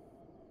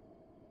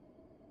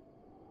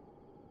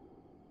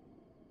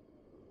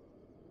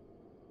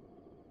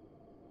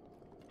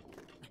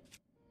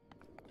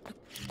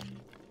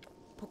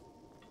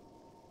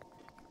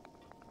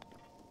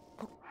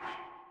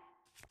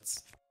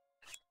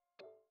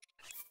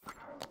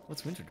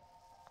 What's Winter?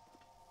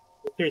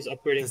 Winter's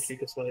upgrading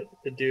Chica Slate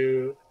to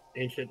do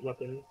ancient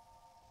weapon.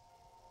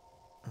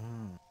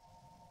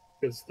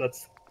 because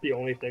that's the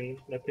only thing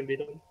that can be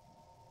done.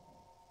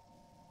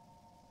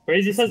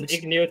 Crazy says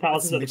Igneo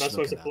Talismans are the best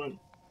source of flint.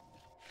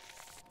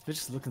 Twitch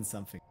is looking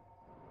something.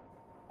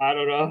 I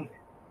don't know.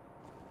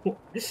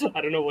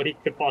 I don't know what he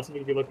could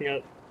possibly be looking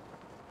at.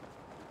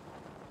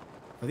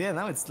 But yeah,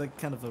 now it's like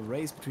kind of a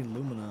race between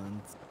Lumina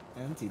and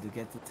Anti to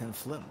get the 10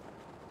 flint.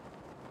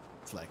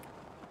 It's like...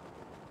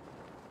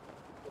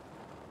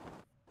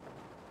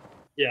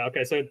 Yeah,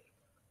 okay, so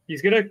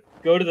he's gonna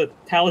go to the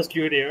Talus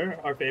Junior,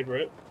 our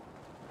favorite.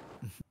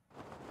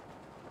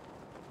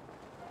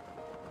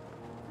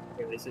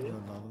 Where is he?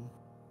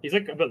 He's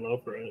like a bit low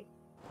for it.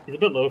 He's a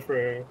bit low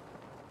for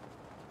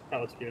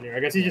Talus Junior. I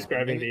guess he's just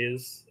grabbing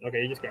these.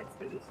 Okay, he just grabs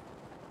these.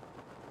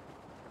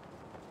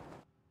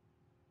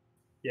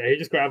 Yeah, he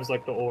just grabs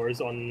like the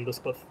ores on this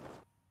cliff.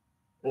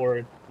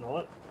 Or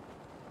not.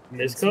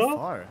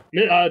 Mizco?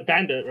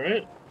 Bandit,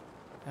 right?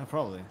 Yeah,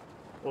 probably.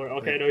 Or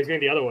okay, no, he's going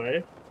the other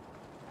way.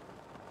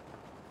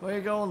 Where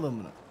you going,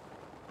 Lumina?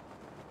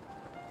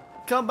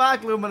 Come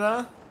back,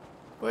 Lumina!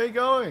 Where you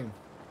going?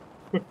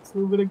 Where's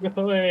Lumina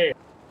going?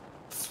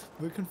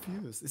 We're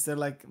confused. Is there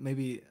like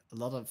maybe a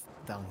lot of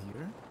down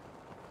here?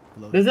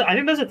 I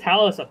think there's a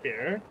Talus up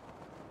here.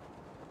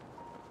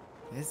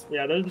 Yes.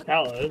 Yeah, there's a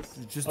Talus.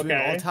 Just doing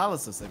all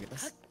Taluses, I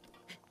guess.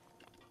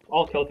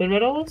 All Kilton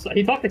medals?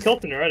 He talked to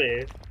Kilton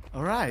already.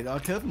 Alright, all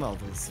Kilton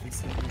medals. We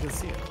can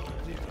see it.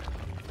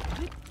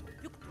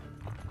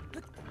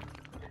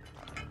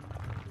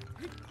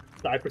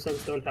 5%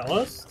 stone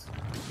Talus?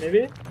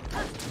 Maybe?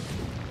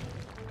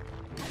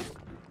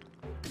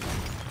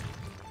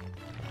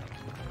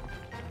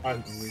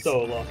 I'm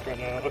so lost right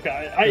now.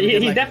 Okay,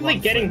 he's like definitely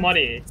getting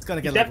money. It's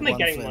gonna get he's like definitely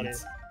getting flint. money.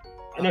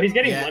 No, he's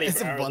getting money. It's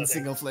for arrows, one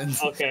single flint.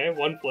 Okay,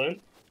 1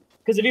 flint.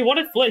 Because if he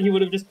wanted flint, he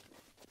would have just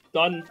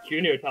done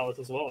Junior Talus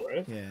as well,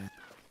 right? Yeah.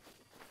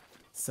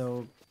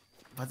 So,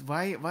 but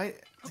why is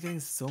he getting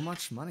so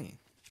much money?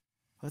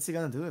 What's he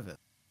gonna do with it?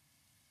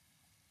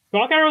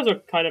 Shock arrows are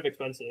kind of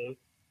expensive.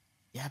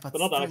 Yeah, but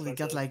not that still,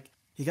 expensive.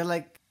 he got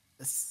like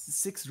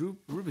 6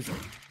 rubies.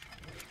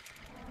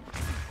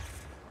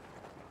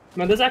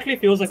 Man, this actually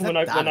feels like when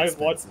I expensive.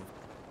 watched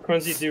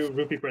Crunchy do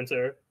Rupee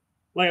Printer.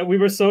 Like, we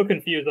were so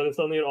confused, and then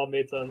suddenly it all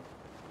made sense.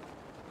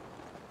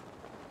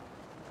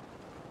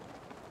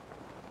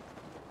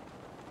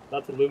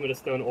 That's a luminous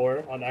stone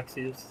ore on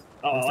Axes.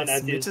 Oh, on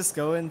Axes. You're just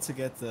going to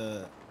get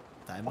the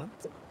diamond?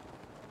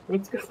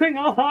 What's going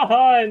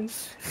on?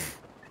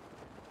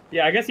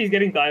 Yeah, I guess he's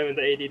getting diamond,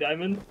 the AD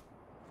diamond.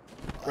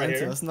 Right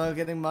here. Anti's not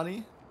getting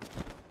money?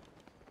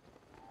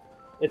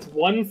 It's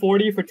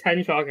 140 for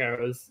 10 shock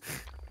arrows.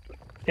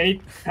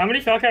 How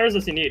many shock arrows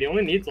does he need? He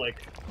only needs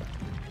like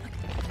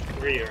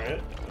 3,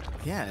 right?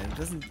 Yeah, it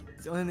doesn't.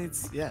 It only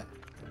needs. Yeah.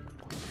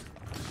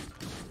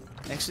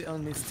 Actually,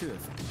 only needs 2. I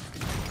think.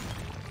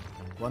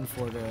 One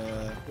for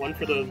the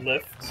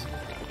lift.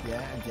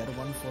 Yeah, and the other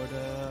one for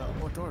the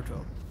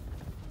Orthoto.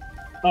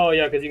 Oh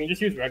yeah, because you can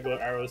just use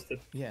regular arrows to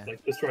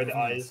like destroy the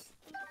eyes.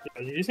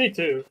 Yeah, you just need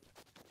 2.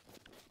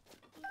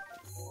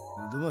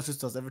 Lumos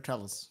just does every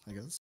travels, I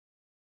guess.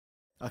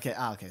 Okay,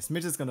 okay.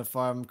 Smidge is gonna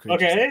farm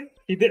creatures. Okay,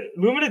 he did.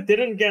 Lumina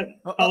didn't get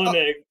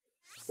Hellenic.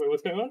 Wait,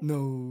 what's going on?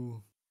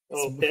 No.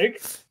 Oh, pig?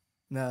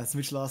 No,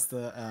 Smidge lost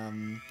the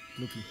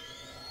Loopy.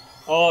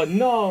 Oh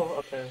no.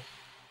 Okay.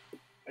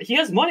 He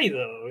has money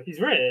though.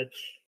 He's rich.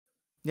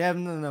 Yeah,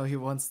 no. He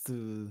wants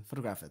to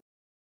photograph it.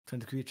 Turn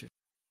the creature.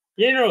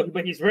 Yeah, no,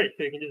 but he's rich,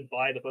 so he can just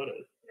buy the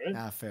photos, right?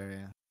 Ah, fair.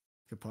 Yeah.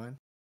 Good point.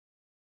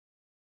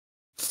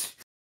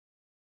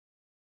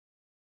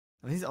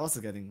 I mean, he's also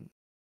getting.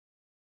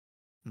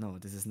 No,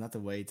 this is not the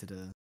way to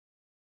the.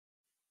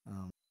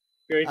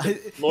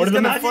 Lord of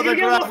the Mountain.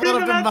 Photograph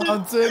Lord of the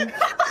Mountain.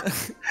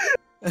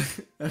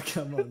 Oh,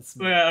 come on.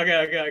 Smith. Yeah,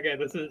 okay.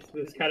 This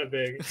is kind of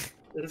big.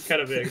 This is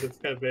kind of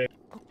big.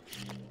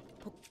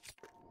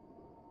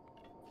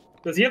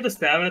 Does he have the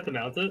stamina to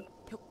mount it?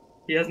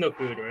 He has no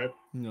food, right?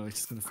 No, he's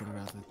just gonna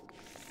photograph it.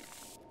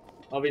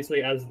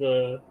 Obviously, as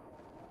the.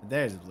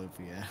 There's a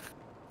Loopy, yeah.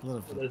 A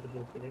little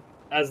bit.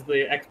 As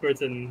the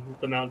experts in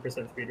the Mount %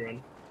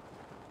 speedrun.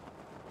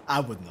 I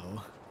would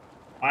know.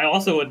 I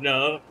also would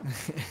know.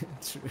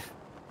 True.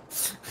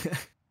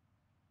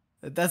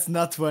 That's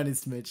not 20,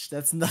 Smidge.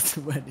 That's not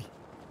 20.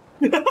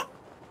 I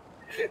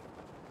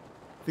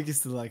think it's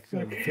still like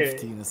 15 or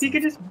something. He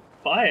could just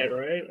buy it,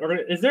 right? Or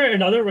is there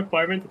another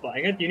requirement to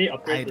buying it? Do you need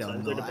upgrade the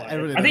sensor to buy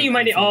it? I think you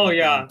might need. Oh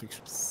yeah.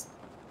 Pictures.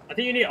 I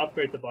think you need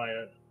upgrade to buy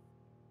it.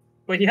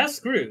 But he has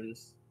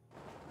screws.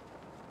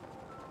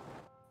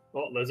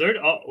 Oh, lizard?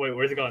 Oh, wait,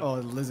 where's it gone? Oh,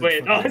 lizard.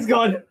 Wait, it's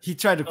gone. He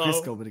tried to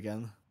Crisco it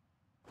again.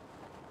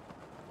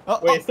 Oh,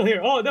 wait, it's still here.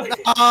 Oh, no.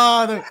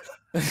 No.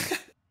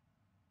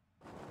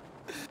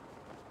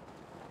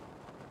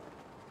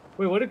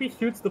 Wait, what if he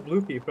shoots the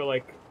Bloopy for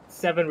like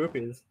 7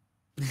 rupees?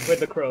 With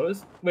the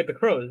crows? Wait, the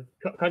crows.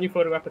 Can you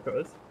photograph the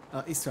crows?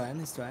 He's trying.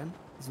 He's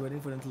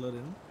waiting for them to load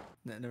in.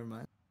 Never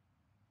mind.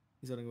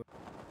 He's running away.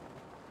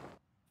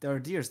 There are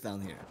deers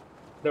down here.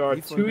 There are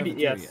 2 deer,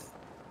 yes.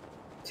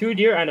 2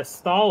 deer and a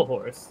stall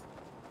horse.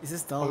 Is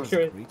this Star Wars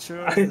sure. a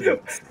creature?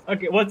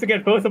 Okay, once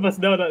again, both of us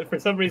know that for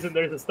some reason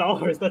there's a Star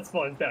Wars that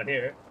spawns down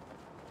here.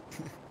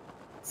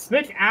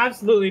 Smitch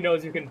absolutely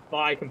knows you can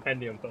buy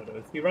compendium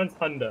photos. He runs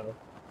Hundo.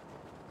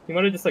 He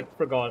might have just like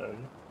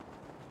forgotten.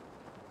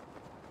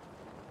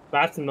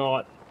 That's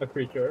not a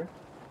creature.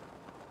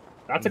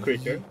 That's a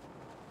creature.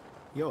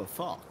 Yo,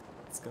 fuck.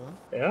 Let's go.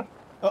 Yeah.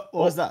 Oh,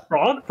 what was that?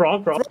 Frog.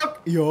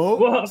 Yo.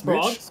 Whoa, Smitch.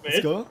 frog. Let's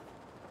Smitch. go.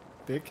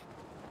 Big.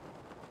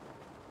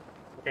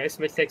 Okay,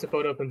 Smitch takes a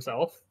photo of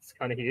himself. It's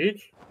kind of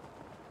huge.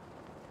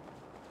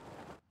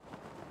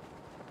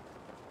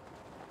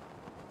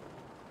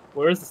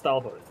 Where is the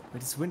Star Horse?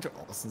 Wait, is Winter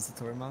also in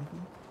Satori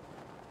Mountain?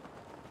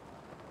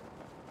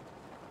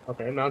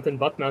 Okay, Mountain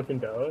Buck, Mountain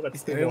Doe. That's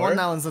Is two everyone more.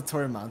 now in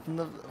Satori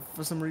Mountain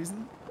for some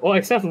reason? Well,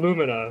 except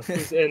Lumina,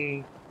 who's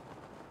in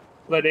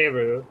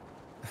Laneru.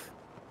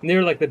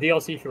 Near, like, the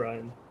DLC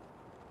shrine.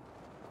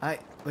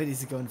 Wait,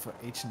 is he going for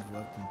ancient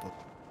weapon book?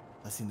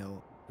 Does he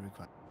know the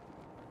requirement?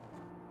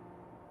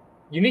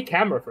 You need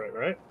camera for it,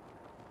 right?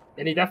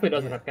 And he definitely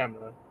doesn't have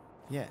camera.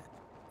 Yeah.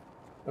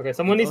 Okay,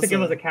 someone needs to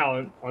give us a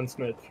count on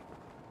Smith.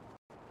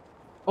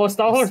 Oh,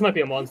 Star Horse might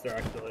be a monster,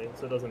 actually,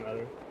 so it doesn't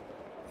matter.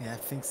 Yeah, I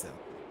think so.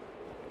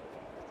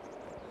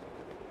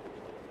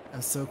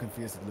 I'm so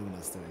confused what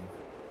Lumina's doing.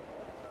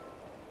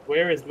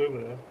 Where is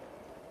Lumina?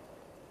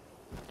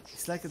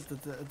 He's like at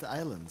the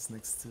islands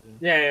next to...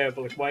 Yeah,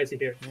 but like, why is he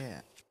here?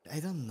 Yeah, I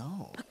don't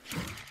know.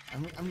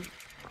 I'm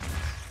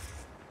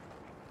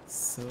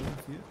so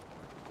confused.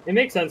 It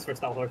makes sense for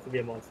Star Horse to be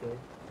a monster.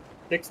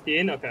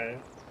 16? Okay.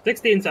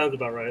 16 sounds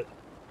about right.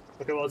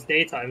 Okay, well, it's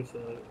daytime,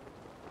 so...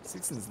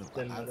 16 is not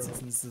Then bad. I don't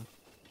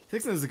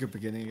 16 is a good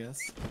beginning, I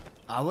guess.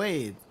 Ah,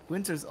 wait!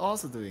 Winter's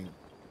also doing...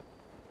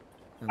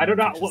 I don't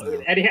know.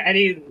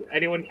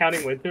 Anyone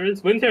counting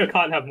Winters? Winter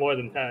can't have more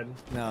than 10.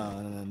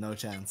 No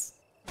chance.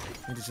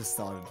 Winter just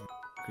started.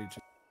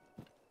 Creature.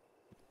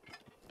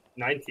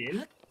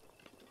 19?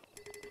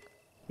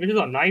 Winter's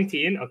on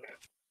 19? Okay.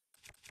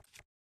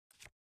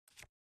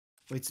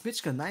 Wait,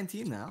 Smitch got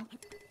 19 now?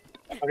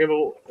 Okay,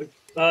 well,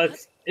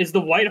 is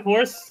the white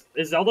horse,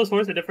 is Zelda's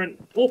horse a different...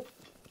 Oh!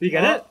 Did you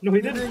get it? No,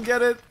 he didn't. He didn't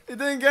get it! He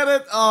didn't get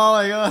it! Oh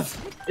my god!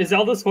 Is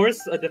Zelda's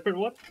horse a different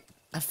one?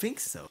 I think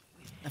so.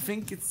 I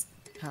think it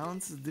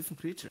counts as a different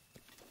creature.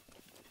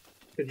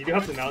 Because you do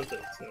have to mount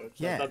it, so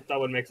yeah, that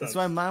would make sense. That's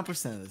why mount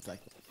percent is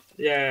like...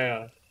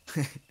 Yeah.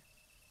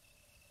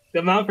 The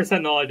amount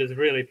percent knowledge is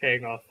really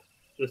paying off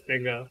this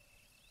bingo.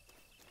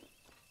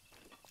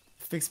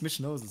 I think Smitch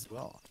knows as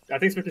well. I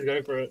think Switch is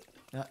going for it.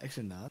 No,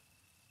 actually not.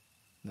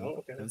 No.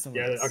 Oh, okay.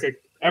 Yeah, else. Okay.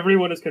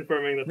 Everyone is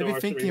confirming that maybe there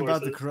are thinking three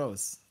about the horses.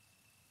 crows.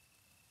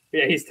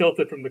 Yeah, he's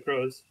tilted from the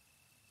crows.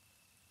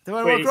 There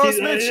are Wait, more crows,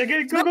 okay,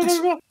 Smitch!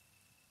 go!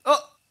 Oh!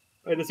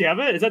 Wait, does he have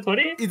it? Is that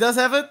 20? He does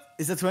have it?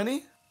 Is it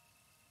 20?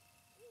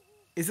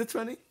 Is it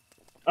 20?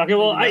 Okay,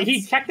 well,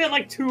 he checked it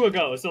like 2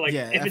 ago, so like,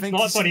 yeah, if I it's think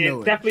not 20,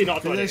 it's definitely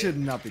not 20. It should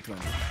not be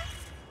 20.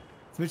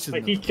 Smitch should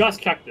Like, know. he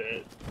just checked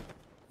it.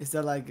 Is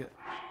there like a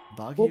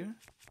bug Oh. here?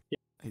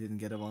 He didn't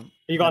get a one.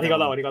 He got that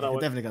one, He he got that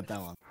one. definitely got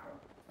that one.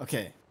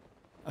 Okay.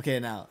 Okay,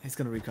 now, he's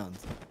gonna recount.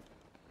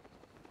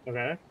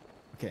 Okay.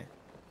 Okay.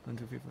 1,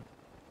 2, 3,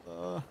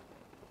 4.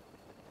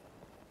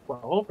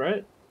 12,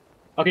 right?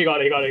 Okay, he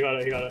got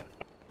it.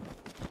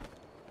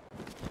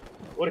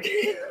 What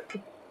a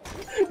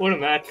what a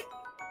match.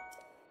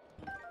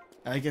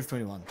 I guess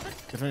 21.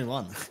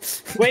 21.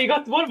 Wait, you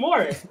got one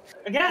more!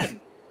 Again!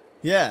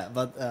 Yeah,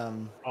 but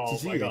Oh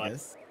GG, my I god.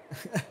 guess.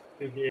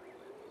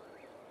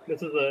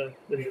 This was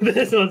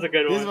a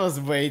good one. This was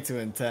way too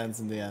intense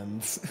in the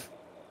end.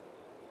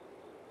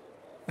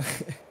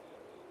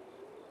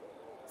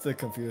 So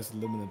confused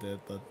Lumina did,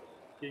 but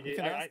GG.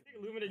 I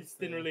think Lumina just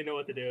didn't really know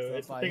what to do. So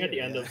It's the far thing at the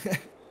here, end yeah. of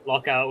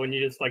lockout when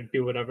you just like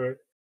do whatever.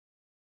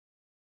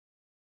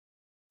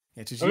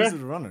 Yeah, GG's Okay. to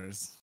the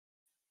runners.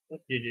 I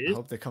GG.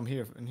 hope they come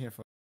here for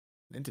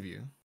an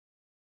interview.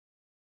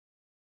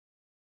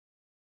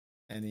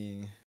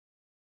 Any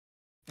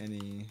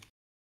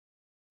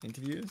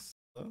interviews?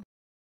 Hello?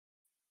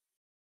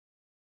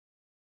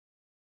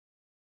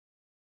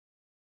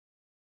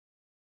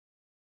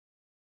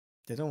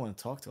 They don't want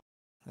to talk to us.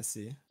 I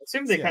see.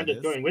 Assume they See how can't it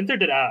just is. join. Winter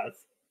did ask.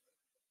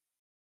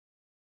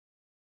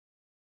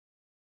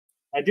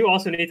 I do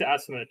also need to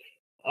ask Mitch.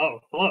 Oh,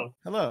 hello.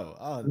 Hello.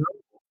 Oh,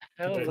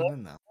 Hello. people come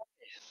in now.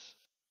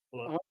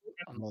 Hello.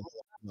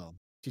 No.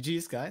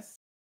 GG's, guys.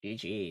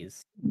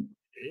 GG's.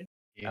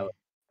 Yeah.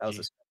 That was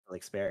a special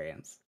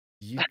experience.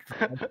 You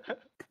dropped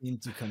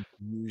into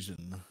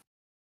confusion.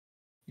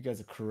 You guys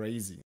are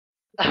crazy.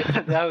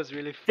 That was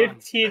really fun.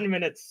 15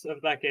 minutes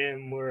of that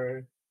game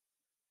were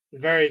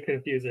very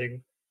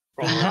confusing.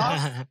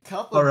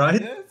 Couple All right.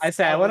 minutes, I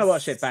say I want to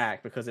was- watch it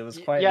back because it was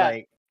quite Yeah,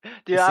 like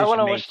Dude, I want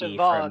to watch the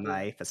decision-making from VOD.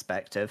 my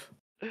perspective.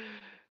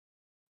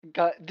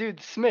 God,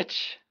 dude,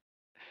 Smitch,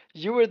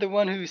 you were the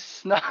one who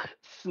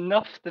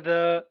snuffed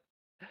the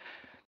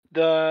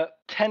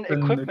 10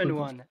 equipment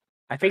one.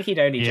 I think he'd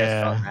only just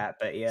Yeah. got that,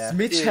 but yeah.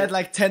 Smitch Dude. had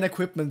like 10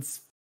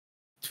 equipments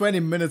 20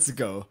 minutes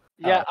ago.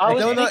 Yeah, Oh, I I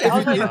was don't know thinking, if I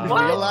you was didn't like,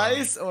 what?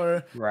 realize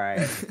or...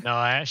 Right. No,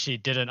 I actually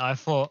didn't. I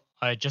thought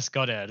I just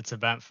got it at a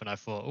Banff, and I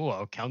thought, oh,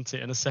 I'll count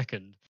it in a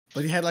second.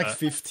 But you had like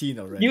 15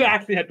 already. You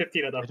actually had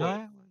 15 at that Did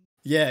point. I?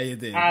 Yeah, you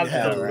did.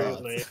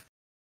 Absolutely.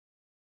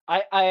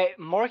 I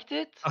marked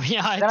it. Oh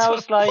yeah, Then I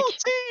was like, 14!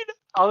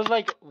 I was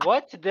like,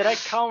 what? Did I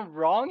count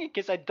wrong?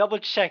 Because I double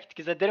checked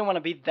because I didn't want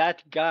to be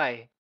that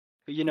guy,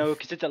 you know,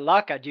 because it's a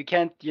lockout. You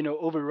can't, you know,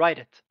 overwrite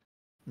it.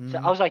 So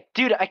I was like,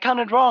 dude, I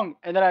counted wrong,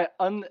 and then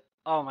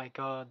oh my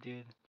god,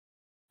 dude.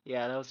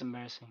 Yeah, that was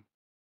embarrassing.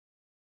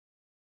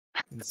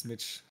 It's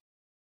Mitch.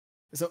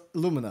 So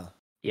Lumina.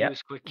 Yeah.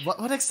 was quick.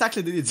 What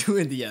exactly did you do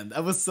in the end?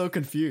 I was so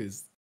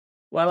confused.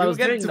 Well, You I were was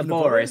getting doing to the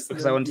Laboris, Boris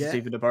because I wanted yeah.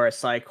 to do the Boris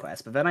side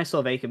quest, but then I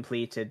saw they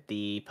completed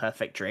the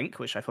perfect drink,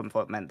 which I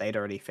thought meant they'd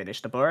already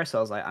finished the Boris, so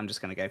I was like, I'm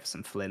just going to go for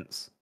some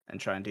flints and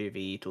try and do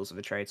the Tools of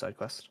the Trade side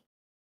quest.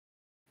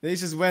 They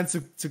just went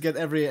to get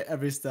every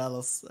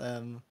Talos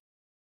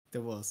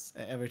there was.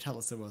 Every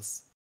Talos there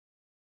was.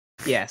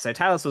 Yeah, so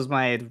Talos was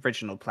my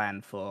original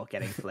plan for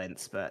getting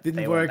flints, but Didn't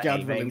they work weren't out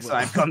behaving, really so well.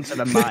 I've gone to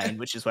the mine,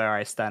 which is where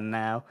I stand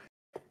now.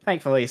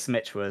 Thankfully,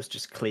 Smitch was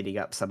just cleaning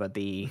up some of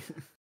the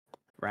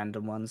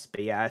random ones,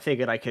 but yeah, I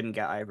figured I couldn't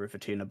get either of the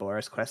two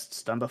Boris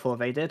quests done before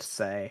they did,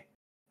 so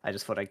I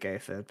just thought I'd go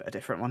for a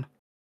different one.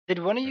 Did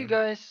one of you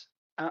guys?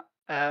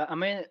 I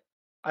mean,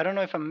 I don't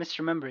know if I'm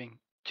misremembering.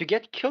 To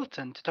get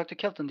Kilton, to talk to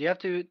Kilton, do you have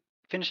to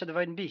finish a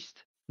Divine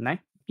Beast? No,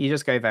 you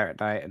just go there at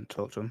night and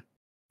talk to him.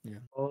 Yeah.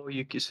 Oh,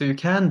 so you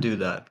can do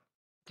that.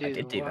 Dude, I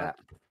did do that.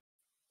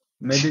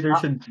 Maybe they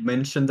should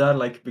mention that,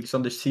 like, because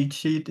on the cheat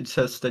sheet it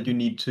says that you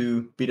need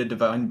to beat a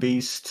Divine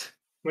Beast.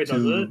 Wait,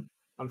 does it?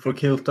 For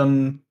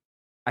Kilton.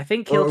 I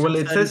think Or, Kilton well,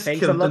 it says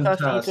things unlock Kilton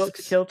after you talk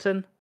to tasks.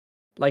 Kilton.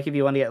 Like if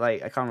you want to get like,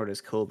 I can't remember what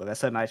it's called, but there's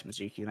certain items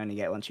you can only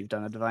get once you've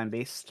done a Divine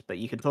Beast, but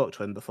you can talk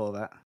to him before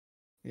that.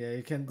 Yeah,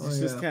 you can. Oh,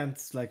 You just yeah.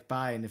 can't like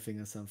buy anything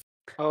or something.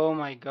 Oh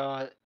my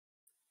god.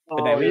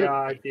 But no, Oh we- yeah,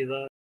 I see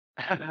that.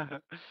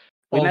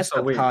 We messed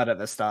Also, up wait. hard at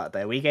the start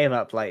though. We gave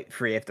up like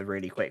 3 of the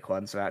really quick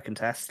ones without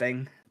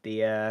contesting.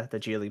 The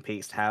Dueling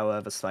Peaks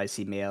Tower, the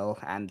Spicy Meal,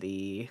 and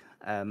the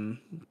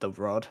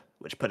Rod,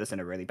 which put us in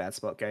a really bad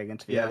spot going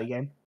into the Yeah. early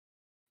game.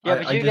 Yeah, I-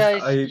 but I you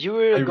just- guys, you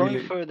were I going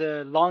really- for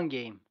the long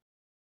game.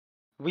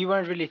 We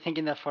weren't really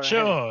thinking that far ahead.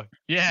 Sure.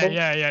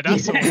 Yeah.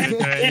 That's what we're doing.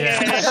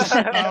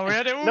 Yeah. Oh, we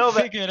had it all No,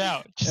 but- figured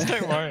out. Just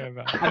don't worry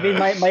about it. I mean,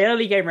 my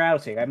early game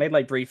routing, I made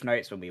like brief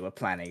notes when we were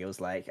planning. It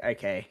was like,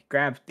 okay,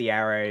 grab the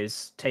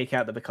arrows, take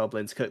out the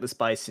bokoblins, cook the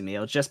spicy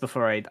meal. Just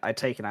before I'd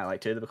taken out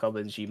like 2 of the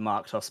bokoblins, you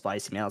marked off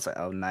spicy meal. I was like,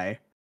 oh no.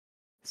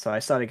 So I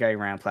started going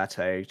around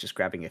plateau, just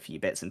grabbing a few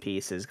bits and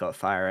pieces, got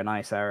fire and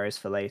ice arrows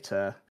for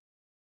later.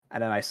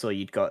 And then I saw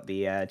you'd got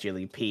the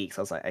Dueling Peaks.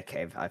 I was like,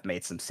 okay, I've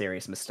made some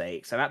serious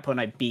mistakes. At that point,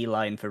 I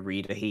beeline for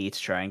Reader He to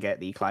try and get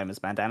the Climber's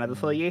Bandana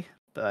before you.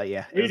 But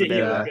yeah, it was a Reader bit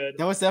He of was a... good.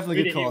 That was definitely a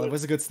Reader good He call. It was-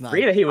 was a good snipe.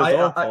 Reader He was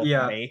awful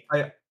yeah, for me.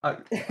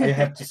 I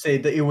have to say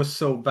that it was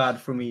so bad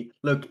for me.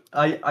 Look,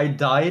 I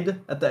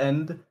died at the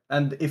end,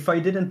 and if I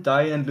didn't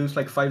die and lose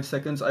like 5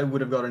 seconds, I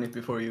would have gotten it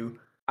before you.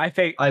 I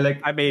think... I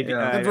mean,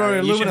 yeah.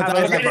 Bro, you should Illumina have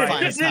died it like right.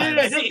 5 Just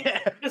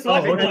times.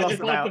 lock Oh, it, okay.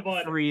 just lock the about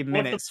button. 3 What's the-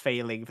 minutes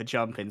failing for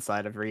jump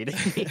inside of Reader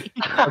He.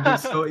 Okay,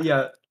 so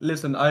yeah,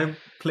 listen, I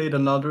played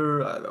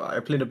I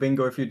played a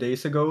bingo a few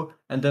days ago,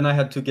 and then I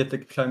had to get the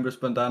Climber's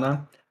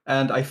Bandana,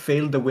 and I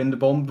failed the wind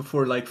bomb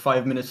for like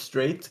 5 minutes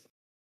straight.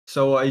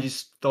 So I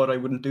just thought I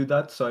wouldn't do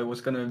that, so I was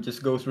gonna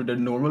just go through the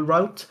normal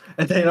route,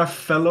 and then I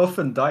fell off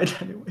and died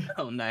anyway.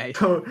 Oh no.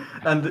 So,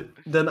 and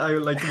then I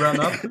like ran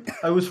up.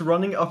 I was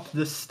running up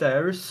the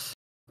stairs,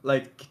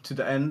 like to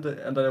the end,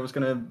 and then I was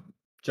gonna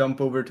jump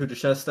over to the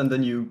chest, and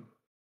then you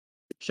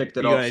checked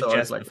it You off. got it So I was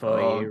just like, before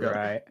oh, you, God.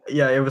 right?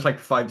 Yeah, it was like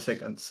 5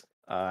 seconds.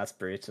 Oh, that's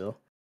brutal.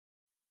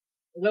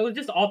 That was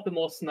just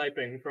optimal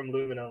sniping from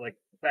Lumina, like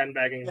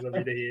sandbagging the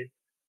Reader He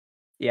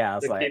Yeah, I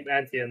was to like, keep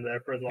Anti in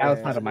there for as long that was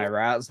as part of my possible.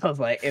 routes. I was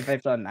like, if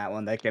they've done that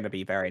one, they're going to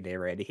be very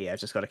near Reader He. I've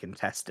just got to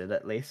contest it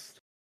at least.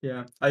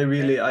 Yeah,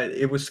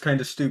 it was kind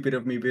of stupid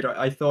of me, but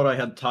I thought I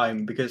had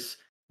time because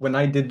when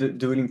I did the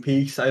Dueling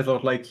Peaks, I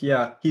thought like,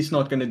 yeah, he's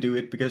not gonna do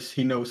it because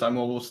he knows I'm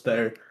almost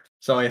there.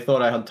 So I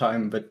thought I had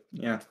time, but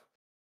yeah.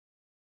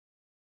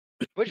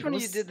 Which one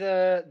of you did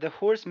the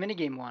horse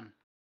minigame one?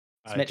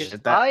 Smitch Because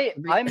did that.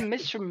 I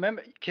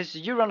misremember, because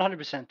you run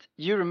 100%.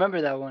 You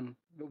remember that one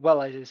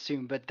well, I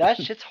assume, but that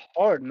shit's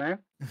hard, man.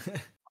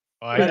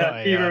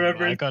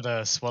 I got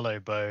a swallow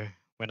bow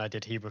when I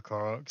did Hebrew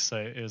Korok, so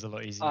it was a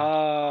lot easier.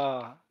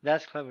 Ah,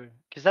 that's clever.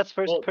 Because that's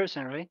first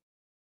person, right?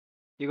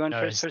 You're going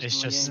No, first person.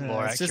 it's just yeah.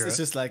 more It's accurate.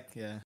 just like,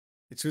 yeah.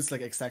 It shoots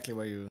like exactly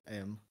where you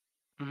aim.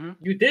 Mm-hmm.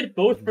 You did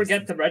both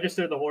forget to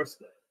register the horse.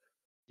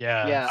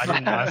 Yeah, Yeah. I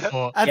didn't. I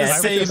thought At the I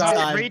same was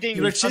time. reading,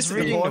 You I were was chasing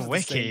the reading horse the at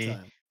the same wiki.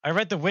 time. I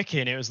read the wiki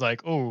and it was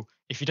like, oh,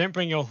 if you don't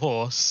bring your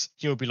horse,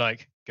 he'll be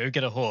like, go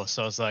get a horse.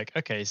 So I was like,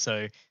 okay,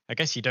 so I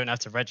guess you don't have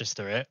to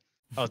register it.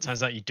 Oh, it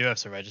turns out you do have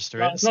to register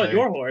No, it. it's not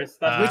your horse.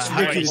 That's Which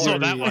I wiki saw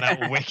did that you one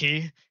read? out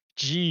wiki.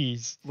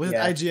 Jeez. Was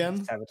Yeah. it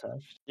IGN?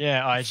 Sabotage.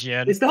 Yeah,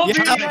 IGN. It's the whole Yeah,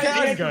 reason bingo,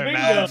 I did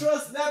man.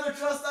 bingo. Never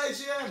trust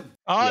IGN!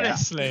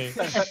 Honestly.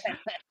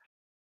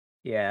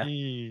 Yeah.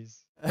 Jeez.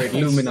 Wait,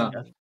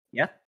 Lumina.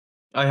 Yeah.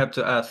 I have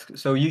to ask.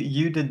 So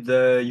you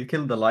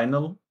killed the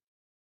Lionel.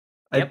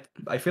 Yep.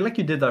 I feel like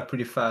you did that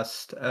pretty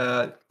fast.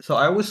 So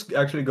I was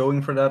actually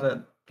going for that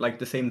at like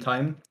the same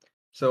time.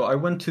 So I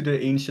went to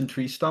the ancient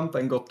tree stump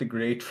and got the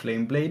great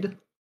flame blade,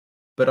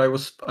 but I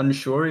was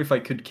unsure if I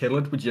could kill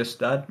it with just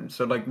that.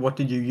 So like, what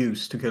did you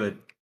use to kill it?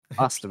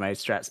 Master mode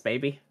strats,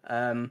 baby.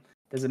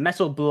 There's a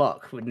metal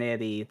block near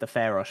the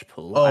Farosh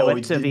pool. Oh, I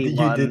went to you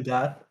V1. did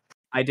that?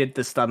 I did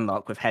the stun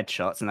lock with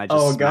headshots, and I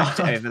just smacked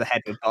it over the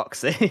head with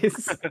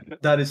boxes.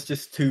 That is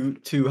just too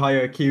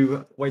high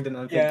IQ. Why didn't I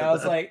think of that? I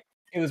was like,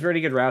 it was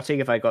really good routing.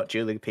 If I got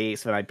dueling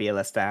peaks, when I'd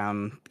BLS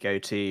down, go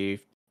to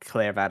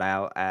clear that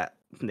out at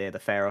near the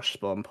Farosh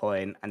spawn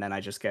point, and then I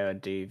just go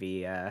and do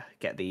the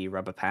get the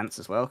rubber pants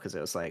as well, because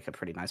it was like a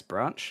pretty nice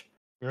branch.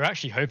 We were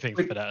actually hoping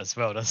for that as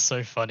well. That's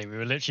so funny. We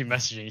were literally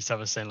messaging each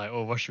other saying like,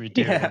 "Oh, what should we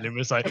do?" And Lynn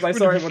was like, I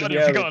saw "Wouldn't it be funny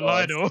if we got a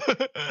Lionel?"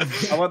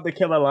 I want the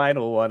killer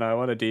Lionel one. I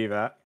want to do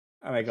that.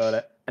 And I got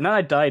it. And then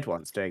I died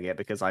once doing it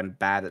because I'm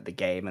bad at the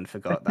game and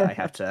forgot that I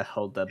have to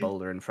hold the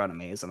boulder in front of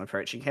me as I'm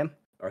approaching him,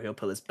 or he'll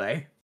pull his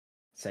bow.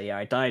 So yeah,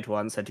 I died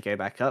once, had to go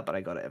back up, but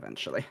I got it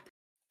eventually. It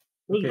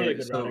was really Okay,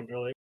 good so routing,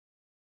 really.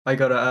 I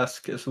gotta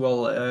ask as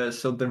well.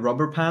 So the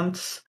rubber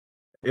pants,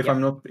 if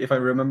I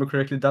remember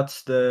correctly,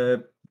 that's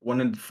the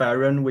one in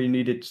Farron where you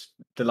needed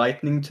the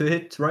lightning to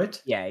hit,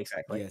 right? Yeah,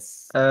 exactly.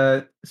 Yes.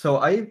 So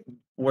I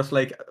was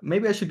like,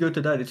 maybe I should go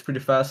to that. It's pretty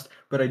fast,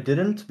 but I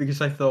didn't because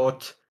I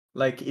thought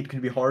like it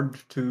could be hard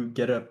to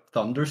get a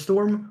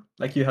thunderstorm.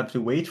 Like you have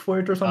to wait for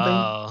it or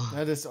something.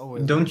 That is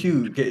always. Don't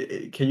you?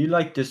 Can you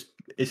like just?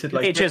 Is it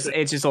like?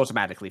 It's just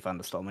automatically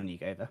thunderstorm when you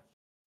go there.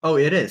 Oh,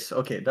 it is.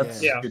 Okay, that's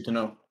good to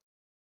know.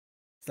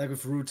 It's like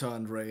with Ruta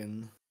and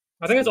Rain.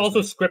 I think it's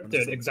also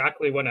scripted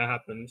exactly when it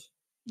happens.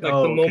 Like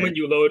the moment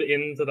you load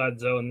into that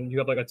zone, you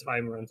have like a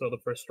timer until the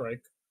first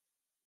strike.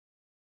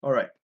 All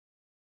right.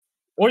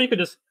 Or you could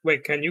just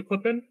wait. Can you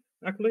clip in?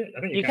 Actually, I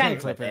think you can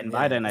clip in, but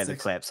I don't know the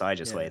clip, so I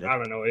just waited. I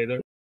don't know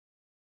either.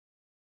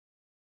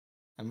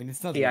 I mean,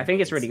 it's not. Yeah, I think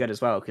it's really good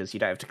as well because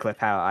you don't have to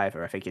clip out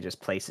either. I think it just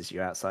places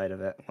you outside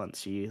of it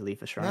once you leave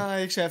the shrine. No,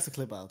 you actually have to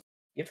clip out.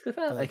 You have to clip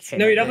out? Okay.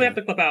 No, you definitely have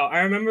to clip out. I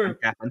remember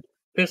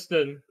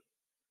Piston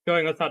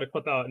showing us how to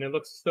clip out, and it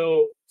looks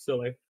so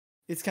silly.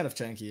 It's kind of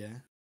janky, yeah.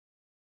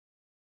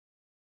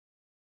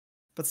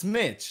 But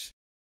Smitch,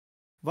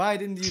 why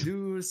didn't you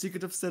do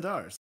Secret of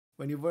Stardust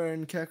when you were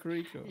in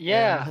Kakariko?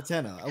 Yeah,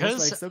 Hatena? I was Because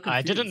like so confused.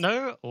 I didn't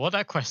know what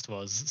that quest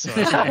was. So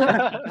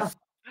that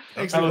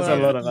was a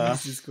lot of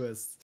this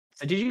quest.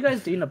 So did you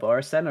guys do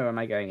Naboris then, or am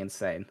I going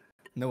insane?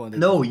 No one did.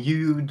 No,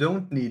 you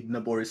don't need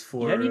Naboris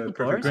for you don't need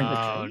perfect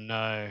Naboris? range. Oh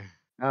no.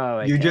 Oh,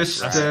 okay. You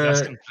just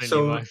That's completely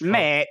so my fault.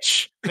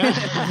 Mitch.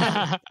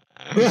 I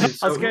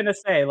was going to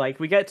say, like,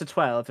 we get to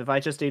 12. If I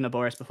just do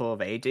Naboris before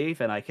they do,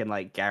 then I can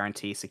like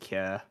guarantee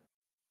secure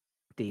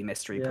the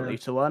mystery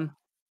polluter one.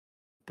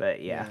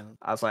 But yeah,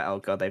 I was like, oh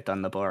god, they've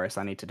done Naboris.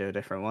 I need to do a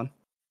different one.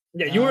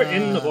 Yeah, you were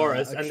in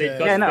Naboris, and they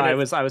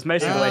just I was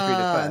mostly the way through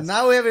the quest.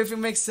 Now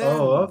everything makes sense.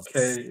 Oh,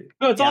 okay.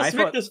 No, it's all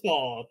Smith's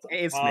fault.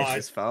 It is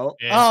Smith's fault.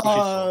 Yeah,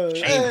 Oh,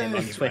 Shame him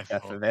on Twitter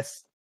for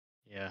this.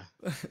 Yeah.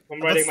 I'm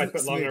writing my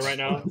foot longer right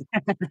now.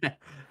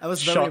 I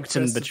was very Shocked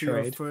and impressed with your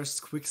betrayed.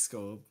 first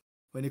quickscope.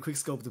 When you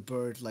quickscope the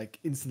bird, like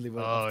instantly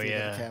went Oh, off the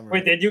yeah. camera.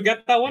 Wait, did you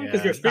get that one?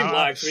 Because Yeah. your stream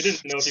lagged, so we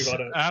didn't know if you got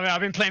it. I mean,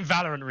 I've been playing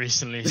Valorant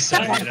recently, so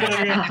you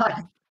know.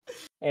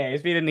 Yeah,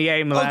 he's been in the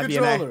aim Oh, lab,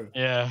 you know. controller.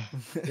 Yeah.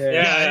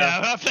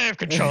 Yeah. I play with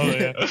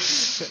controller.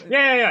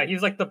 Yeah.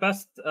 He's like the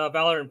best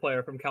Valorant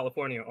player from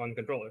California on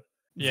controller.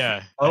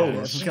 Yeah. Oh,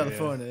 Yeah, from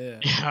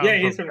California, yeah. Yeah,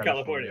 he's from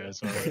California. as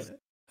well.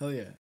 Hell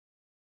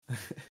yeah.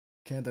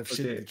 Can't have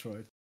shit in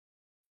Detroit.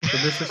 So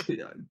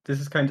this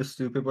is kind of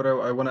stupid, but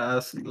I want to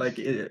ask. Like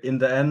in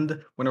the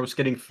end, when I was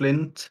getting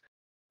Flint,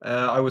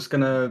 I was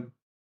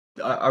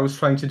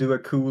trying to do a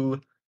cool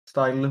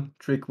style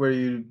trick where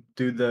you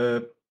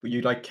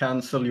like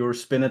cancel your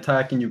spin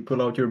attack and you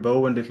pull out your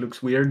bow and it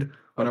looks weird.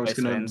 When I was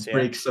gonna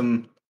break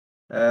some.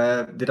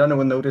 Did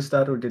anyone notice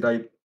that, or did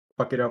I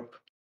fuck it up?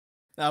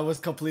 I was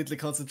completely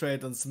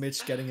concentrated on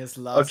Smitch getting his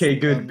last. Okay,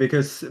 good,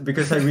 because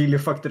I really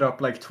fucked it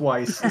up like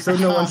twice, so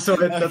no one saw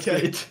it. That's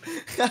great.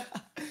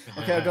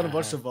 Okay, I'm gonna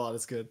watch the VOD.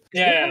 It's good.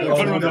 Yeah.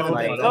 No,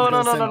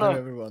 No.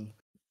 Everyone.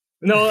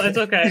 No, it's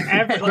okay.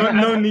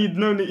 No need.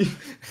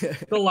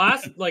 The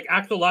last,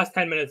 actual last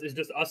 10 minutes is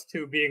just us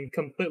two being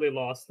completely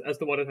lost as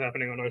to what is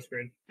happening on our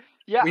screen.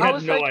 Yeah, we I had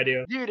was no like,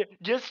 idea. Dude,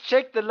 just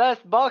check the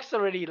last box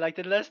already, like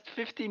the last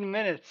 15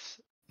 minutes.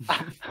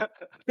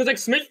 Because like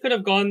Smith could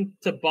have gone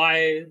to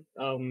buy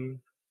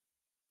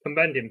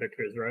compendium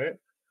pictures, right?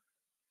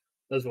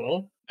 As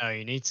well. No,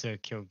 you need to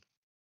kill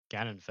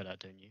Ganon for that,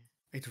 don't you?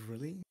 Wait,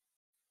 really?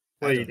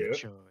 What do you do?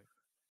 Sure.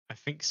 I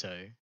think so.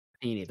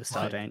 You need a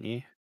star, don't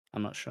you?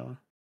 I'm not sure.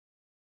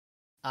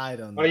 I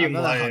don't know. Are you I'm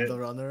not a lying? hunter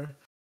runner.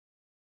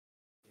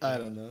 I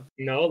don't know.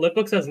 No,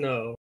 Lipbook says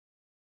no.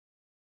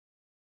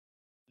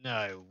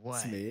 No way.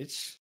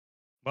 Smitch.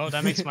 Well,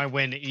 that makes my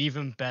win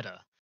even better.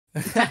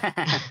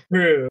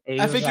 True.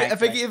 I think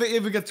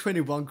if we got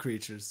 21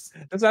 creatures.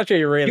 That's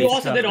actually really. You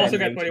also did also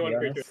get 21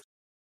 creatures.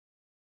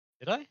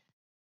 Did I?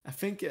 I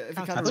think if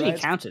you I count thought you right,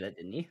 counted it,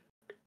 didn't you?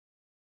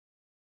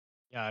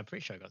 Yeah, I'm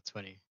pretty sure I got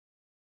 20.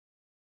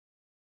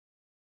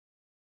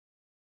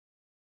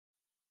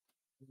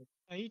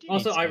 Oh, you do need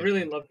Also, I save really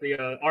points. love the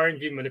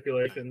RNG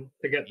manipulation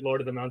to get Lord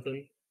of the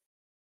Mountain.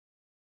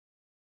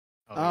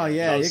 Oh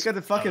yeah, that you was- got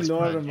the fucking was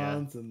Lord of planned, the yeah.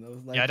 Mountain. That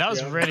was like, Yeah, that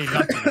was Yeah. really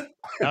lucky.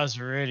 That was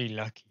really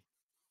lucky.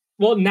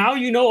 Well, now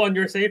you know on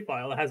your save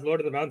file it has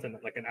Lord of the Mountain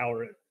at like an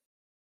hour in.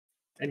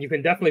 And you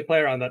can definitely play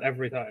around that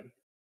every time.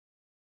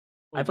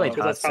 I played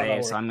Because hard that's how that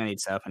save, so works. I'm gonna need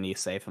to set up a new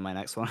save for my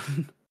next one.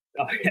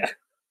 Oh yeah.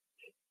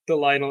 The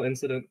Lionel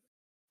incident.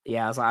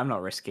 Yeah, I was like, I'm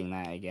not risking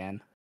that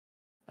again.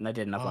 And I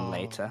did another one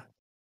later.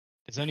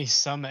 There's only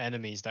some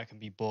enemies that can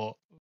be bought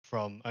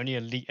from. Only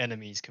elite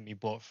enemies can be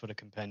bought for the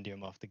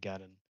compendium after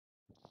Ganon.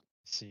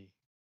 See.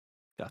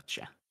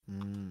 Gotcha.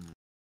 Stand.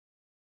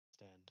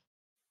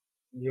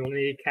 You only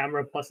need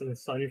camera plus and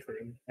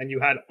sunshroom, and you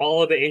had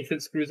all of the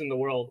ancient screws in the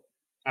world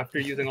after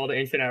using all the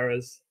ancient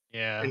arrows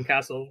Yeah. in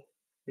Castle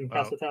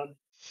Well, Town.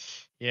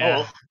 Yeah. Oh,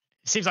 well.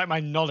 It seems like my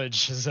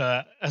knowledge has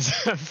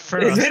It's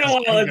been a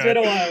while. It's been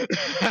a while.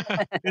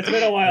 It's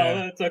been a while.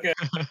 Yeah. It's okay.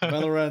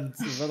 Valorant,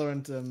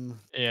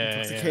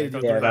 intoxicated you.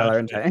 Yeah, bad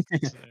Valorant.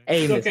 bits,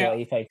 Aim It's is okay. what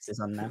he focuses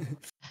on now.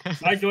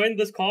 I joined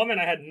this comm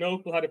and I had no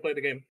clue how to play the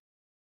game.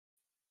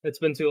 It's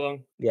been too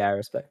long. Yeah, I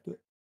respect it.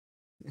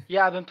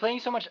 Yeah, I've been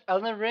playing so much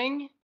Elden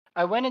Ring.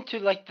 I went into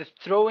like the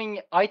throwing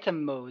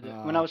item mode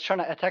when I was trying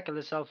to attack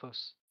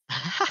Elisalphos.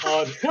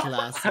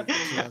 Classic.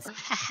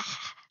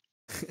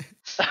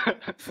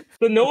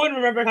 So no one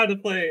remembered how to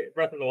play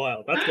Breath of the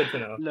Wild. That's good to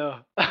know. No.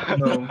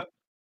 No.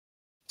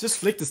 Just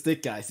flick the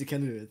stick, guys. You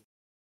can do it.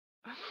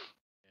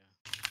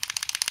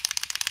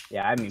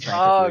 Yeah, I mean,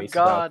 Oh,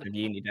 God.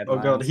 Oh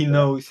god, he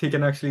knows. He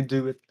can actually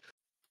do it.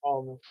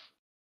 Um,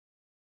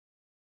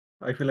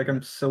 I feel like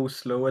I'm so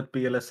slow at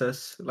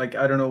BLSS. Like,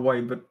 I don't know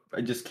why, but I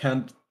just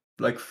can't,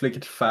 like, flick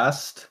it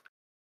fast.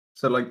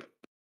 So, like,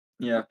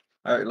 yeah.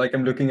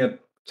 I'm looking at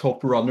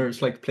top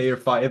runners, like Player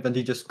 5, and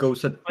he just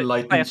goes at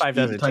lightning Player 5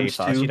 does speed it too times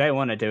fast. 2. You don't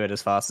want to do it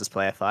as fast as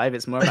Player 5.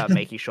 It's more about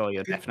making sure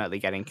you're definitely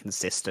getting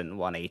consistent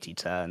 180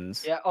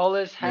 turns. Yeah, all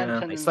his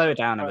hands and Like, slow it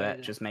down a Friday.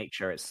 bit. Just make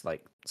sure it's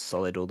like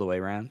solid all the way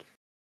around.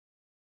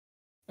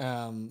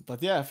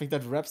 But yeah, I think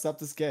that wraps up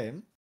this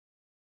game.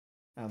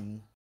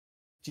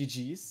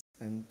 GG's,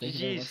 and thank you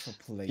very much for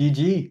playing.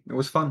 GG. It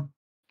was fun.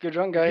 Good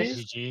run,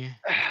 guys. GG.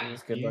 It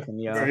was good luck in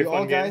So you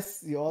all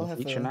guys, you all have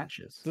future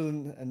matches.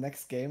 still a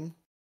next game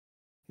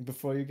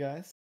before you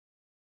guys.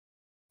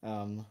 We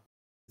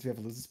have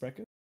a losers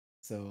bracket,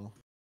 so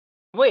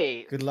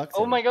Wait. good luck.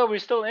 Oh my god, we're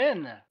still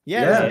in.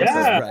 Yeah.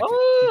 Oh.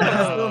 You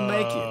can still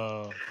make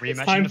it. It's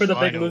time for the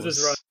big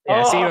losers run.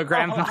 Yeah, see you at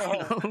grand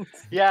final.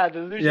 Yeah, the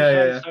losers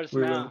run starts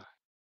we now. will.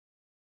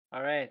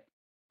 All right.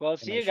 Well,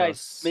 see you make sure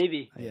guys.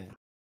 Maybe. Yeah.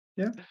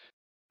 Yeah.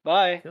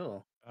 Bye.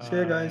 Cool. See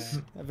you guys.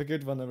 Have a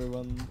good one,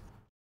 everyone.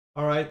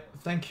 All right,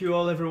 thank you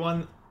all,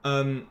 everyone.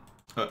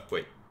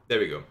 Wait, there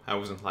we go. I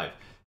wasn't live.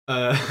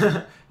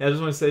 Yeah, I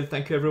just want to say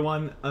thank you,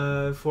 everyone,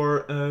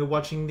 for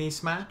watching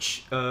this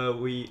match.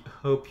 We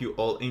hope you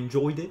all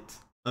enjoyed it.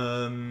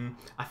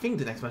 I think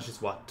the next match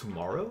is what,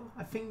 tomorrow?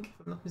 I think,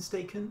 if I'm not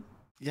mistaken.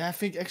 Yeah, I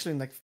think actually in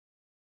like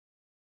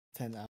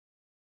 10 hours.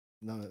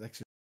 No,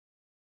 actually.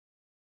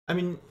 I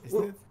mean,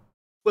 Isn't it?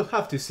 we'll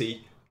have to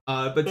see.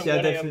 But It's yeah,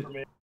 1 a.m. for definitely.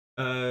 me.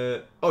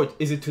 Oh,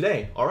 is it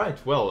today? All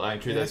right. Well,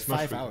 actually, Yeah, that's it's much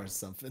 5 free- hours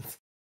something.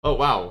 Oh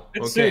wow.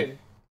 It's Okay.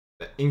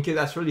 In case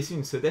that's really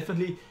soon, so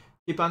definitely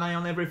keep an eye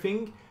on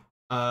everything.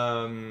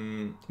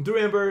 Do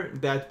remember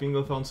that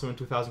Bingothon Summer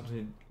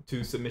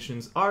 2022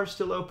 submissions are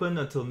still open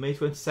until May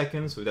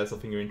 22nd, so if that's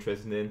something you're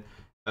interested in,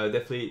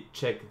 definitely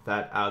check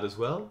that out as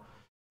well.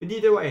 But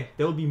either way,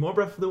 there will be more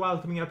Breath of the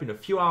Wild coming up in a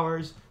few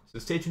hours, so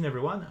stay tuned,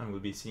 everyone, and we'll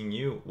be seeing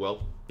you,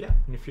 well, yeah,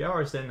 in a few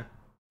hours then.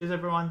 Cheers,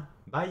 everyone.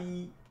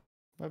 Bye.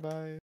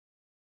 Bye-bye.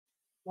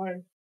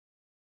 Bye.